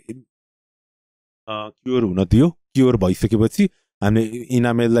त्यसलाई क्योर हुन दियो क्योर भइसकेपछि हामीले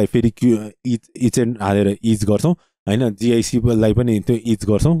इनामेललाई फेरि इचेन्ट हालेर इज गर्छौँ हैन जिआइसीलाई पनि त्यो इज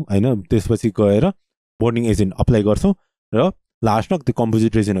गर्छौँ हैन त्यसपछि गएर बोर्डिङ एजेन्ट अप्लाई गर्छौँ र लास्टमा त्यो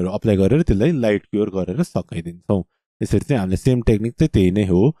कम्पोजिट रेजिनहरू अप्लाई गरेर त्यसलाई लाइट क्योर गरेर सकाइदिन्छौँ यसरी चाहिँ हामीले सेम टेक्निक चाहिँ त्यही नै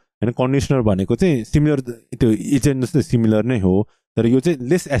हो हैन कन्डिसनर भनेको चाहिँ सिमिलर त्यो इचेन्ट जस्तै सिमिलर नै हो तर यो चाहिँ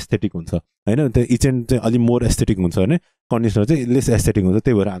लेस एस्थेटिक हुन्छ हैन त्यो इचेन्ट चाहिँ अलिक मोर एस्थेटिक हुन्छ भने कन्डिसनर चाहिँ लेस एस्थेटिक हुन्छ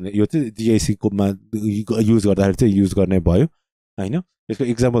त्यही भएर हामीले यो चाहिँ जिआइसीकोमा युज गर्दाखेरि चाहिँ युज गर्ने भयो हैन यसको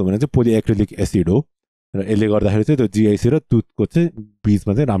इक्जाम्पल भने चाहिँ पोलिएक्रिलिक एसिड हो र यसले गर्दाखेरि चाहिँ त्यो जिआइसी र टुथको चाहिँ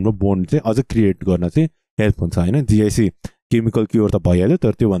बिचमा चाहिँ राम्रो बोन्ड चाहिँ अझ क्रिएट गर्न चाहिँ हेल्प हुन्छ हैन जिआइसी केमिकल क्योर त भइहाल्यो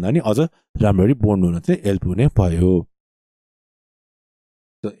तर त्यो भन्दा नि अझ राम्ररी बोन्ड हुन चाहिँ हेल्प हुने भयो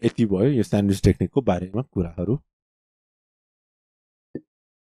त यति भयो यो स्यान्डविच टेक्निकको बारेमा कुराहरू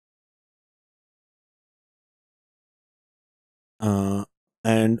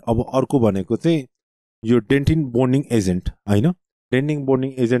एन्ड अब अर्को भनेको चाहिँ यो डेन्टिन बोन्डिङ एजेन्ट हैन डेन्टिन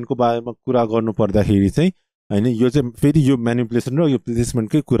बोन्डिङ एजेन्टको बारेमा कुरा गर्नु पर्दाखेरि चाहिँ हैन यो चाहिँ फेरि यो म्यानिपुलेसन र यो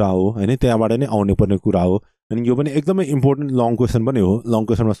प्लेसमेन्टकै कुरा हो हैन त्यहाँबाट नै आउने पर्ने कुरा हो अनि यो पनि एकदमै इम्पोर्टेन्ट लङ क्वेसन पनि हो लङ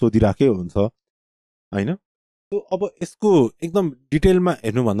क्वेसनमा सोधिराखे हुन्छ हैन सो अब यसको एकदम डिटेलमा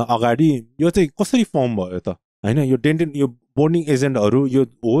हेर्नुभन्दा अगाडि यो चाहिँ कसरी फर्म भयो त हैन यो डेन्टिन यो बोन्डिङ एजेन्टहरू यो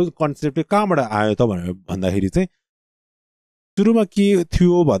होल कन्सेप्ट चाहिँ कहाँबाट आयो त भनेर भन्दाखेरि चाहिँ सुरुमा के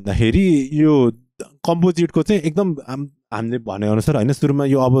थियो भन्दाखेरि यो कम्पोजिटको चाहिँ एकदम हामीले भनेअनुसार होइन सुरुमा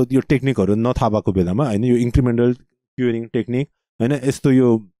यो अब यो टेक्निकहरू नथाहा भएको बेलामा होइन यो इन्क्रिमेन्टल क्युरिङ टेक्निक होइन यस्तो यो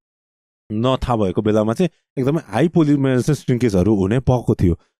नथाहा भएको बेलामा चाहिँ एकदमै हाई पोलिमराइजेसन श्रिङ्केजहरू हुने भएको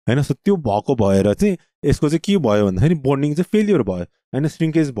थियो होइन सो त्यो भएको भएर चाहिँ यसको चाहिँ के भयो भन्दाखेरि बोन्डिङ चाहिँ फेलियर भयो होइन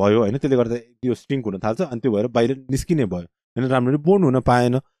श्रिङ्केज भयो होइन त्यसले गर्दा यो स्ट्रिङ्क हुन थाल्छ अनि त्यो भएर बाहिर निस्किने भयो होइन राम्ररी बोन्ड हुन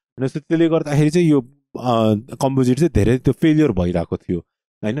पाएन होइन सो त्यसले गर्दाखेरि चाहिँ यो कम्पोजिट चाहिँ धेरै त्यो फेलियर भइरहेको थियो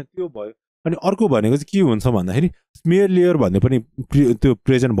होइन त्यो भयो अनि अर्को भनेको चाहिँ के हुन्छ भन्दाखेरि स्मेयर लेयर भन्ने पनि त्यो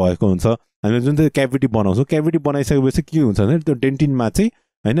प्रेजेन्ट भएको हुन्छ हामीले जुन चाहिँ क्याभिटी बनाउँछौँ क्याभिटी बनाइसकेपछि के हुन्छ भने त्यो डेन्टिनमा चाहिँ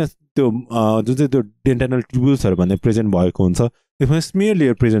होइन त्यो जुन चाहिँ त्यो डेन्टाइनल ट्युबुल्सहरू भन्ने प्रेजेन्ट भएको हुन्छ त्यसमा स्मेयर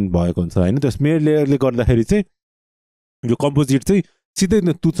लेयर प्रेजेन्ट भएको हुन्छ होइन त्यो स्मेयर लेयरले गर्दाखेरि चाहिँ यो कम्पोजिट चाहिँ सिधै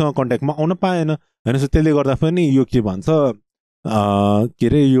टुथसँग कन्ट्याक्टमा आउन पाएन होइन सो त्यसले गर्दा पनि यो के भन्छ के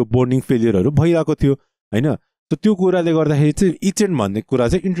अरे यो बोन्डिङ फेलियरहरू भइरहेको थियो होइन सो त्यो कुराले गर्दाखेरि चाहिँ इचेन्ट भन्ने कुरा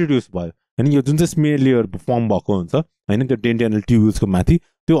चाहिँ इन्ट्रोड्युस भयो होइन यो जुन चाहिँ स्मेयर लेयर फर्म भएको हुन्छ होइन त्यो डेन्टाइनल ट्युबुल्सको माथि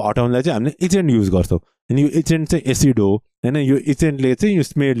त्यो हटाउनलाई चाहिँ हामीले एजेन्ट युज गर्छौँ अनि यो एजेन्ट चाहिँ एसिड हो होइन यो एजेन्टले चाहिँ यो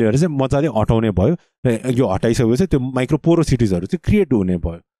स्मेयर लेयर चाहिँ मजाले हटाउने भयो र यो हटाइसकेपछि त्यो माइक्रोपोरोसिटिजहरू चाहिँ क्रिएट हुने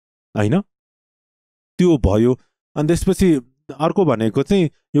भयो होइन त्यो भयो अनि त्यसपछि अर्को भनेको चाहिँ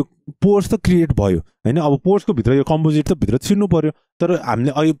यो पोर्स त क्रिएट भयो होइन अब पोर्सको भित्र यो कम्पोजिट त भित्र छिर्नु पर्यो तर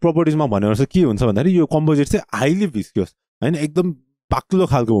हामीले अहिले प्रपर्टिजमा भनेर के हुन्छ भन्दाखेरि यो कम्पोजिट चाहिँ हाइली भिस्कियोस होइन एकदम पाक्लो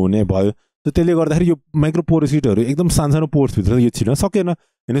खालको हुने भयो सो त्यसले गर्दाखेरि यो माइक्रोपोरोसिटहरू एकदम सानो पोर्सभित्र यो छिर्न सकेन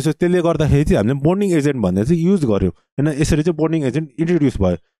होइन सो त्यसले गर्दाखेरि चाहिँ हामीले बोन्डिङ एजेन्ट भन्ने चाहिँ युज गर्यो होइन यसरी चाहिँ बोन्डिङ एजेन्ट इन्ट्रोड्युस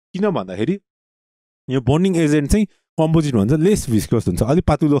भयो किन भन्दाखेरि यो बोन्डिङ एजेन्ट चाहिँ कम्पोजिट भन्छ लेस भिस्कस हुन्छ अलिक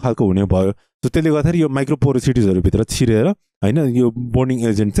पातुलो खालको हुने भयो सो त्यसले गर्दाखेरि यो माइक्रोपोरोसिटिजहरूभित्र छिरेर होइन यो बोन्डिङ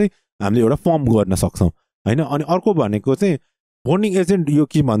एजेन्ट चाहिँ हामीले एउटा फर्म गर्न सक्छौँ होइन अनि अर्को भनेको चाहिँ बोन्डिङ एजेन्ट यो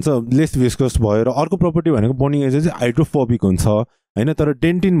के भन्छ लेस भिस्कस भयो र अर्को प्रपर्टी भनेको बोन्डिङ एजेन्ट चाहिँ हाइड्रोफोबिक हुन्छ होइन तर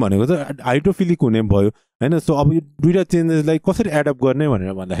डेन्टिन भनेको चाहिँ हाइड्रोफिलिक हुने भयो होइन सो अब यो दुईवटा चेन्जेसलाई कसरी एडप्ट गर्ने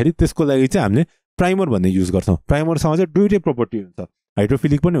भनेर भन्दाखेरि त्यसको लागि चाहिँ हामीले प्राइमर भन्ने युज गर्छौँ प्राइमरसँग चाहिँ दुईटै प्रपर्टी हुन्छ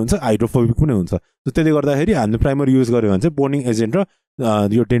हाइड्रोफिलिक पनि हुन्छ हाइड्रोफोबिक पनि हुन्छ सो त्यसले गर्दाखेरि हामीले प्राइमर युज गऱ्यो भने चाहिँ बोन्डिङ एजेन्ट र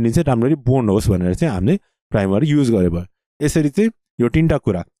यो डेन्टिन चाहिँ राम्ररी बोन्ड होस् भनेर चाहिँ हामीले प्राइमर युज गरे भयो यसरी चाहिँ यो तिनवटा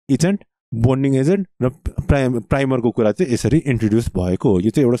कुरा एजेन्ट बोन्डिङ एजेन्ट र प्राइमरको कुरा चाहिँ यसरी इन्ट्रोड्युस भएको हो यो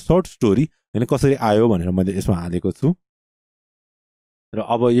चाहिँ एउटा सर्ट स्टोरी होइन कसरी आयो भनेर मैले यसमा हालेको छु र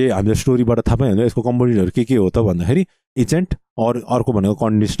अब यही हामीले स्टोरीबाट थाहा पाइहाल्यो यसको कम्पोनेन्टहरू के हो त भन्दाखेरि एजेन्ट अर्को भनेको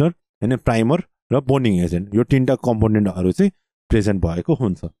कन्डिसनर होइन प्राइमर र बोन्डिङ एजेन्ट यो तिनवटा कम्पोनेन्टहरू चाहिँ प्रेजेन्ट भएको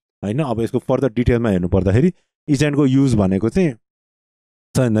हुन्छ होइन अब यसको फर्दर डिटेलमा हेर्नु पर्दाखेरि एजेन्टको युज भनेको चाहिँ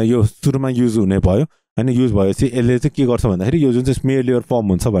छैन यो सुरुमा युज हुने भयो होइन युज भएपछि यसले चाहिँ के गर्छ भन्दाखेरि यो जुन चाहिँ स्मेयर लेयर फर्म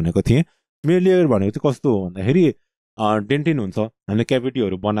हुन्छ भनेको थिएँ स्मेयर लेयर भनेको चाहिँ कस्तो हो भन्दाखेरि डेन्टिन हुन्छ हामीले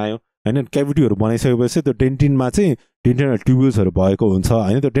क्याभिटीहरू बनायो होइन क्याभिटीहरू बनाइसकेपछि त्यो डेन्टिनमा चाहिँ डेन्टिनल ट्युबुल्सहरू भएको हुन्छ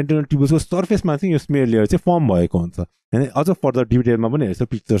होइन त्यो डेन्टिनल ट्युबुल्सको सर्फेसमा चाहिँ यो स्मेयर लेयर चाहिँ फर्म भएको हुन्छ होइन अझ फर्दर डिटेलमा पनि हेर्छ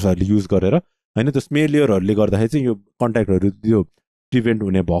पिक्चर्सहरूले युज गरेर होइन त्यो स्मेयर लेयरहरूले गर्दाखेरि चाहिँ यो कन्ट्याक्टहरू यो प्रिभेन्ट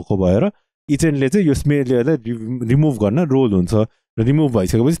हुने भएको भएर एजेन्टले चाहिँ यो स्मेयर लेयरलाई रिमुभ गर्न रोल हुन्छ र रिमुभ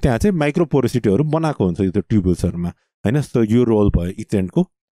भइसकेपछि त्यहाँ चाहिँ माइक्रोपोरोसिटीहरू बनाएको हुन्छ यो ट्युबुल्सहरूमा होइन सो यो रोल भयो एजेन्टको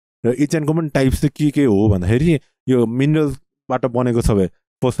र एजेन्टको पनि टाइप्स चाहिँ के हो भन्दाखेरि यो मिनरलबाट बनेको छ भने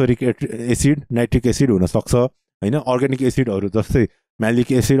फोस्फोरिक एसिड नाइट्रिक एसिड हुनसक्छ होइन अर्ग्यानिक एसिडहरू जस्तै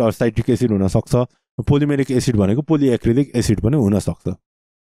म्यालिक एसिड अर साइट्रिक एसिड हुनसक्छ पोलिमेरिक एसिड भनेको पोलिएक्रिलिक एसिड पनि हुनसक्छ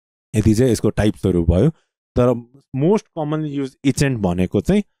यति चाहिँ यसको टाइप्सहरू भयो तर मोस्ट कमनली युज एजेन्ट भनेको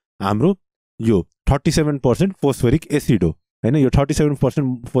चाहिँ हाम्रो यो 37% फोस्फोरिक एसिड हो होइन यो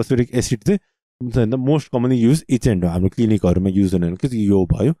 37% फोस्फोरिक एसिड चाहिँ मोस्ट कमनली युज एजेन्ट हो हाम्रो क्लिनिकहरूमा युज हुने कि यो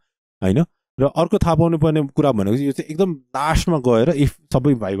भयो होइन र अर्को थाहा पाउनु पर्ने कुरा भनेको चाहिँ यो चाहिँ एकदम लास्टमा गएर इफ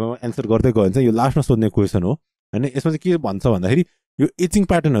सबै भाइमा एन्सर गर्दै गयो भने चाहिँ यो लास्टमा सोध्ने क्वेसन हो होइन यसमा चाहिँ के भन्छ भन्दाखेरि यो एचिङ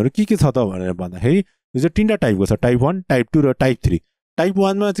प्याटर्नहरू के छ त भनेर भन्दाखेरि यो चाहिँ तिनवटा टाइपको छ टाइप 1 टाइप 2 र टाइप 3 टाइप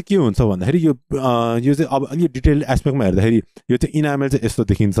 1 मा चाहिँ के हुन्छ भन्दाखेरि यो चाहिँ अब अलि डिटेल एस्पेक्टमा हेर्दाखेरि यो चाहिँ इनामेल चाहिँ यस्तो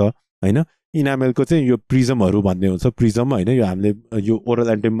देखिन्छ हैन इनामेलको चाहिँ यो प्रिजमहरु भन्ने हुन्छ प्रिजम हैन यो हामीले यो ओरल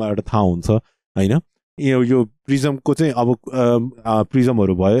एन्टेमबाट थाहा हुन्छ हैन यो प्रिजमको चाहिँ अब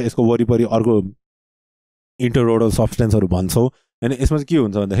प्रिजमहरु भयो यसको वरिपरि अर्को इन्टररोडल सब्स्टेन्सहरु भन्छौ हैन यसमा चाहिँ के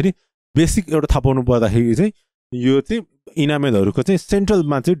हुन्छ भन्दाखेरि बेसिक एउटा थाहा पाउनु पर्दाखेरि चाहिँ यो चाहिँ इनामेलहरुको चाहिँ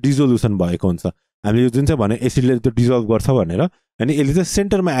सेन्ट्रलमा चाहिँ डिजोल्युसन भएको हुन्छ हामीले यो जुन चाहिँ भने एसिडले त्यो डिजल्भ गर्छ भनेर हैन यसले चाहिँ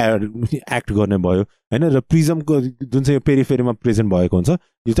सेन्टरमा एक्ट गर्ने भयो हैन र प्रिजमको जुन चाहिँ यो पेरिफेरीमा प्रेजेन्ट भएको हुन्छ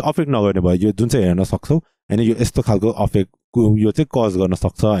यो चाहिँ अफेक्ट नगर्ने भयो यो जुन चाहिँ हेर्न सक्छौ हैन यो यस्तो खालको अफेक्ट यो चाहिँ कज गर्न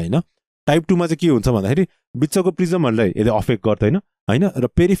सक्छ हैन टाइप 2 मा चाहिँ के हुन्छ भन्दाखेरि बिचको प्रिजमहरुलाई यसले अफेक्ट गर्दैन हैन र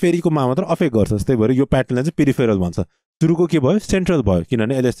पेरिफेरीकोमा मात्र अफेक्ट गर्छ त्यही भएर यो प्याटर्नलाई चाहिँ पेरिफेरल भन्छ सुरुको के भयो सेन्ट्रल भयो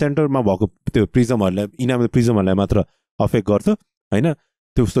किनभने यसले सेन्टरमा भएको त्यो प्रिजमहरुलाई इनामेल प्रिजमहरुलाई मात्र अफेक्ट गर्छ हैन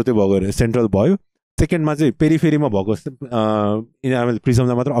त्यो भएको सेन्ट्रल भयो सेकेन्डमा चाहिँ पेरिफेरीमा भएको इनामेल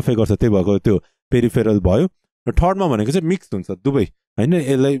प्रिजमलाई मात्र अफेक्ट गर्छ त्यही भएको त्यो पेरिफेरल भयो र थर्डमा भनेको चाहिँ मिक्स हुन्छ दुवै हैन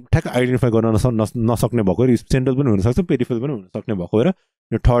यसलाई ठ्याक्क आइडेन्टिफाई गर्न नसक्ने भएको र सेन्ट्रल पनि हुन सक्छ पेरिफेरल पनि हुन सक्ने भएको र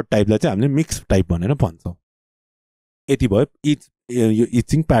यो थर्ड टाइपलाई चाहिँ हामीले मिक्स टाइप भनेर भन्छौँ यति भयो यो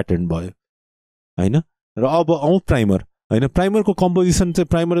इचिङ प्याटर्न भयो हैन र अब आउँ प्राइमर हैन प्राइमरको कम्पोजिसन चाहिँ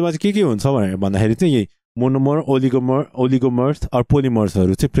प्राइमरमा चाहिँ के हुन्छ भनेर भन्दाखेरि चाहिँ यही मोनोमर ओलिगोमर्स अर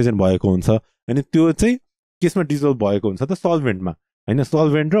पोलिमर्सहरु चाहिँ प्रेजेन्ट भएको हुन्छ हैन त्यो चाहिँ केसमा डिजोल्भ भएको हुन्छ त सल्भेन्टमा हैन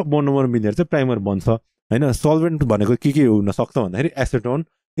सल्भेन्ट र मोनोमर मिलेर चाहिँ प्राइमर बन्छ हैन सल्भेन्ट भनेको के हुन सक्छ भन्दाखेरि एसेटोन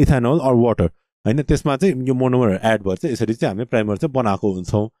इथेनोल अर वाटर हैन त्यसमा चाहिँ यो मोनोमर एड भएर चाहिँ यसरी चाहिँ हामी प्राइमर चाहिँ बनाएको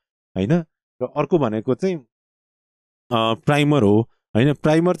हुन्छौँ हैन र अर्को भनेको चाहिँ प्राइमर हो हैन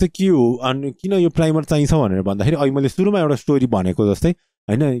प्राइमर चाहिँ के हो अनि किन यो प्राइमर चाहिन्छ भनेर भन्दाखेरि अहिले मैले सुरुमा एउटा स्टोरी भनेको जस्तै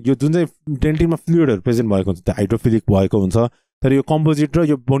हैन यो जुन चाहिँ डेन्टिनमा फ्लुइडहरु प्रेजेन्ट भएको हुन्छ त्यो हाइड्रोफिलिक भएको हुन्छ तर यो कम्पोजिट र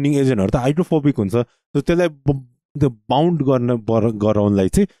यो बन्डिङ एजेन्टहरु त हाइड्रोफोबिक हुन्छ त्यसलाई त्यो बाउन्ड गराउनलाई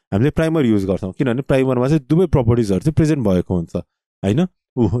चाहिँ हामीले प्राइमर युज गर्छौँ किनभने प्राइमरमा चाहिँ दुवै प्रपर्टिजहरु चाहिँ प्रेजेन्ट भएको हुन्छ हैन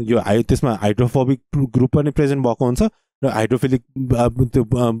यो त्यसमा हाइड्रोफोबिक ग्रुप पनि प्रेजेन्ट भएको हुन्छ र हाइड्रोफिलिक त्यो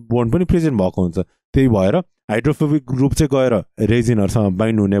बोन्ड पनि प्रेजेन्ट भएको हुन्छ त्यही भएर हाइड्रोफोबिक ग्रुप चाहिँ गएर रेजिनहरुसँग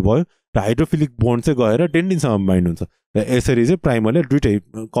बाइन्ड हुने भयो र हाइड्रोफिलिक बोन्ड चाहिँ गएर डेन्टिनसँग बाइन्ड हुन्छ र यसरी चाहिँ प्राइमरले दुईटै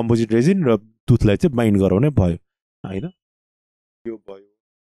कम्पोजिट रेजिन र टुथलाई चाहिँ बाइन्ड गराउने भयो हैन यो भयो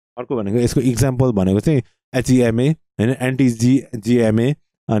अर्को भनेको यसको इक्जाम्पल भनेको चाहिँ एचइएमए हैन एन्टिजिएमए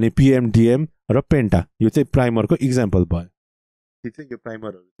अनि पिएमडिएम र पेन्टा यो चाहिँ प्राइमरको इक्जाम्पल भयो ठीक छ यो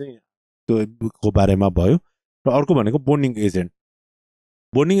प्राइमरहरु चाहिँ त्यो बारेमा भयो र अर्को भनेको बोन्डिङ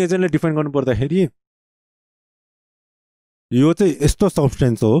एजेन्टलाई डिफाइन गर्नु पर्दाखेरि यो चाहिँ यस्तो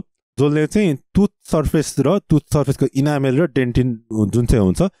सब्स्टेन्स हो जसले चाहिँ टुथ सर्फेसको इनामेल र डेन्टिन जुन चाहिँ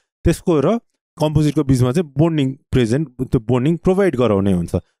हुन्छ त्यसको र कम्पोजिटको बीचमा चाहिँ बोन्डिङ प्रोभाइड गराउने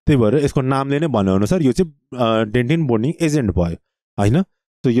हुन्छ त्यही भएर यसको नामले नै भने अनुसार यो चाहिँ डेन्टिन बोन्डिङ एजेन्ट भयो हैन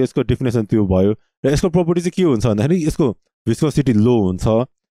सो यसको डेफिनेसन त्यो भयो र यसको प्रपर्टी चाहिँ के हुन्छ भन्दाखेरि यसको भिस्कोसिटी लो हुन्छ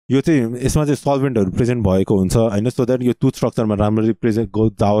यो चाहिँ यसमा चाहिँ सल्भेन्टहरु प्रेजेन्ट भएको हुन्छ हैन सो दैट यो टुथ स्ट्रक्चरमा राम्ररी प्रेजेन्ट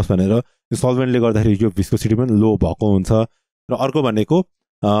जाओस् भनेर यो सल्भेन्टले गर्दाखेरि यो भिस्कोसिटी पनि लो भएको हुन्छ र अर्को भनेको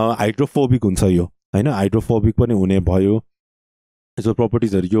हाइड्रोफोबिक हुन्छ यो हैन हाइड्रोफोबिक पनि हुने भयो यसको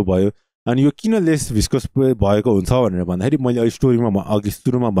प्रपर्टिजहरु यो भयो अनि यो किन लेस भिस्कोस भएको हुन्छ भनेर भन्दाखेरि मैले स्टोरीमा अघि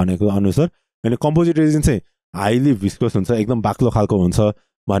सुरुमा भनेको अनुसार हैन कम्पोजिट रेजिन चाहिँ हाइली भिस्कोस हुन्छ एकदम बाक्लो खालको हुन्छ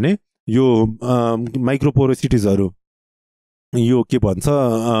भने यो माइक्रोपोरोसिटिजहरु यो के भन्छ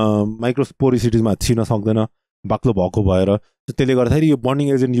माइक्रोपोरोसिटिजमा छिर्न सक्दैन बाक्लो भएको भएर त्यसले गर्दाखेरि यो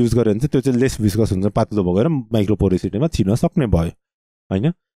बन्डिङ एजेन्ट युज गर्यो भने चाहिँ त्यो चाहिँ लेस भिस्कस हुन्छ पातलो भएर माइक्रोपोरोसिटीमा छिर्न सक्ने भयो हैन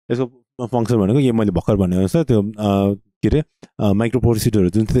यसको फङ्सन भनेको यो मैले भर्खर भने अनुसार त्यो के रे माइक्रोपोरोसिटीहरु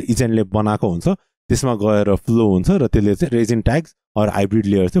जुन चाहिँ एजेन्टले बनाएको हुन्छ त्यसमा गएर फ्लो हुन्छ र त्यसले चाहिँ resin tags or hybrid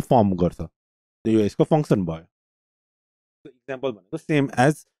layer चाहिँ फर्म गर्छ यो यसको फङ्सन भयो इक्जाम्पल भनेको सेम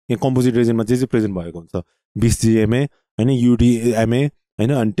एज यो कम्पोजिट रेजिनमा जे प्रेजेन्ट भएको हुन्छ 20GMA हैन UDMA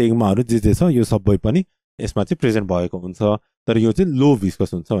हैन अनि टेगमाहरु जे छ यो सबै पनि यसमा चाहिँ प्रेजेन्ट भएको हुन्छ तर यो चाहिँ लो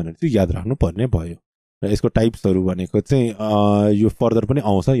भिस्कस हुन्छ भनेर चाहिँ याद राख्नु पर्ने भयो र यसको टाइप्सहरु भनेको चाहिँ यो फर्दर पनि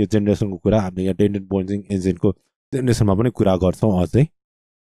आउँछ यो जेनेरेसनको कुरा हामीले यहाँ डेन्टिन बोन्डिङ एजेन्टको जेनेरेसनमा पनि कुरा गर्छौं अझै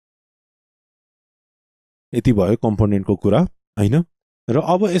यति भयो कम्पोनेन्टको कुरा हैन र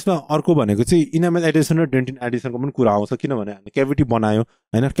अब यसमा अर्को भनेको चाहिँ इनामेल एडिसन र डेन्टिन एडिसनको पनि कुरा आउँछ किनभने हामीले क्याभिटी बनायो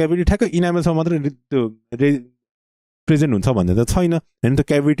हैन क्याभिटी ठ्याक्क इनामेलसँग मात्र त्यो प्रेजेन्ट हुन्छ भन्ने त छैन हैन त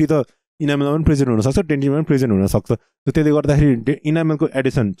क्याभिटी त इनामेलमा पनि प्रेजेन्ट हुन सक्छ डेन्टिनमा पनि प्रेजेन्ट हुन सक्छ त्यसले गर्दाखेरि इनामेलको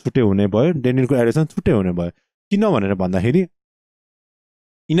एडिसन छुट्टै हुने भयो डेन्टिनको एडिसन छुट्टै हुने भयो किन भनेर भन्दाखेरि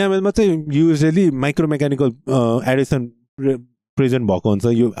इनामेलमा चाहिँ युजुअली माइक्रोमेकानिकल एडिसन प्रेजेन्ट भएको हुन्छ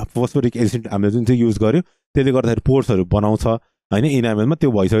यो फोस्फोरिक एसिड हामीले जुन चाहिँ युज गर्यो त्यसले गर्दाखेरि पोर्सहरु बनाउँछ हैन इनामेलमा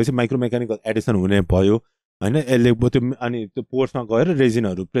त्यो भइसकेपछि माइक्रोमेकानिकल एडिसन हुने भयो हैन यसले त्यो अनि त्यो पोर्समा गएर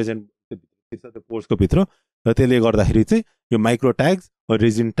रेजिनहरु प्रेजेन्ट त्यो पोर्सको भित्र र त्यसले गर्दाखेरि चाहिँ यो माइक्रो ट्याग्स र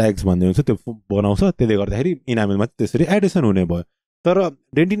रेजिन ट्याग्स भन्ने हुन्छ त्यो बनाउँछ त्यसले गर्दाखेरि इनामेलमा त्यसरी एडिसन हुने भयो तर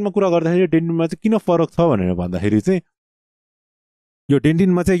डेन्टिनमा कुरा गर्दाखेरि डेन्टिनमा चाहिँ किन फरक छ भनेर भन्दाखेरि चाहिँ यो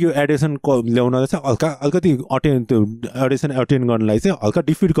डेन्टिनमा चाहिँ यो एडिसन ल्याउन चाहिँ अलिकति त्यो एडिसन अटेन गर्नलाई चाहिँ हल्का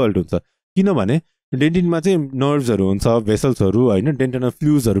डिफिकल्ट हुन्छ किनभने डेन्टिनमा चाहिँ नर्भ्सहरू हुन्छ भेसल्सहरू हैन डेन्टिनल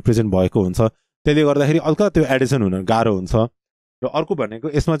फ्लुइड्सहरू प्रेजेन्ट भएको हुन्छ त्यसले गर्दाखेरि हल्का त्यो एडिसन हुन गाह्रो हुन्छ र अर्को भनेको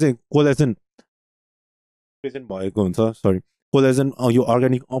यसमा चाहिँ कोलेजन प्रेजेन्ट भएको हुन्छ कोलेजन यो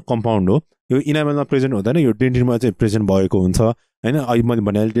अर्ग्यानिक कम्पाउन्ड हो यो इनामेलमा प्रेजेन्ट हुँदैन यो डेन्टिनमा चाहिँ प्रेजेन्ट भएको हुन्छ हैन अहिले मैले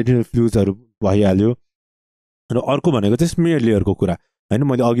भनिहालेँ डेन्टिनल फ्लुइड्सहरू भइहाल्यो र अर्को भनेको चाहिँ स्मियर लेयरको कुरा हैन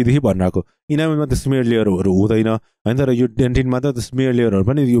मैले अघिदेखि भनिरहेको इनामेलमा त स्मियर लेयरहरू हुँदैन हैन तर यो डेन्टिनमा त स्मियर लेयरहरू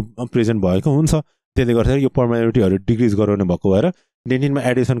पनि यो प्रेजेन्ट भएको हुन्छ त्यसले गर्दाखेरि यो पर्मानेन्टिटीहरू डिक्रिज गराउने भएको भएर डेन्टिनमा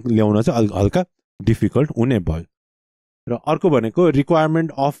एडिसन ल्याउन चाहिँ हल्का डिफिकल्ट हुने भयो र अर्को भनेको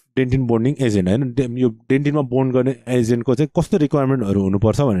रिक्वायरमेन्ट अफ डेन्टिन बोन्डिङ एजेन्ट हैन यो डेन्टिनमा बोन्ड गर्ने एजेन्टको चाहिँ कस्तो रिक्वायरमेन्टहरू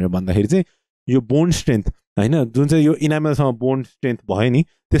हुनुपर्छ भनेर भन्दाखेरि चाहिँ यो बोन स्ट्रेन्थ हैन जुन चाहिँ यो इनामेलसँग बोन स्ट्रेन्थ भयो नि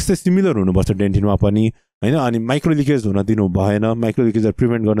त्यस्तै सिमिलर हुनुपर्छ डेन्टिनमा पनि हैन अनि माइक्रो लिकेज हुन दिनु भएन माइक्रो लिकेजहरू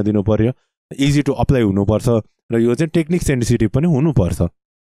प्रिभेन्ट गर्न दिनु पर्यो इजी टु अप्लाई हुनुपर्छ र यो चाहिँ टेक्निक सेन्सिटिभ पनि हुनुपर्छ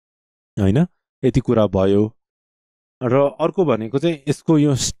हैन यति कुरा भयो र अर्को भनेको चाहिँ यसको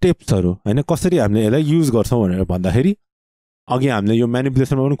यो स्टेप्सहरू हैन कसरी हामीले यसलाई युज गर्छौँ भनेर भन्दाखेरि अघि हामीले यो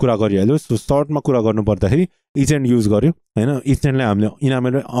म्यानिपुलेसनमा पनि कुरा गरिहाल्यो सो सर्टमा कुरा गर्नु पर्दाखेरि इचेन्ट युज गर्यो हैन इचेन्टलाई हामीले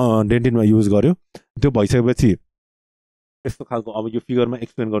इनामेल डेन्टिनमा युज गर्यो त्यो भइसकेपछि यस्तो खालको अब यो फिगरमा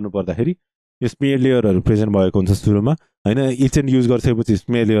एक्सप्लेन गर्नु पर्दाखेरि यो स्मियर लेयरहरू प्रेजेन्ट भएको हुन्छ सुरुमा हैन इचेन्ट युज गरिसकेपछि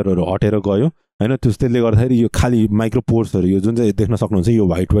स्मियर लेयरहरू हटेर गयो हैन त्यसले गर्दाखेरि यो खाली माइक्रो पोर्सहरू यो जुन चाहिँ देख्न सक्नुहुन्छ यो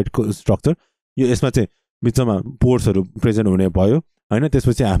व्हाइटको स्ट्रक्चर यो यसमा चाहिँ बिचमा पोर्सहरू प्रेजेन्ट हुने भयो हैन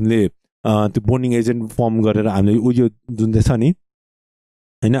त्यसपछि हामीले त्यो बोन्डिङ एजेन्ट फर्म गरेर हामीले यो जुन चाहिँ छ नि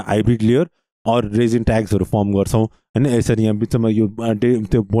हैन hybrid layer or resin ट्याग्सहरू form गर्छौँ हैन यसरी यहाँ बिचमा यो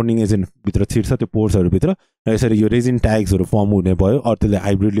त्यो बोन्डिङ एजेन्ट भित्र छिर्छ त्यो पोर्सहरूभित्र र यसरी यो रेजिन ट्याग्सहरू फर्म हुने भयो अरू त्यसले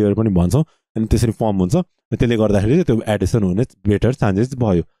हाइब्रिड लेयर पनि भन्छौँ अनि त्यसरी फर्म हुन्छ त्यसले गर्दाखेरि त्यो एडिसन हुने बेटर चान्सेस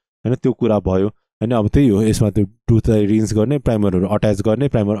भयो हैन त्यो कुरा भयो हैन अब त्यही हो यसमा त्यो टुथलाई रिन्स गर्ने प्राइमरहरू अट्याच गर्ने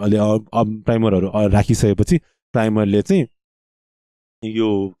प्राइमरहरू राखिसकेपछि प्राइमरले चाहिँ यो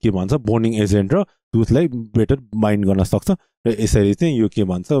के भन्छ बोन्डिङ एजेन्ट र टुथलाई बेटर बाइन्ड गर्न सक्छ र यसरी चाहिँ यो के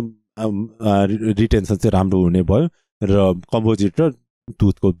भन्छ रिटेन्सन चाहिँ राम्रो हुने भयो र कम्पोजिट र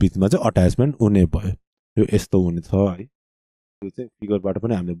टुथको बिचमा चाहिँ अट्याचमेन्ट हुने भयो यो यस्तो हुने छ है यो चाहिँ फिगरबाट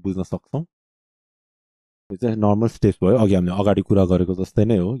पनि हामीले बुझ्न सक्छौँ यो चाहिँ नर्मल स्टेप्स भयो अघि हामीले अगाडि कुरा गरेको जस्तै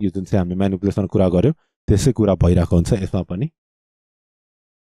नै हो यो जुन चाहिँ हामीले म्यानिपुलेसन कुरा गर्यो त्यसै कुरा भइरहेको हुन्छ यसमा पनि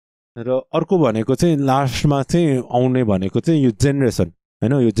र अर्को भनेको चाहिँ लास्टमा चाहिँ आउने भनेको चाहिँ यो जेनेरेसन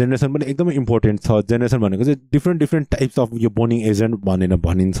हैन यो जेनेरेसन पनि एकदमै इम्पोर्टेन्ट छ जेनेरेसन भनेको चाहिँ डिफ्रेन्ट टाइप्स अफ यो बोन्डिङ एजेन्ट भनेर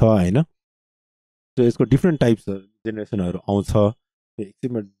भनिन्छ हैन सो यसको डिफ्रेन्ट टाइप्स जेनेरेसनहरू आउँछ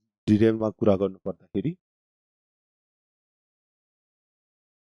एकछिनमा डिटेलमा कुरा गर्नु पर्दाखेरि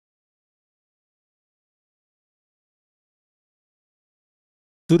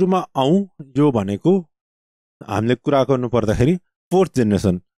सुरुमा यो भनेको हामीले कुरा गर्नु पर्दाखेरि फोर्थ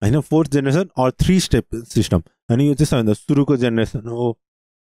जेनेरेसन हैन fourth generation or 3 step system अनि यो चाहिँ सबैभन्दा सुरुको जेनेरेसन हो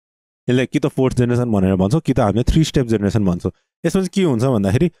यसलाई कि त फोर्थ जेनेरेसन भनेर भन्छौँ कि त हामीले 3 स्टेप जेनेरेसन भन्छौँ यसमा चाहिँ के हुन्छ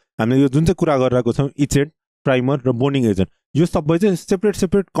भन्दाखेरि हामीले यो जुन चाहिँ कुरा गरिरहेको छौँ इचेन्ट प्राइमर र बोन्डिङ एजेन्ट यो सबै चाहिँ सेपरेट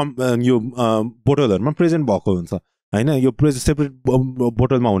यो बोटलहरूमा प्रेजेन्ट भएको हुन्छ हैन यो सेपरेट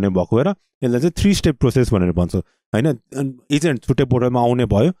बोटलमा हुने भएको भएर यसलाई चाहिँ 3 स्टेप प्रोसेस भनेर भन्छौँ हैन एजेन्ट छुट्टै बोटलमा आउने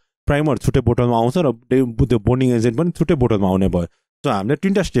भयो प्राइमर छुट्टै बोटलमा आउँछ र त्यो बोन्डिङ एजेन्ट पनि छुट्टै बोटलमा आउने भयो सो हामीले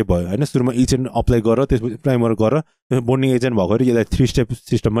 3टा स्टेप भयो हैन सुरुमा एजेन्ट अप्लाई गरेर त्यसपछि प्राइमर गरेर बोन्डिङ एजेन्ट भएको यसलाई 3 स्टेप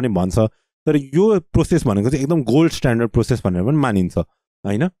सिस्टम पनि भन्छ तर यो प्रोसेस भनेको चाहिँ एकदम गोल्ड स्ट्यान्डर्ड प्रोसेस भनेर पनि मानिन्छ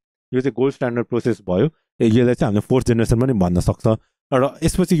हैन यो चाहिँ गोल्ड स्ट्यान्डर्ड प्रोसेस भयो यसलाई चाहिँ हामीले फोर्थ जेनेरेसन पनि भन्न सक्छ र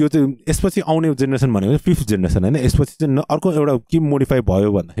यसपछि यो चाहिँ यसपछि आउने जेनेरेसन भनेको चाहिँ फिफ्थ जेनेरेसन हैन यसपछि चाहिँ अर्को एउटा के मोडिफाई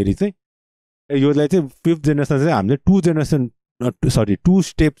भयो भन्दाखेरि चाहिँ यसलाई चाहिँ फिफ्थ जेनेरेसन चाहिँ हामीले 2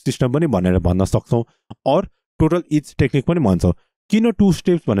 स्टेप सिस्टम पनि भनेर भन्न सक्छौँ अर टोटल इच टेक्निक पनि भन्छौँ किन 2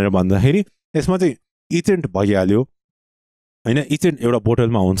 स्टेप्स भनेर भन्दाखेरि यसमा चाहिँ इचेन्ट भइहाल्यो हैन इचेन्ट एउटा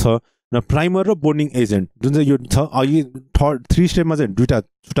बोटलमा हुन्छ र प्राइमर र बोन्डिङ एजेन्ट जुन चाहिँ यो छ अघि 3 स्टेपमा चाहिँ दुईटा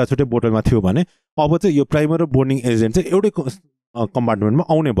छुट्टै बोटलमा थियो भने अब चाहिँ यो प्राइमर र बोन्डिङ एजेन्ट चाहिँ एउटै कम्पार्टमेन्टमा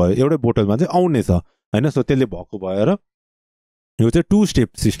आउने भयो एउटै बोटलमा चाहिँ आउने छ हैन सो त्यसले भएको भएर यो चाहिँ 2 स्टेप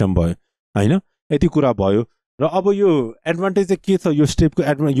सिस्टम भयो हैन यति कुरा भयो र अब यो एडभान्टेज चाहिँ के छ यो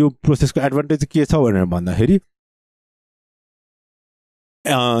स्टेपको यो प्रोसेसको एडभान्टेज चाहिँ के छ भनेर भन्दाखेरि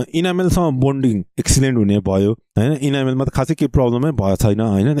इनामेलसँग बोन्डिङ एक्सिलेन्ट हुने भयो हैन इनामेलमा त खासै केही प्रब्लमै भएको छैन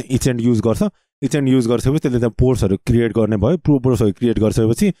हैन इचेन्ट युज गर्छ इचेन्ट युज गरिसकेपछि त्यसले त्यहाँ पोर्सहरू क्रिएट गर्ने भयो पोर्सहरू क्रिएट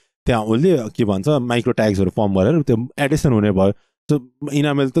गरिसकेपछि त्यहाँ उसले के भन्छ माइक्रो ट्याग्सहरू फर्म गरेर त्यो एडिसन हुने भयो सो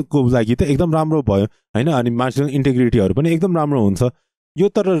इनामेल त को लागि त एकदम राम्रो भयो होइन अनि मार्जिनल इन्टिग्रिटीहरू पनि एकदम राम्रो हुन्छ यो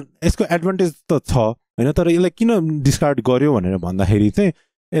तर यसको एडभान्टेज त छ होइन तर यसलाई किन डिस्कार्ड गर्यो भनेर भन्दाखेरि चाहिँ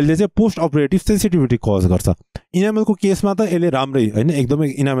यसले चाहिँ पोस्ट अपरेटिभ सेन्सिटिभिटी कज गर्छ इनामेलको केसमा त यसले राम्रै होइन एकदमै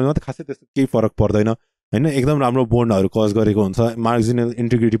इनामेलमा त खासै त्यस्तो केही फरक पर्दैन होइन एकदम राम्रो बोन्डहरू कज गरेको हुन्छ मार्जिनल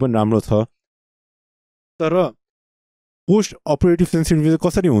इन्टिग्रिटी पनि राम्रो छ तर पोस्ट अपरेटिभ सेन्सिटिभिटी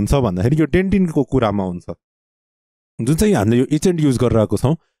कसरी हुन्छ भन्दाखेरि यो डेन्टिनको कुरामा हुन्छ जुन चाहिँ हामीले यो एजेन्ट युज गरिरहेको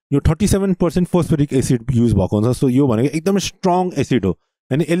छौँ यो 37% फोस्फोरिक एसिड युज भएको हुन्छ सो यो भनेको एकदमै स्ट्रङ एसिड हो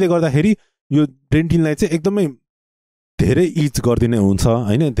होइन यसले गर्दाखेरि यो डेन्टिनलाई चाहिँ एकदमै धेरै इच गरिदिने हुन्छ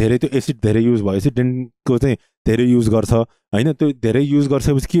होइन धेरै त्यो एसिड धेरै युज भएपछि डेन्टिनको चाहिँ धेरै युज गर्छ होइन त्यो धेरै युज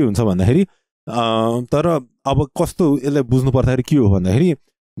गरिसकेपछि के हुन्छ भन्दाखेरि तर अब कस्तो यसलाई बुझ्नु पर्दाखेरि के हो भन्दाखेरि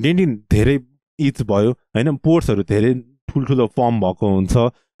डेन्टिन धेरै इच भयो होइन पोर्सहरू धेरै ठुल्ठुलो फर्म भएको हुन्छ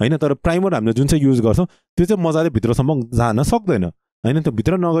होइन तर प्राइमर हामीले जुन चाहिँ युज गर्छौँ त्यो चाहिँ मजाले भित्रसम्म जान सक्दैन होइन त्यो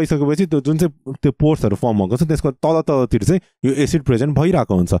भित्र नगइसकेपछि त्यो जुन चाहिँ त्यो पोर्सहरू फर्म भएको छ त्यसको तलतिर चाहिँ यो एसिड प्रेजेन्ट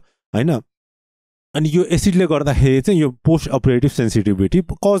भइरहेको हुन्छ होइन अनि यो एसिडले गर्दाखेरि चाहिँ यो पोस्ट अपरेटिभ सेन्सिटिभिटी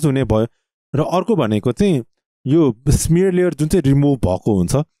कज हुने भयो र अर्को भनेको चाहिँ यो स्मियर लेयर जुन चाहिँ रिमुभ भएको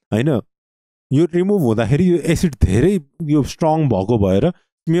हुन्छ होइन यो रिमुभ हुँदाखेरि यो एसिड धेरै यो स्ट्रङ भएको भएर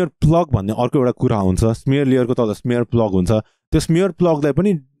स्मियर प्लग भन्ने अर्को एउटा कुरा हुन्छ स्मियर लेयरको तल स्मियर प्लग हुन्छ त्यो स्मियर प्लगलाई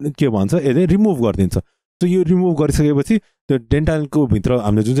पनि के भन्छ यसले रिमुभ गरिदिन्छ सो यो रिमुभ गरिसकेपछि त्यो डेन्टालको भित्र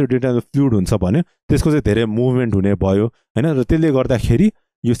हामीले जुन चाहिँ डेन्टाल फ्लुइड हुन्छ भने त्यसको चाहिँ धेरै मुभमेन्ट हुने भयो होइन र त्यसले गर्दाखेरि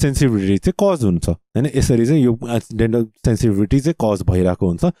यो सेन्सिटिभिटी चाहिँ कज हुन्छ होइन यसरी चाहिँ यो डेन्टल सेन्सिटिभिटी चाहिँ कज भइरहेको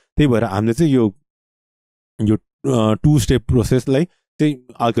हुन्छ त्यही भएर हामीले चाहिँ यो 2 स्टेप प्रोसेसलाई चाहिँ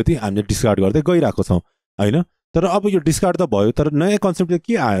अलिकति हामीले डिस्कार्ड गर्दै गइरहेको छौँ होइन तर अब यो डिस्कार्ड त भयो तर नयाँ कन्सेप्ट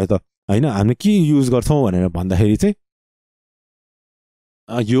के आयो त होइन हामीले के युज गर्छौँ भनेर भन्दाखेरि चाहिँ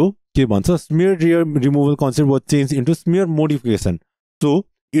यो के भन्छ smear layer removal concept was change into smear modification so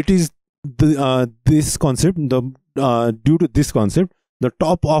it is this concept due to this concept the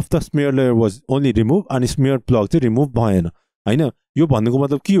top of the smear layer was only remove अनि स्मियर प्लग चाहिँ रिमुभ भएन होइन यो भन्नुको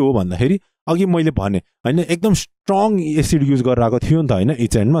मतलब के हो भन्दाखेरि अघि मैले भने होइन एकदम स्ट्रङ एसिड युज गरेर आएको थियो नि त होइन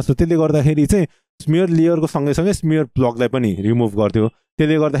इचेन्टमा सो त्यसले गर्दाखेरि चाहिँ स्मियर लेयरको सँगैसँगै स्मियर प्लगलाई पनि रिमुभ गर्थ्यो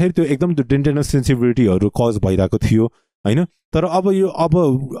त्यसले गर्दाखेरि त्यो एकदम त्यो डेन्टल सेन्सिटिभिटीहरू कज भइरहेको थियो होइन तर अब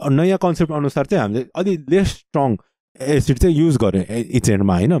नयाँ कन्सेप्ट अनुसार चाहिँ हामीले अलिक लेस स्ट्रङ एसिड चाहिँ युज गर्यो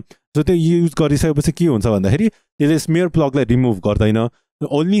इचेन्टमा होइन सो त्यो युज गरिसकेपछि के हुन्छ भन्दाखेरि त्यसले स्मियर प्लगलाई रिमुभ गर्दैन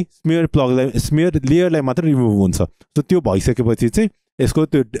ओन्ली स्मियर लेयरलाई मात्र रिमुभ हुन्छ सो त्यो भइसकेपछि चाहिँ यसको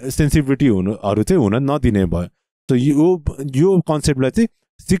त्यो सेन्सिटिभिटीहरू चाहिँ हुन नदिने भयो सो यो कन्सेप्टलाई चाहिँ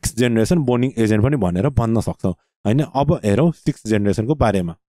 6th जेनेरेसन बोन्डिङ एजेन्ट पनि भनेर भन्न सक्छौँ होइन अब हेरौँ 6th जेनेरेसनको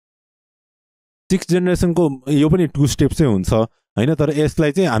बारेमा 6th जेनेरेसनको यो पनि 2 स्टेप्सै हुन्छ होइन तर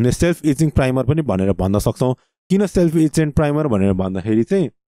यसलाई चाहिँ हामीले सेल्फ इचिङ प्राइमर पनि भनेर भन्न सक्छौँ किन सेल्फ इचेन्ट प्राइमर भनेर भन्दाखेरि चाहिँ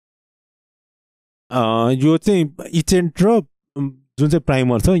यो चाहिँ इचेन्ट र जुन चाहिँ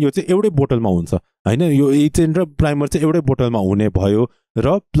प्राइमर छ यो चाहिँ एउटै बोतलमा हुन्छ होइन यो इचेन्ट र प्राइमर चाहिँ एउटै बोतलमा हुने भयो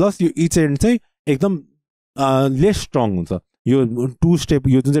र प्लस यो इचेन्ट चाहिँ एकदम लेस स्ट्रङ हुन्छ यो 2 स्टेप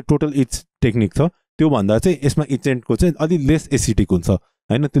यो जुन चाहिँ टोटल इच टेक्निक छ त्योभन्दा चाहिँ यसमा इचेन्टको चाहिँ अलिक लेस एसिडिक हुन्छ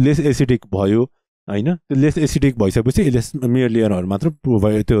होइन त्यो लेस एसिडिक भयो होइन त्यो लेस एसिडिक भइसकेपछि यसले स्मियर लेयरहरू मात्र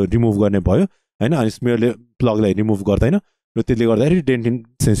प्रोभाइड त्यो रिमुभ गर्ने भयो होइन अनि स्मियर प्लगलाई रिमुभ गर्दैन र त्यसले गर्दाखेरि डेन्टिन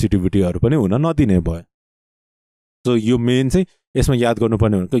सेन्सिटिभिटीहरू पनि हुन नदिने भयो सो यो मेन चाहिँ यसमा याद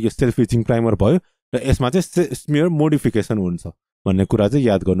गर्नुपर्ने भनेको यो सेल्फ इचिङ प्राइमर भयो र यसमा चाहिँ स्मियर मोडिफिकेसन हुन्छ भन्ने कुरा चाहिँ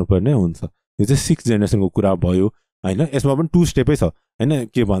याद गर्नुपर्ने हुन्छ यो चाहिँ 6th जेनेरेसनको कुरा भयो होइन यसमा पनि 2 स्टेपै छ होइन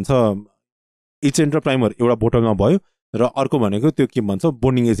के भन्छ इचेन्ट र प्राइमर एउटा बोतलमा भयो र अर्को भनेको त्यो के भन्छ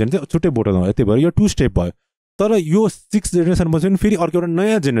बोन्डिङ एजेन्ट चाहिँ छुट्टै बोतलमा भयो त्यही भएर यो 2 स्टेप भयो तर यो 6th जेनेरेसनमा चाहिँ फेरि अर्को एउटा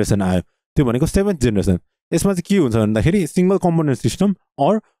नयाँ जेनेरेसन आयो त्यो भनेको 7th जेनेरेसन यसमा चाहिँ के हुन्छ भन्दाखेरि single component system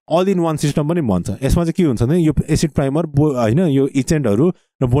or all in one system पनि भन्छ यसमा चाहिँ के हुन्छ भने यो एसिड प्राइमर होइन यो इचेन्टहरू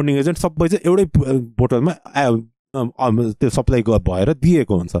र बोन्डिङ एजेन्ट सबै चाहिँ एउटै बोतलमा त्यो सप्लाई भएर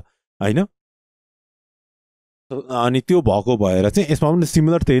दिएको हुन्छ होइन अनि त्यो भएको भएर चाहिँ यसमा पनि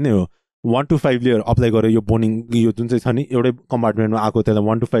सिमिलर त्यही नै हो 1 to 5 लेयर अप्लाई गर्यो यो बोन्डिङ यो जुन चाहिँ छ नि एउटै कम्पार्टमेन्टमा आएको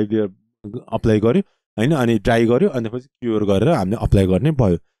त्यसलाई 1 to 5 लेयर अप्लाई गर्यो होइन अनि ड्राई गर्यो अनि त्यसपछि क्योर गरेर हामीले अप्लाई गर्ने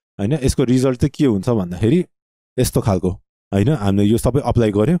भयो होइन यसको रिजल्ट चाहिँ के हुन्छ भन्दाखेरि यस्तो खालको होइन हामीले यो सबै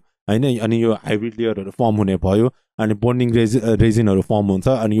अप्लाई गर्यो होइन अनि यो हाइब्रिड लेयरहरू फर्म हुने भयो अनि बोन्डिङ रेजिनहरू फर्म हुन्छ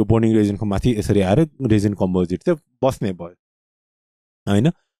अनि यो बोन्डिङ रेजिनको माथि यसरी आएर रेजिन कम्पोजिट चाहिँ बस्ने भयो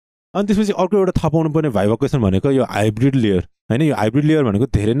होइन अनि त्यसपछि अर्को एउटा थाहा पाउनु पर्ने भाइभा क्वेसन भनेको यो हाइब्रिड लेयर होइन यो हाइब्रिड लेयर भनेको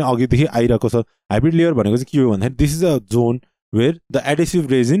धेरै नै अघिदेखि आइरहेको छ हाइब्रिड लेयर भनेको चाहिँ के हो भन्दाखेरि this is a zone where the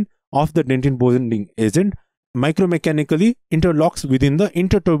adhesive resin of the dentin bonding agent micromechanically interlocks within the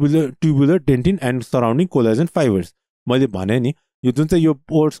intertubular dentin and surrounding collagen fibers. मैले भने नि यो जुन चाहिँ यो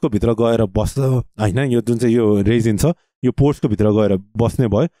पोर्सको भित्र गएर बस्छ हैन, यो जुन चाहिँ यो रेजिन छ यो पोर्सको भित्र गएर बस्ने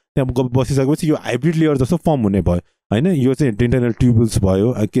भयो, त्यहाँ बसिसकेपछि यो हाइब्रिड लेयर जस्तो फर्म हुने भयो हैन। यो चाहिँ डेन्टिनल ट्युबुल्स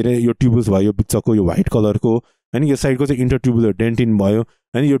भयो, के अरे यो ट्युबुल्स भयो, यो बिचको यो व्हाइट कलरको हैन, यो साइडको चाहिँ इंटरट्युबुलर डेन्टिन भयो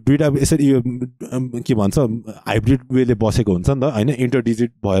हैन। यो दुईटा यसरी यो के भन्छ हाइब्रिड वेले बसेको हुन्छ नि त हैन,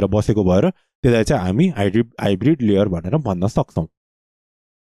 इंटरडिजिट भएर बसेको भएर त्यसलाई चाहिँ हामी हाइब्रिड लेयर भनेर भन्न सक्छौं।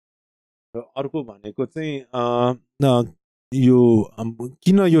 र अर्को भनेको चाहिँ यो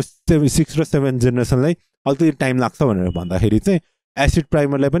किन यो 6 र 7 जेनेरेसनलाई अलिकति टाइम लाग्छ भनेर भन्दाखेरि चाहिँ एसिड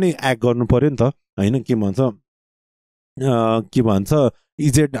प्राइमरलाई पनि एक्ट गर्नु पर्यो नि त हैन, के भन्छ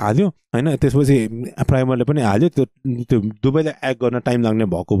इजेड हाल्यो हैन, त्यसपछि प्राइमरले पनि हाल्यो, त्यो दुवैलाई एक्ट गर्न टाइम लाग्ने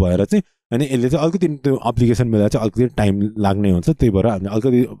भएको भएर चाहिँ हैन यसले चाहिँ अलिकति त्यो एप्लिकेसन बेला चाहिँ अलिकति टाइम लाग्ने हुन्छ, त्यही भएर हामीले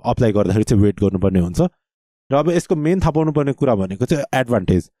अलिकति अप्लाई गर्दाखेरि चाहिँ वेट गर्नुपर्ने हुन्छ। र अब यसको मेन थाहा पाउनु पर्ने कुरा भनेको चाहिँ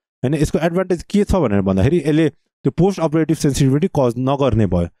एडभान्टेज हैन। यसको एडभान्टेज के छ भनेर भन्दाखेरि यसले त्यो पोस्ट अपरेटिभ सेन्सिटिभिटी कज नगर्ने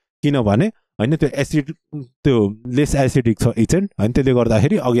भयो, किनभने हैन त्यो एसिड त्यो लेस एसिडिक छ एजेन्ट हैन, त्यसले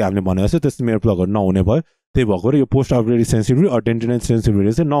गर्दाखेरि अघि हामीले भने जस्तो त्यो स्मेयर प्लगहरू नहुने भयो, त्यही भएको यो post operative sensitivity or डेन्टिनल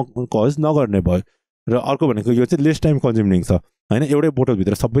sensitivity चाहिँ कज नगर्ने भयो। र अर्को भनेको यो चाहिँ लेस टाइम कन्ज्युमिङ छ हैन, एउटै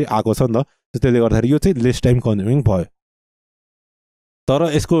बोतलभित्र सबै आएको छ नि त, त्यसले गर्दाखेरि यो चाहिँ लेस टाइम कन्ज्युमिङ भयो। तर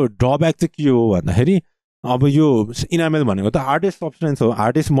यसको ड्रब्याक चाहिँ के हो भन्दाखेरि अब यो इनामेल भनेको त हार्डेस्ट सब्सटेन्स हो,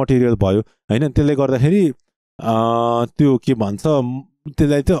 हार्डेस्ट मटेरियल भयो हैन, त्यसले गर्दाखेरि त्यो के भन्छ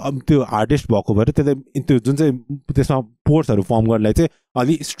त्यसलाई चाहिँ त्यो हार्डेस्ट भएको भएर त्यसलाई त्यो जुन चाहिँ त्यसमा पोर्सहरू फर्म गर्नलाई चाहिँ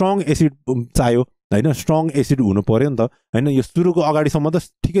अलि स्ट्रङ एसिड चाहियो हैन, स्ट्रङ एसिड हुनु पर्यो नि त हैन। यो सुरुको अगाडिसम्म त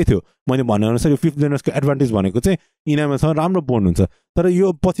ठिकै थियो, मैले भनेअनुसार यो 5th जेनेरेसनको एडभान्टेज भनेको चाहिँ इनामेलसँग राम्रो बोन्ड हुन्छ, तर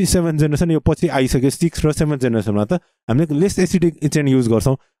यो पछि 7th जेनेरेसन यो पछि आइसक्यो 6 र 7th जेनेरेसनमा त हामीले लेस एसिडिक एजेन्ट युज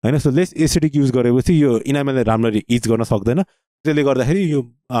गर्छौँ हैन। सो लेस एसिडिक युज गरेपछि यो इनामेललाई राम्ररी इज गर्न सक्दैन, त्यसले गर्दाखेरि यो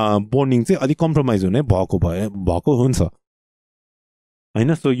बोन्डिङ चाहिँ अलिक कम्प्रोमाइज हुने भएको हुन्छ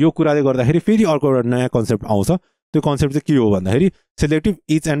हैन। सो यो कुराले गर्दाखेरि फेरि अर्को एउटा नयाँ कन्सेप्ट आउँछ, त्यो कन्सेप्ट चाहिँ के हो भन्दाखेरि selective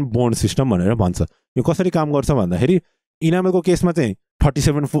each and bond system भनेर भन्छ। यो कसरी काम गर्छ भन्दाखेरि इनामेलको केसमा चाहिँ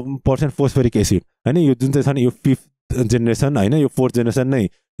 37% फोस्फेरिक एसिड हैन, यो जुन चाहिँ छ नि यो 5th जेनेरेसन हैन, यो 4th जेनेरेसन नै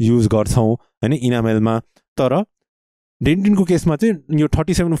युज गर्छौँ हैन इनामेलमा। तर डेन्टिनको केसमा चाहिँ यो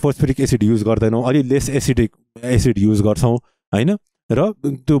 37 फोस्फेरिक एसिड युज गर्दैनौँ, अलि लेस एसिडिक एसिड युज गर्छौँ हैन। र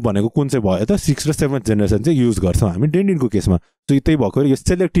त्यो भनेको कुन चाहिँ भयो त 6 र 7th जेनेरेसन चाहिँ युज गर्छौँ हामी डेन्टिनको केसमा। सो त्यही भएको यो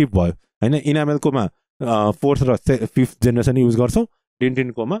सेलेक्टिभ भयो हैन, इनामेलकोमा 4th र 5th जेनेरेसन युज गर्छौँ,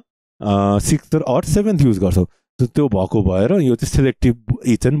 डेन्टिनकोमा 6th र 7th युज गर्छौँ। त्यो भएको भएर यो चाहिँ selective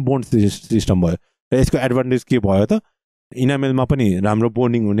each and bond system भयो। र यसको एडभान्टेज के भयो त इनामेलमा पनि राम्रो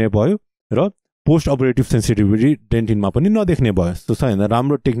बोन्डिङ हुने भयो र पोस्ट अपरेटिभ सेन्सिटिभिटी डेन्टिनमा पनि नदेख्ने भयो। सो होइन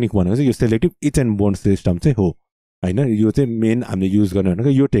राम्रो टेक्निक भनेको चाहिँ यो selective each and bond system चाहिँ हो हैन, यो चाहिँ मेन हामीले युज गर्ने भनेको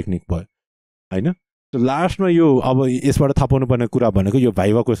यो टेक्निक भयो हैन। लास्टमा यो अब यसबाट थाहा पाउनु पर्ने कुरा भनेको यो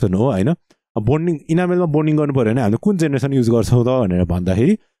भाइभा क्वेसन हो हैन। बोन्डिङ इनामेलमा बोन्डिङ गर्नु पऱ्यो भने हामीले कुन जेनेरेसन युज गर्छौँ त भनेर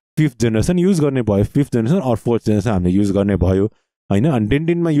भन्दाखेरि 5th जेनेरेसन युज गर्ने भयो, 5th generation or 4th generation हामीले युज गर्ने भयो हैन। अनि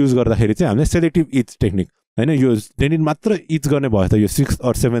डेन्टिनमा युज गर्दाखेरि चाहिँ हामीले सेलेक्टिभ इच टेक्निक हैन, यो डेन्टिन मात्र इच गर्ने भयो त यो 6th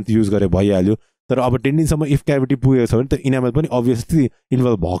अर 7th युज गरे भइहाल्यो। तर अब डेन्टिनसम्म इफ क्याभिटी पुगेको छ भने त इनामेल पनि अभियसली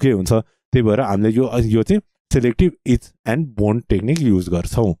इन्भल्भ भएकै हुन्छ, त्यही भएर हामीले यो चाहिँ selective each and bond technique use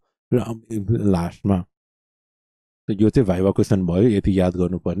गर्छौँ। र लास्टमा यो चाहिँ भाइभा क्वेसन भयो, यति याद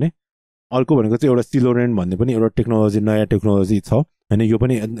गर्नुपर्ने। अर्को भनेको चाहिँ एउटा सिलोरेन भन्ने पनि एउटा टेक्नोलोजी नयाँ टेक्नोलोजी छ हैन, यो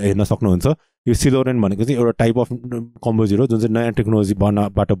पनि हेर्न सक्नुहुन्छ। यो सिलोरेन भनेको चाहिँ एउटा टाइप अफ कम्पोजिट हो जुन चाहिँ नयाँ टेक्नोलोजी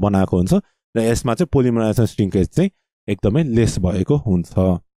बाट बनाएको हुन्छ र यसमा चाहिँ पोलिमराइजेसन श्रिङ्केज चाहिँ एकदमै लेस भएको हुन्छ।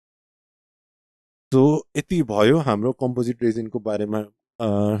 सो यति भयो हाम्रो कम्पोजिट रेजिनको बारेमा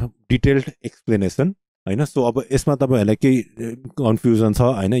डिटेल्ड एक्सप्लेनेसन हैन। सो अब यसमा तपाईँहरूलाई केही कन्फ्युजन छ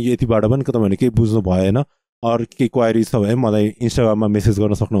हैन, यतिबाट पनि तपाईँहरूले केही बुझ्नु भएन अर केही क्वायरी छ भने मलाई इन्स्टाग्राममा मेसेज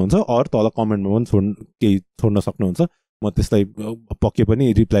गर्न सक्नुहुन्छ अर तल कमेन्टमा पनि केही छोड्न सक्नुहुन्छ, म त्यसलाई पक्कै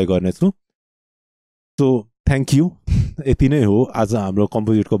पनि रिप्लाई गर्नेछु। सो थ्याङ्क यू, यति नै हो आज हाम्रो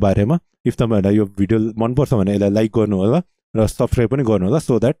कम्पोजिटको बारेमा। इफ तपाईँहरूलाई यो भिडियो मनपर्छ भने यसलाई लाइक गर्नु होला र सब्सक्राइब पनि गर्नु होला,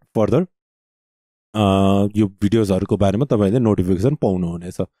 सो द्याट फर्दर यो भिडियोजहरूको बारेमा तपाईँहरूले नोटिफिकेसन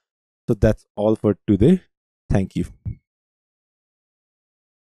पाउनुहुनेछ। So that's all for today, thank you.